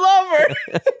said I love her.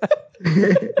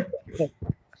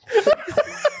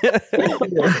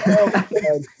 Oh,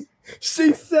 God.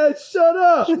 She said shut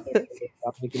up.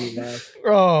 Stop making me laugh.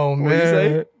 Oh What'd you say?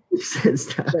 man. He said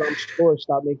stop. I said, I'm sure.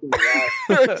 Stop making me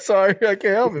laugh. Sorry, I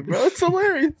can't help it, bro. It's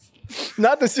hilarious.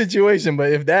 Not the situation,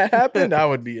 but if that happened, I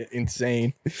would be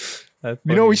insane. That's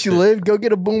You know where she lived? Go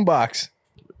get a boombox.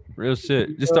 Real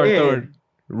shit. Just start Yeah. throwing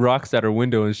rocks at her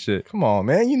window and shit. Come on,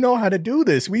 man. You know how to do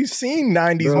this. We've seen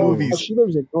 90s Bro. Oh, movies. she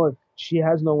lives in North. She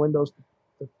has no windows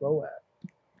to throw at.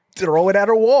 Throw it at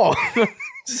her wall.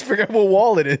 Just forget what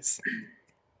wall it is.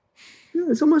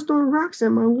 Yeah, someone's throwing rocks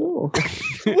at my wall.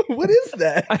 What is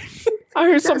that? I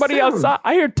heard somebody sound. outside.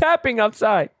 I heard tapping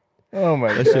outside. Oh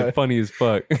my That shit god. funny as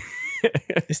fuck.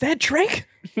 Is that Drake?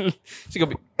 She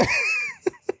gonna be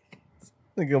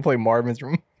They're gonna play Marvin's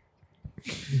Room.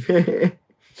 All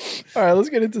right, let's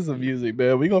get into some music,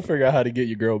 man. We're gonna figure out how to get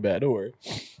your girl back. Don't worry.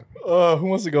 Who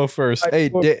wants to go first? Hey,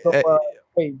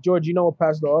 Hey, George, you know what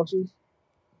Pass the Aux is?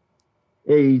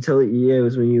 Yeah, you tell it. Yeah, it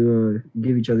was when you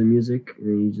give each other music and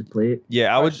then you just play it.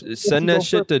 Yeah, I would send you that go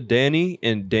shit first? to Danny,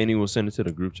 and Danny will send it to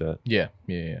the group chat. Yeah.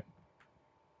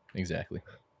 Exactly.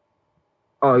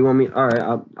 Oh, you want me? All right,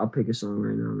 I'll pick a song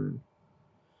right now, man.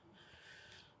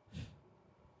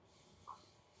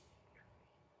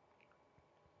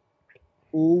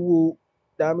 Ooh,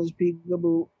 Diamonds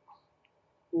Peekaboo.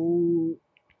 Ooh.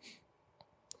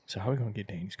 So how are we gonna get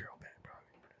Danny's girl back, bro?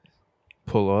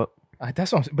 Pull up.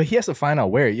 That's what but he has to find out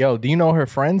where. Yo, do you know her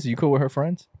friends? You cool with her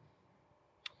friends?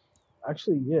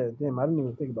 Actually, yeah. Damn, I didn't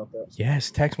even think about that.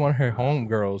 Yes, text one of her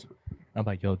homegirls. I'm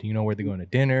like, yo, do you know where they're going to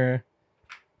dinner?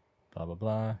 Blah, blah,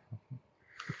 blah.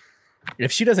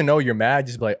 If she doesn't know you're mad,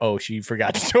 just be like, oh, she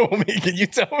forgot to tell me. Can you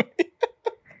tell me?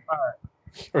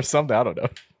 Or something. I don't know.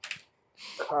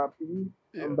 Copy.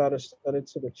 I'm about to send it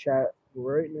to the chat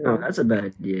right now. Oh, that's a bad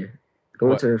idea.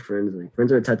 Going What? to her friends, like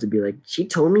friends are the type to be like, she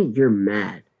told me you're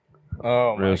mad.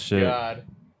 Oh, Real my shit. God.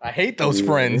 I hate those Yeah.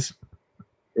 friends.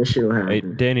 This shit will Hey,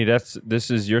 happen. Danny, this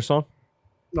is your song?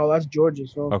 No, that's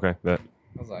George's song. Okay, bet.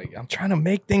 I was like, I'm trying to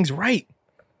make things right.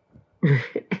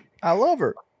 I love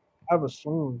her. I have a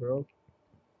song, bro.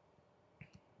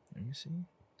 Let me see.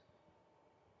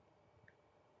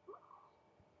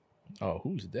 Oh,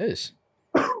 who's this?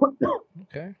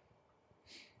 Okay.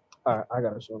 All right, I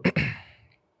got a song.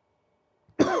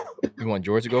 You want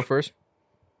George to go first?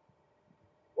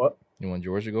 What? You want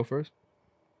George to go first?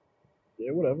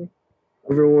 Yeah, whatever.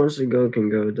 Whoever wants to go can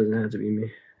go. It doesn't have to be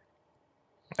me.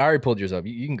 I already pulled yours up.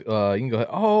 You can go ahead.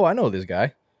 Oh, I know this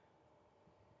guy.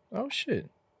 Oh shit.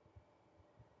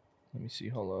 Let me see.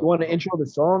 Hold up. You want to intro the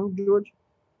song, George?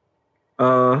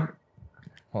 All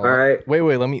Hold up. right.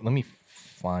 Wait. Let me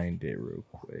find it real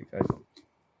quick.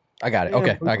 I got it. Damn,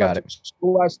 Okay, bro, I you got it. some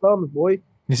slow ass thumbs, boy.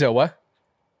 You said what?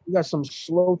 You got some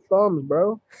slow thumbs,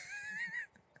 bro.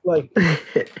 Like,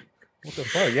 What the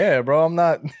fuck? Yeah, bro. I'm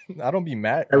not. I don't be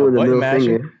mad. That was a Button middle mashing.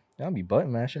 finger. I don't be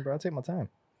button mashing, bro. I take my time.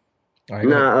 All right.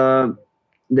 go ahead. Nah,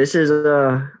 this is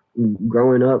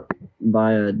Growing Up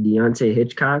by Deontay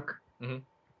Hitchcock. Mhm.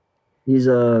 He's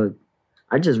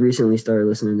I just recently started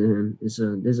listening to him. It's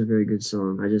a very good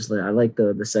song. I like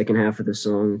the second half of the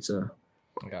song. It's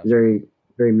Gotcha. very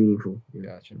very meaningful.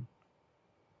 Yeah. Gotcha.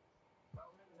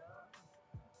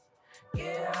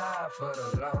 Get high for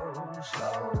the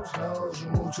lows. You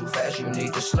move too fast, you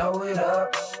need to slow it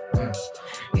up.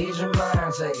 Ease your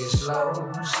mind, take it slow.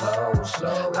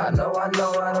 I know I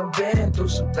done been through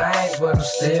some things, but I'm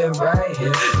still right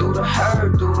here. Through the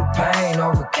hurt, through the pain,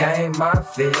 overcame my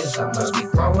fears. I must be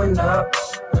growing up.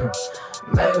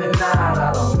 Maybe not,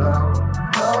 I don't know.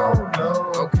 No.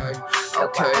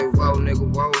 Okay, whoa,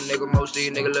 nigga, most of these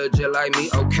niggas look just like me,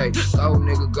 okay. Go,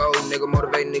 nigga,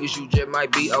 motivate niggas, you just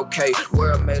might be okay.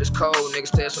 World made us cold, niggas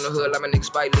test on the hood like my nigga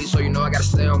Spike Lee, so you know I gotta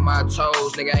stay on my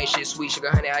toes. Nigga ain't shit sweet, sugar,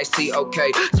 honey, iced tea,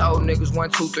 okay. Told niggas 1,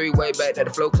 2, 3 way back that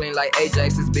the flow clean like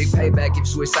Ajax, this big payback. If you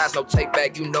switch sides, no take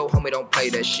back, you know, homie, don't play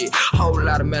that shit. Whole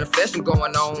lot of manifesting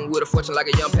going on with a fortune like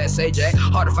a young Pat Sajak.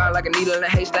 Hard to find like a needle in a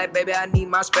haystack, baby, I need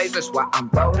my space, that's why I'm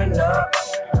rolling up.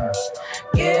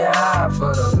 Get high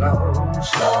for the low.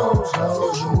 slow,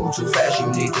 slow. You move too fast, you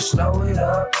need to slow it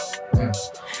up.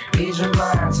 Ease your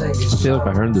mind, take it slow. I feel like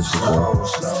I heard this before.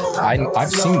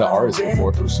 I've seen the artist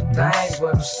before. Through some things,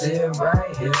 but I'm still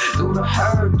right here. Through the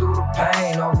hurt, through the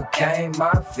pain, overcame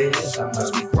my fears. I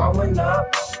must be growing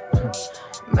up.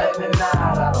 Maybe not,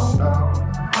 I don't know.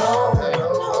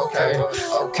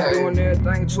 Okay. Doing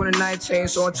everything in 2019,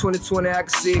 so in 2020 I can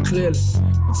see it clearly.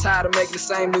 I'm tired of making the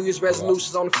same New Year's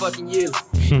resolutions on the fucking year.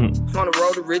 On the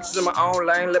road to riches in my own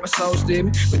lane, let my soul steer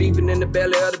me. But even in the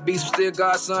belly of the beast, I'm still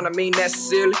God's son, I mean that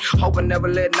sincerely. Hope I never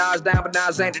let Nas down, but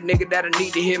Nas ain't the nigga that'll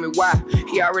need to hear me. Why?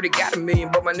 He already got $1 million,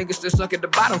 but my nigga still stuck at the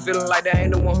bottom, feeling like they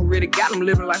ain't the one who really got him.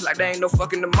 Living life like they ain't no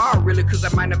fucking tomorrow, really, cause I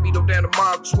might not be no damn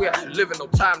tomorrow. I swear I ain't living no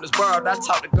time that's borrowed. I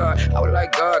talk to God, I was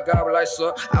like God, God was like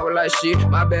sir, I was like shit.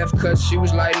 My bad for cuts, she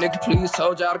was like nigga please,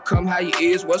 told y'all to come how you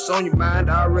is. What's on your mind?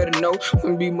 I already know.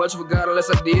 Wouldn't be much for God unless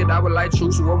I did. I would like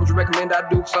truth, so what would you recommend I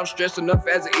do? Cause I'm stressed enough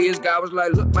as it is. God was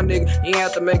like, look my nigga, you ain't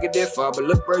have to make it that far, but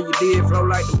look bro, you did flow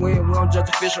like the wind. We don't judge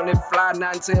a fish on it fly,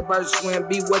 9 and 10 birds swim.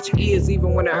 Be what you is,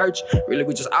 even when it hurts you. Really,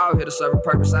 we just all here to serve a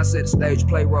purpose. I set the stage,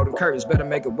 play rolling curtains, better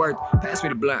make it worth. Pass me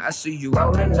the blunt, I see you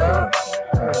rolling up.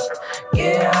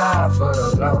 Get high for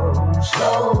the low,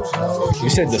 slow, slow. You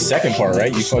said the second part,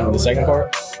 right? You fucked with the second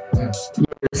part? The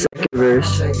second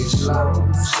verse. This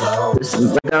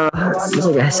is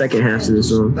like a second half to the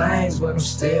song. Yeah,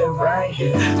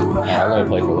 I'll let it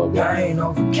play for a little bit. Pain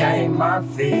overcame my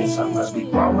fears. I must be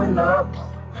growing up.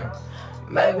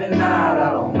 Maybe not,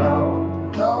 I don't know.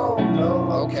 No,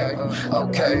 okay.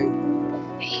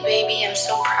 Hey baby, I'm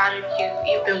so proud of you.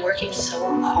 You've been working so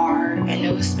hard. I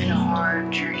know it's been a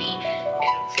hard journey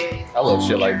and very I love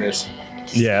shit like this.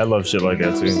 Yeah, I love shit like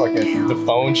that Just too. fucking the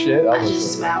phone shit. I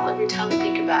just smile every time I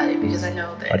think about it because I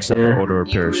know that I just have to order a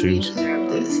you pair of really shoes. deserve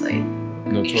this. Like, you're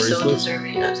so Notoriously.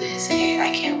 deserving of this, and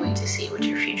I can't wait to see what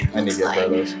your future I need looks to get like.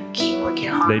 those. Keep working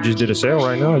hard. They just did a sale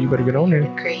right now. You better get on You're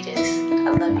there. the greatest.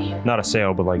 I love you. Not a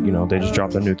sale, but like, you know, they just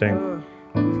dropped a new thing.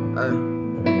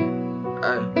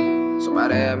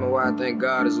 Somebody asked me why I think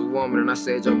God is a woman, and I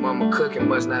said your mama cooking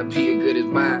must not be as good as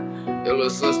mine. Your little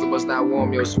sister must not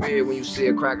warm your spirit when you see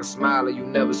her crack a smile, and you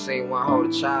never seen one hold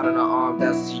a child in her arms.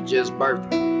 That's she just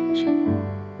birthed.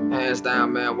 Hands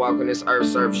down, man, walking this earth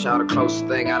surface, y'all the closest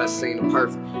thing I done seen to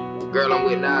perfect. Girl, I'm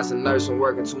with Nas and nursing,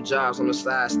 working 2 jobs on the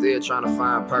side, still trying to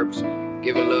find purpose.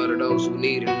 Giving love to those who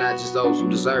need it, not just those who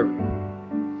deserve it.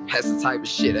 That's the type of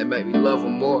shit that make me love her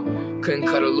more. Couldn't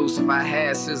cut her loose if I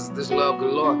had scissors, this love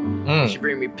galore. She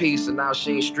bring me peace, and now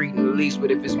she ain't streeting the least.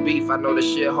 But if it's beef, I know that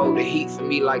she'll hold the heat for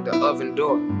me like the oven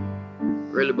door.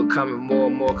 Really becoming more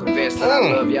and more convinced that I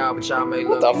love y'all, but y'all may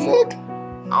love me more.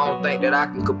 I don't think that I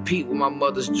can compete with my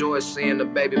mother's joy seeing the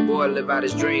baby boy live out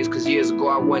his dreams. Cause years ago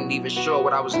I wasn't even sure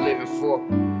what I was living for.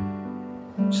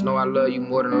 Just know I love you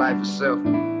more than life itself.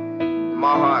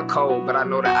 My heart cold, but I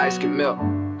know that ice can melt.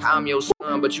 I'm your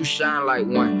son, but you shine like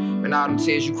one. And all them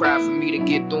tears you cry for me to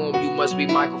get through them, you must be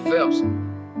Michael Phelps.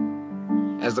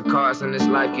 As the cards in this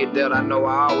life get dealt, I know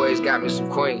I always got me some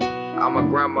queens. All my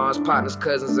grandma's partners,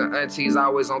 cousins, and aunties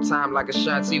always on time like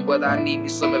Ashanti. Whether I need me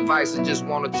some advice or just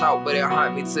want to talk, but it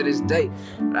haunt me to this day.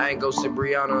 But I ain't go sit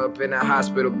Brianna up in that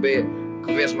hospital bed.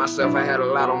 Convinced myself I had a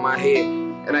lot on my head.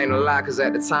 It ain't a lie, cause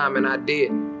at the time, and I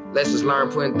did. Lessons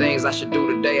learned, putting things I should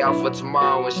do today out for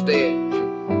tomorrow instead.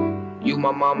 You,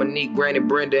 my mama, Neat, Granny,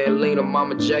 Brenda, and Lena,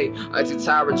 Mama J, Auntie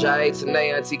Tyra, Jai,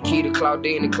 Tanae, Auntie Keita,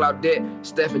 Claudine, and Claudette,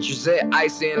 Steph and Gisette,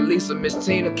 Icy and Lisa, Miss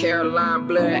Tina, Caroline,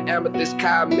 Blair, Amethyst,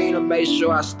 Kyle, Made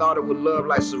sure I started with love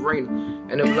like Serena.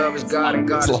 And if love is God and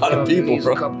God is love, then these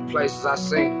a couple places I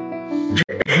seen.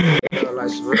 Love like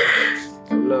Serena.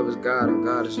 If love is God and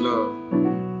God is love.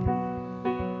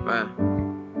 Man.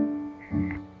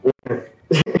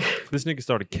 This nigga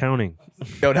started counting.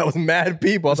 Yo, that was mad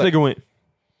people. I was This like, nigga went.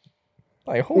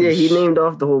 holy Yeah, he named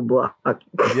off the whole block.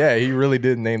 Yeah, he really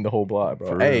did name the whole block, bro.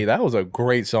 For Hey, real. that was a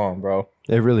great song, bro.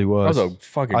 It really That was. was a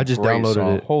fucking I just great downloaded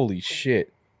song. it. Holy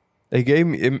shit.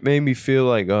 It made me feel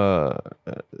like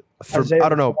Isaiah I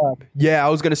don't know. Rashad. Yeah, I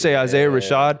was gonna say Isaiah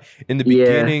Rashad. In the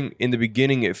Yeah.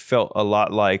 beginning, it felt a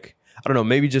lot like, I don't know,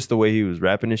 maybe just the way he was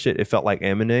rapping and shit. It felt like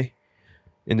Eminem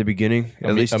in the beginning,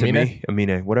 at least to me.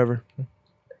 Eminem, whatever.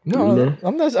 No,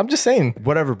 I'm just saying.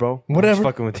 Whatever, bro. I'm Whatever. just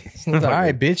fucking with you. All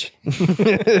right, bitch.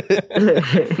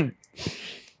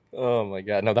 Oh my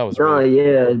god, no, that was No, really,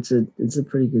 yeah, it's a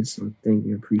pretty good song. Thank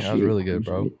you, appreciate it. that was really good,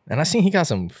 bro. Appreciate And I seen he got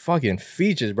some fucking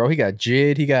features, bro. He got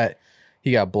Jid, he got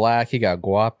Black, he got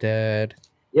Guap Dad. it.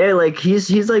 Yeah, like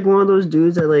he's like one of those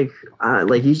dudes that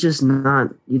like he's just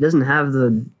not. He doesn't have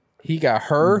the He got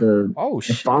her. the, Oh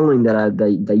the shit. following that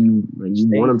you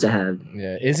want him to have.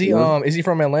 Yeah, is he Yeah. is he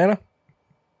from Atlanta?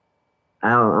 I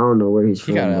don't know where he's He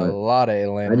from. got a but lot of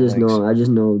Atlanta I just links.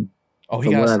 know Oh,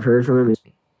 from what I've heard from him.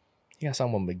 he got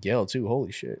something with Miguel too.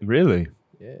 Holy shit. Really?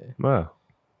 Yeah. Wow.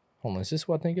 Hold on. Is this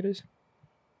what I think it is?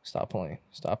 Stop playing.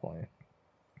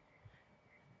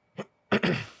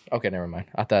 Okay, never mind.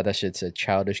 I thought that shit said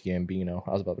Childish Gambino.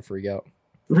 I was about to freak out.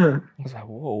 I was like,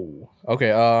 whoa.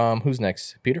 Okay, who's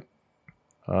next? Peter?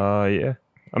 Yeah.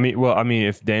 I mean,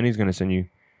 if Danny's gonna send you,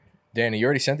 Danny, you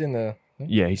already sent in the.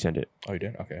 yeah, he sent it. Oh, you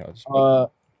did? Okay. I'll just...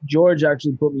 George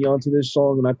actually put me onto this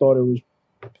song, and I thought it was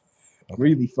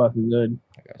really fucking good.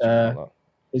 I got you. Hold up.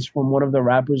 It's from one of the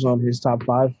rappers on his top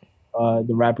 5. The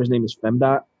rapper's name is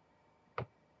Femdot.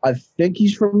 I think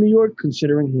he's from New York,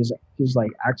 considering his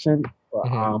like accent. But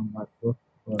I'm not sure.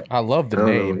 I love the I don't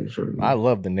know name. what he's from. I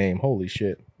love the name. Holy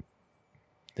shit.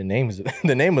 The name of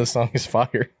the song is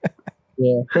fire.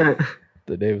 Yeah,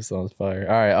 The name of the song is fire.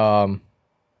 All right.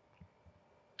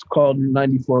 it's called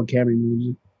 94 Camry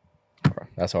Music.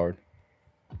 That's hard.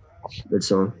 Good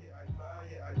song.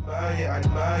 I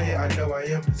know I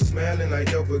am smelling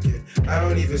like dope again. I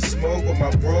don't even smoke, but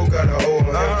my bro got a hole on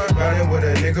him. Riding with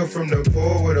a nigga from the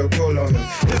pool with a pole on him.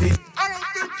 If he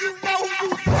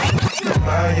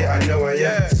I know I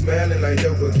am smelling like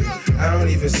dope again. I don't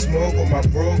even smoke, but my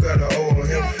bro got a hole on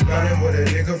him. Riding with a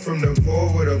nigga from the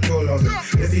pool with a pole on him.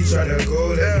 If he tryna go,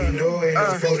 let me know, ain't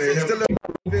no phone in him.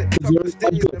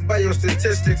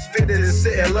 Biostatistics fitted and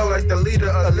sitting low like the leader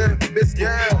of Limp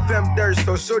Bizkit. Fem Durst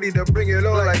told Shorty to bring it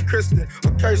on like Kristen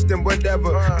or Kirsten, whatever.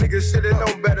 Niggas shoulda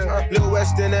known better. Lil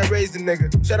Weston that raised the nigga.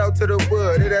 Shout out to the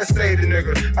wood, that saved the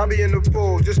nigga. I be in the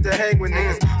pool just to hang with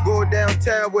niggas. Go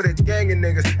downtown with a gang of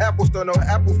niggas. Apple Store, no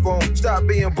Apple phone. Stop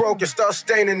being broke and start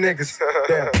staining niggas.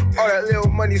 Damn. All that little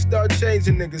money start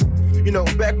changing niggas. You know,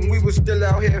 back when we was still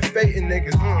out here fating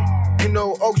niggas. You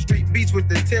know, Oak Street Beach with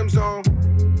the Timbs on.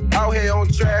 Out here on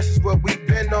trash is what we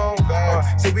been on.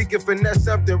 So we can finesse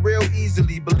something real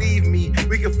easily. Believe me,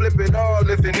 we can flip it all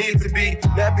if it needs to be.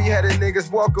 Nappy had the niggas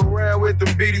walk around with them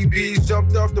BDBs.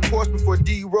 Jumped off the porch before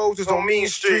D Rose was on Mean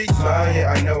Streets.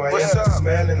 Yeah, I know I am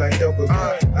smelling like dope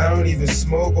again. I don't even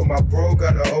smoke, but my bro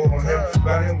got a hole on him.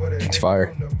 It's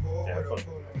fire.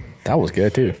 That was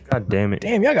good too. God damn it.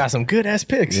 Damn, y'all got some good ass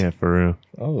picks. Yeah, for real.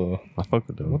 Oh, I fuck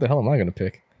with them. what the hell am I gonna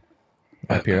pick?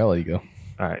 All right, Pierre, I'll let you go.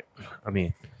 All right. I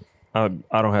mean, I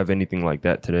don't have anything like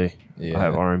that today. Yeah. I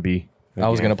have R&B. I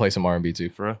was gonna play some R&B too.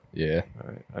 For real? Yeah. All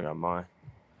right, I got mine.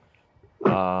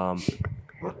 Damn.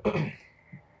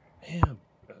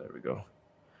 There we go.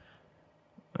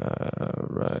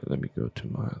 Right. Let me go to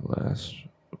my last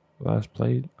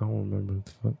play. I don't remember what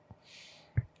the fuck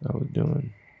I was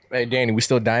doing. Hey, Danny, we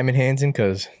still diamond handsing?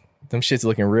 Because them shit's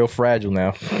looking real fragile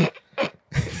now.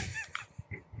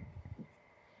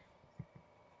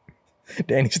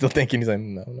 Danny's still thinking. He's like,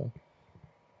 no.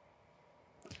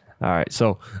 All right,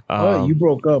 so You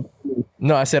broke up.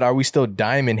 No, I said, are we still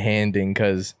diamond handing?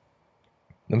 Because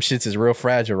them shits is real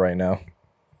fragile right now.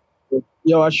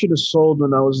 Yo, I should have sold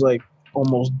when I was like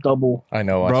almost double. I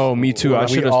know. bro, me too. I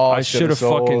should have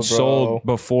fucking sold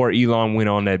before Elon went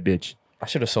on that bitch. I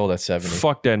should have sold at 70.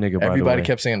 Fuck that nigga. Everybody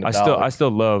kept saying the dollar. I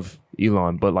still love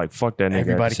Elon, but like fuck that nigga.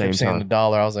 Everybody at the same kept saying time. the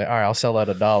dollar. I was like, all right, I'll sell at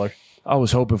 $1. I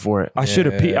was hoping for it. I should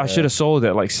have sold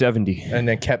at like 70. And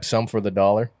then kept some for the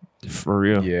 $1. For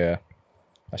real. Yeah.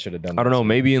 I should have done that. I don't know.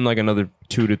 Maybe in like another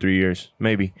 2 to 3 years.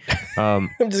 Maybe. I'm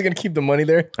just going to keep the money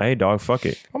there. Hey, dog. Fuck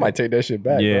it. I might take that shit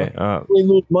back. Yeah. Bro. You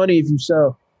lose money if you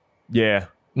sell. Yeah.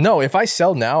 No, if I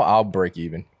sell now, I'll break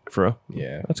even. For real?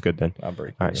 Yeah. That's good then. I'll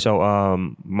break All even. right. So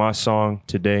my song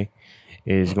today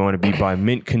is going to be by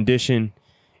Mint Condition.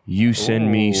 You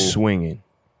Send Me Swinging.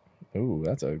 Ooh,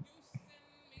 that's a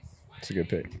good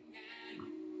pick.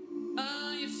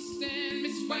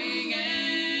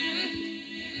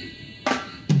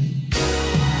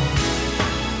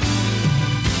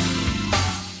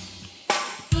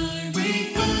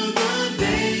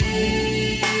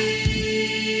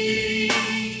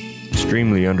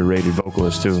 Extremely underrated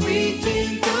vocalist too.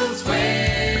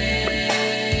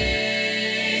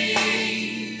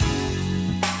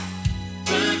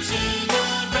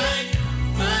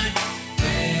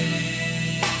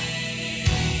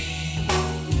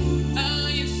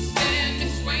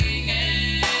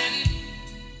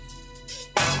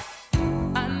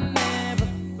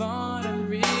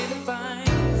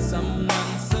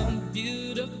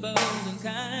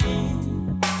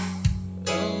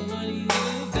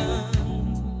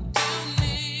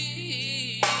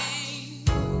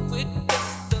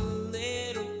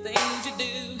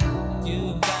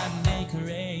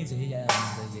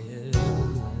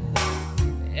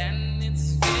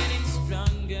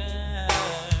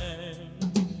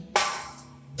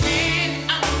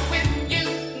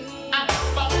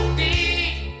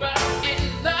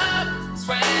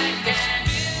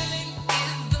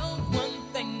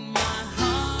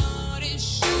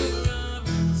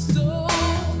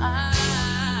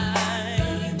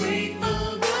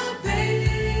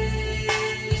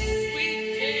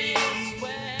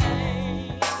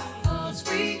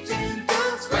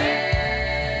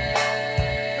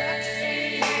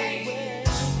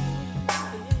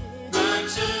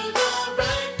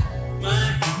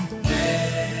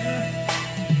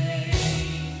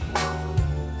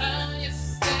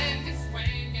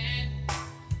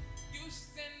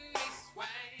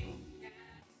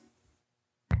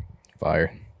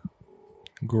 Fire.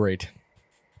 Great.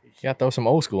 You gotta throw some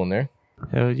old school in there,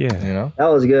 Hell yeah. you know? That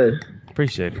was good.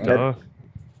 Appreciate it, That- dog.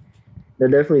 That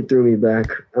definitely threw me back.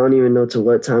 I don't even know to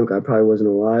what time. 'Cause I probably wasn't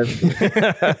alive.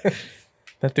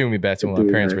 That threw me back to when Threw my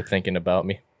me parents back. were thinking about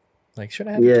me. Like, should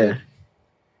I have a Yeah. kid?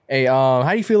 Hey, how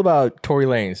do you feel about Tory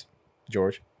Lanez,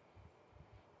 George?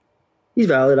 He's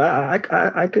valid. I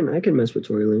can mess with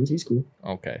Tory Lanez. He's cool.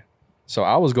 Okay. So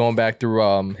I was going back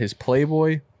through his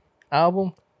Playboy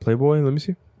album. Playboy, let me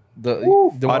see. The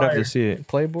I'd have to see it.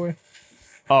 Playboy.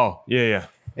 Oh, yeah.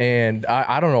 And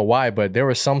I don't know why, but there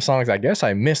were some songs I guess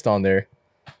I missed on there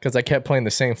because I kept playing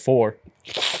the same 4.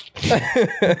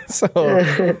 So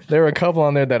there were a couple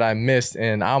on there that I missed,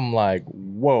 and I'm like,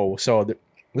 whoa. So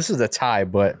this is a tie,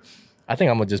 but I think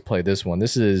I'm going to just play this one.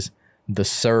 This is the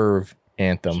Serve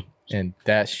anthem, and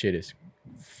that shit is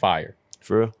fire.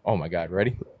 For real? Oh my God,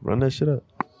 ready? Run that shit up.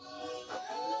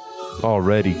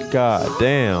 Already. God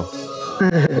damn.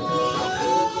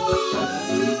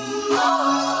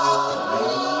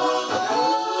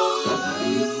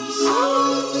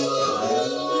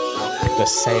 The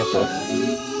sample.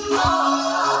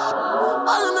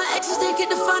 All of my exes, they get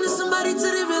to finding somebody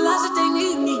till they realize that they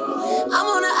need me. I'm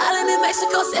on an island in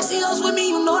Mexico, sexy hoes with me,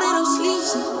 you know that I'm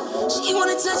sleazy. She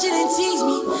wanna touch it and tease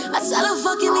me. I tell her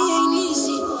fucking me ain't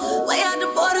easy. Way out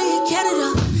the border in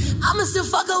Canada, I'ma still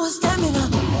fuck her with stamina.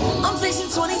 I'm facing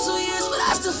 22 years, but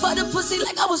I still fuck the pussy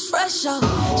like I was fresh, yo.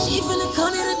 She finna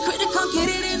come to the crib to come get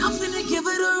it, and I'm finna give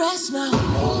her the rest now.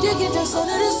 Dick it down, send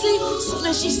her to sleep. Soon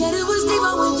as she said it was deep,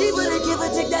 I went deeper to give her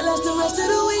dick that lasts the rest of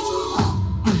the week.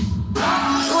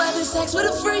 You having sex with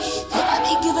a freak? I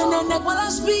be giving that neck while I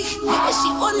speak, and she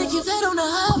wanna give that on the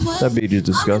highway. That beat is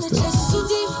disgusting. I'm in the chest, it's too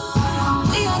deep.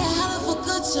 We had a hell of a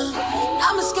good time.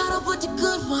 I'm a scout up with the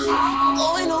good one. I'm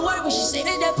going to work, but she say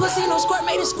that pussy no squirt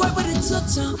made it squirt, but it took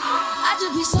time. I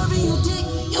just be serving you dick.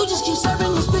 You just keep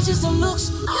serving these bitches them looks.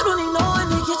 You don't need no one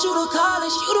to get you to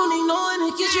college. You don't need no one to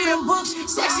get you them books.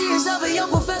 Sexy as ever, your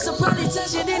professor probably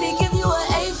test you, then he give you an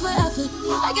A for effort.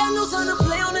 I got no time to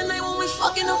play on the night when we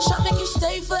fucking. I'm trying to make you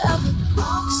stay forever.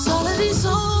 Cause all of these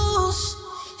hoes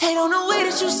hate on the way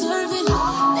that you serve it.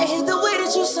 They hate the way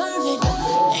that you serve it.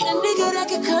 Ain't a nigga that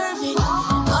can curve it.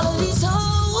 And all of these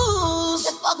hoes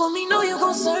that fuck with me know you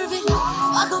gon' serve it.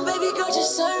 Fuck 'em, baby girl,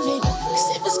 just serve it.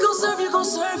 Cause if it's gon' serve, you gon'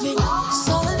 serve it. Cause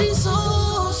all of these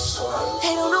hoes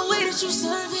hate on the way that you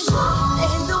serve it. They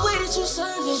hate the way that you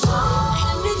serve it. Ain't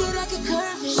a nigga that can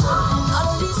curve it. And all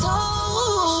of these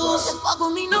hoes that fuck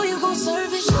with me know you gon'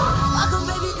 serve it. Fuck 'em,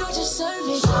 baby girl, just serve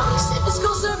it. Cause if it's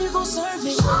gon' serve, you gon' serve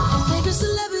it. And favorite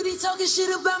celebrity talking shit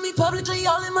about me publicly,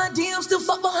 all in my DMs, still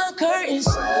fuck behind curtains.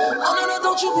 Oh no,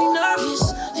 don't you be nervous.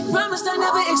 They promised I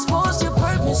never exposed your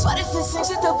purpose. But if it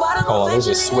sinks at the bottom, Hold on, let's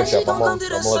eventually just switch that shit up. I'm gon' gonna come to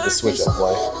the let the switch surface. up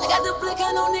play. I got the blick,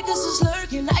 I know niggas is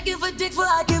lurking. I give a dick for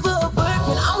I give her a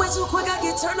Birkin. I'm way too quick, I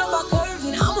get turned up, I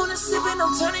curving. I'm on a sipping,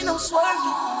 I'm turning, I'm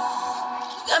swerving.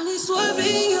 Got me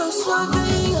swerving, I'm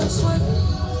swerving, I'm swerving.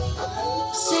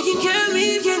 Taking care of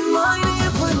me, getting mine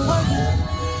and putting work in.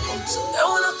 So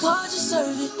girl, when I call, just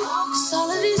serve it. Cause all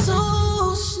of these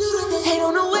hoes hate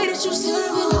on the way that you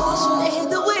serve it. They hate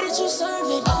the way that you serve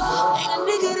it. Ain't a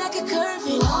nigga that can curve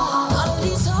it. All of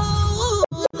these hoes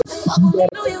fuck with me,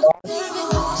 know you gon' serve it.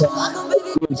 Fuck 'em,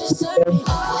 baby, just serve it.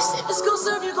 Cause if it's gon'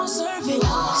 serve, you gon' serve it.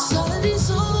 Cause all of these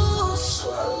hoes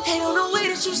hate on the way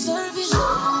that you serve it.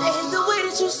 They hate the way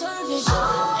that you serve it.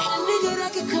 Ain't a nigga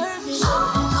that can curve it.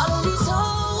 All of these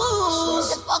hoes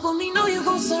that fuck with me, know you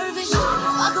gon' serve it.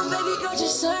 Fuck 'em, baby girl,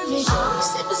 just serve it.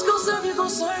 Cause if it's gon' serve, you gon'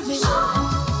 serve it.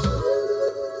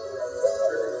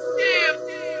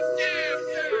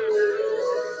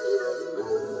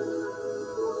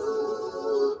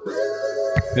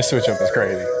 This switch up is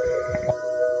crazy.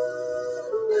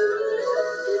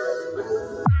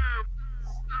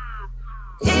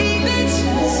 Ain't it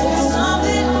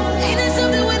something? Ain't it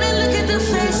something when I look at the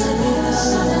face of you?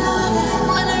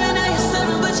 Wondering how you're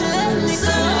serving, but you let me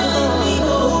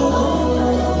go.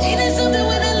 Ain't it something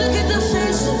when I look at the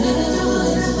face of you?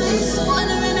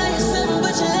 Wondering how you're serving,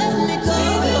 but you let me go.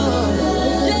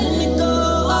 Let me go.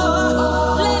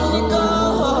 Let me go. Let me go.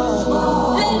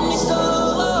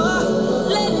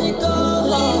 Let me go.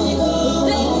 Let me go. Let me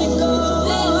go.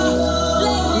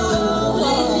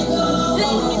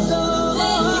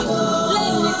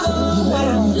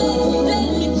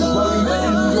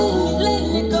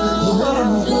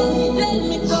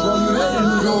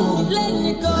 Let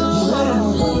me go.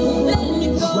 Let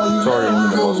me go. Tory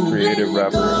is the most creative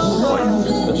rapper. Like,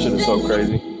 that shit is so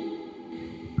crazy.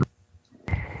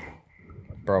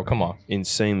 Bro, come on.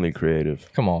 Insanely creative.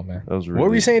 Come on, man. That was really, What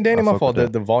were you saying, Danny? I My fuck fault.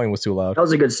 with The volume was too loud. That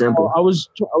was a good sample. I was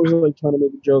like trying to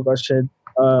make a joke. I said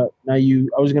I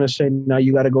was gonna say now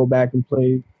you got to go back and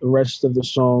play the rest of the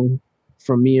song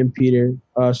from me and Peter,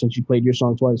 since you played your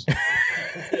song twice.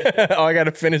 Oh, I got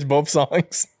to finish both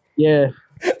songs. Yeah,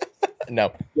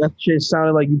 No, that shit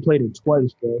sounded like you played it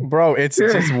twice, bro, it's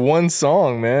just one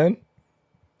song, man.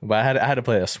 But I had to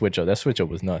play that switch up. That switch up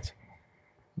was nuts.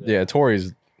 Yeah,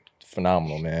 Tori's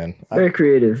phenomenal, man. Very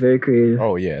creative, very creative.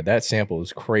 Oh yeah, that sample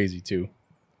is crazy too.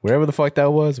 Whatever the fuck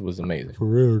that was amazing. For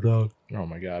real, dog. Oh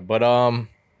my god. But all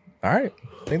right,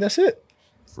 I think that's it.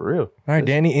 For real. All right,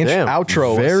 Danny,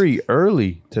 outro. Very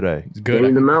early today. It's good.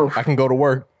 Danny the Mouth. I can go to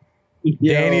work.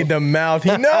 Yo. Danny the Mouth.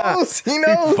 He knows. He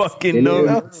knows. He fucking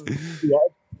knows. Yeah,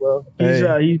 bro. He's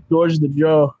Hey. George the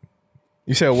Jaw.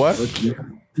 You said what?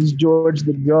 He's George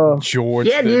the Jaw. George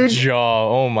Yeah, the dude. Jaw.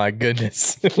 Oh my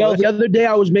goodness. Yo, the other day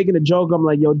I was making a joke. I'm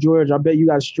like, yo, George, I bet you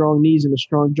got strong knees and a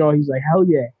strong jaw. He's like, hell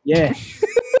yeah. Yeah.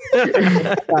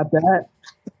 Got that.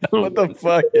 What the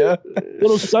fuck, yeah?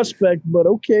 Little suspect, but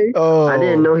okay. Oh, I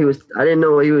didn't know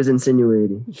what he was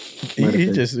insinuating.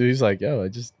 He's like, yo, I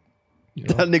just.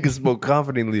 That nigga spoke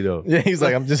confidently though. Yeah, he's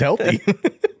like, I'm just healthy.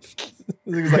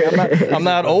 He's like, I'm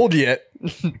not old yet.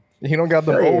 He don't got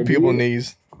them Oh, yeah, old people dude.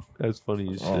 knees. That's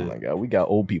funny as shit. Oh my god, we got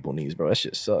old people knees, bro. That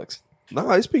shit sucks. Nah,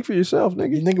 I speak for yourself,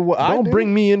 nigga. You think of what I Don't do?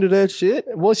 bring me into that shit.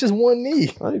 Well, it's just one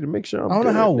knee. I need to make sure I'm I don't know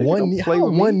good, how nigga. one Don't knee. play How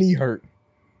with me. one knee hurt.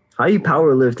 How you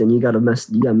power lift and you got messed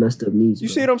up knees? You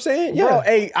bro? see what I'm saying? Bro, Yeah.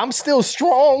 hey, I'm still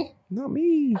strong. Not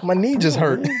me. My knee just Come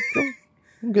on, hurt. man.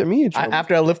 Don't get me in trouble.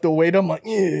 After I lift the weight, I'm like,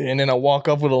 yeah, and then I walk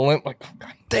up with a limp, like, oh,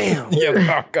 god damn.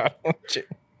 Yeah, oh god. Oh, shit.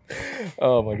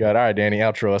 Oh my god. All right, Danny,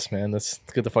 outro us, man. Let's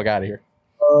get the fuck out of here.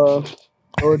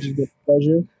 George, it's a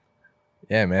pleasure.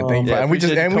 Yeah, man. Thank you. Yeah, And we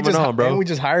just appreciate you coming on, bro. and we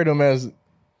just hired him as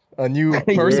a new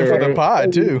person for the Yeah.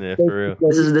 pod too. Yeah, for real.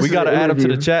 This We is got to an add him to the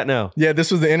interview. chat now. Yeah, this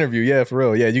was the interview. Yeah, for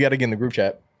real. Yeah, you got to get in the group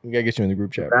chat. We got to get you in the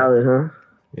group chat. Bro. Valid, huh?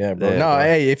 Yeah, bro. Yeah, No, bro.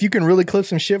 hey, if you can really clip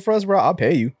some shit for us, bro, I'll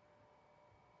pay you.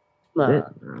 Nah, Yeah,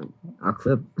 I'll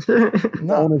clip.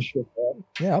 No. ownership, bro.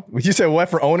 Yeah. You said what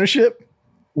for ownership?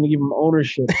 I'm gonna give him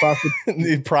ownership. Profit.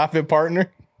 The profit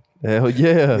partner? Hell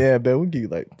yeah. Yeah, bet we'll give you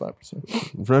like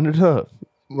 5%. Run it up.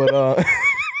 But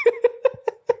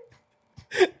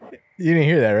you didn't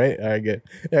hear that, right? All right, good.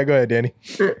 Yeah, go ahead, Danny.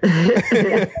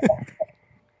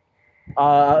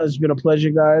 It's been a pleasure,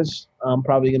 guys. I'm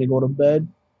probably gonna go to bed.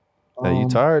 Hey, you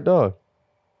tired, dog?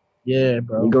 Yeah,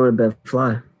 bro. You going to bed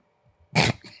fly?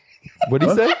 What'd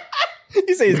he say?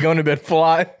 He said he's going to bed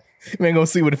fly. You ain't gonna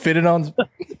see what it fitted on. I'm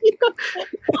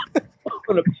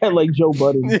gonna bed like Joe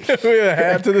Budden. With a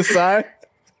hat to the side.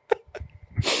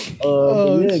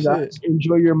 Oh, But yeah, shit. guys,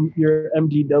 enjoy your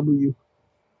MDW.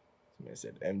 Man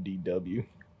said MDW.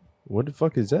 What the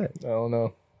fuck is that? I don't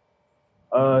know.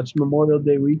 It's Memorial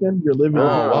Day weekend. You're living. Oh,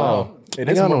 wow. It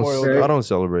is I Memorial Day. don't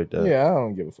celebrate that. Yeah, I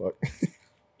don't give a fuck.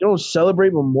 You don't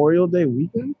celebrate Memorial Day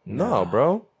weekend? No,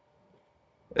 bro.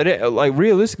 Like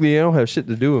realistically, it don't have shit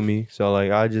to do with me. So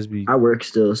like, I just be. I work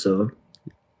still, so.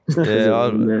 Yeah,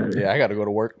 I'll- Yeah, I got to go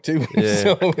to work too. Yeah.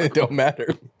 So it don't matter.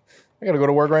 I got to go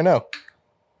to work right now.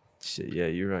 Shit, yeah,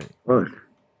 you're right. Fuck.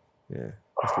 Yeah,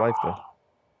 it's life though.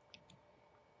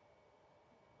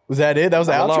 Was that it? That was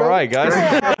the Well, outro? all right, guys.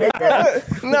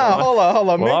 No, hold on.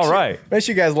 Well, Make all sure, right. Make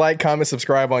sure you guys like, comment,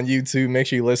 subscribe on YouTube. Make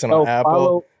sure you listen on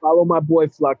Apple. Follow my boy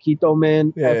Flaquito,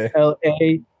 man. Yeah.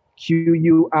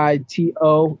 FLAQUITO.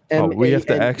 Oh, we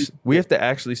have to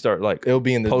actually start like It'll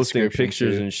be in the posting description,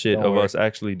 pictures too. and shit Don't of worry. us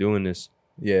actually doing this.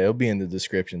 Yeah, it'll be in the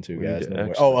description too, We need guys. to Don't worry.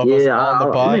 actually- Oh, of us Yeah, on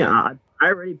the pod. I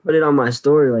already put it on my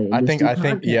story. Like, I think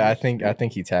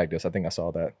podcast. he tagged us. I think I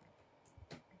saw that.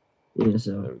 Yeah,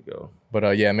 so. There we go.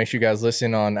 But yeah, make sure you guys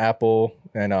listen on Apple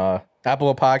and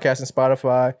Apple Podcasts and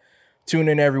Spotify. Tune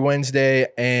in every Wednesday.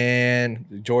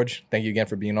 And George, thank you again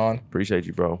for being on. Appreciate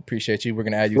you, bro. Appreciate you. We're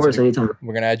gonna add Of you. course, To anytime.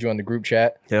 we're gonna add you on the group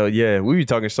chat. Hell yeah, we be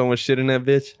talking so much shit in that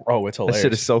bitch. Oh, it's That hilarious.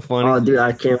 shit is so funny. Oh, dude,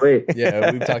 I can't wait.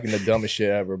 Yeah, we be talking the dumbest shit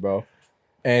ever, bro.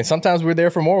 And sometimes we're there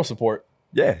for moral support.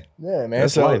 Yeah, Yeah, man.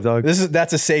 That's so life, dog.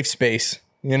 that's a safe space.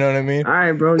 You know what I mean? All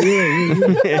right, bro.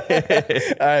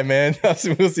 Yeah. All right, man.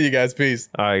 We'll see you guys. Peace.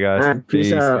 All right, guys. All right,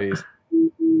 peace out. Peace.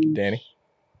 Danny.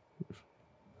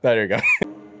 There you go.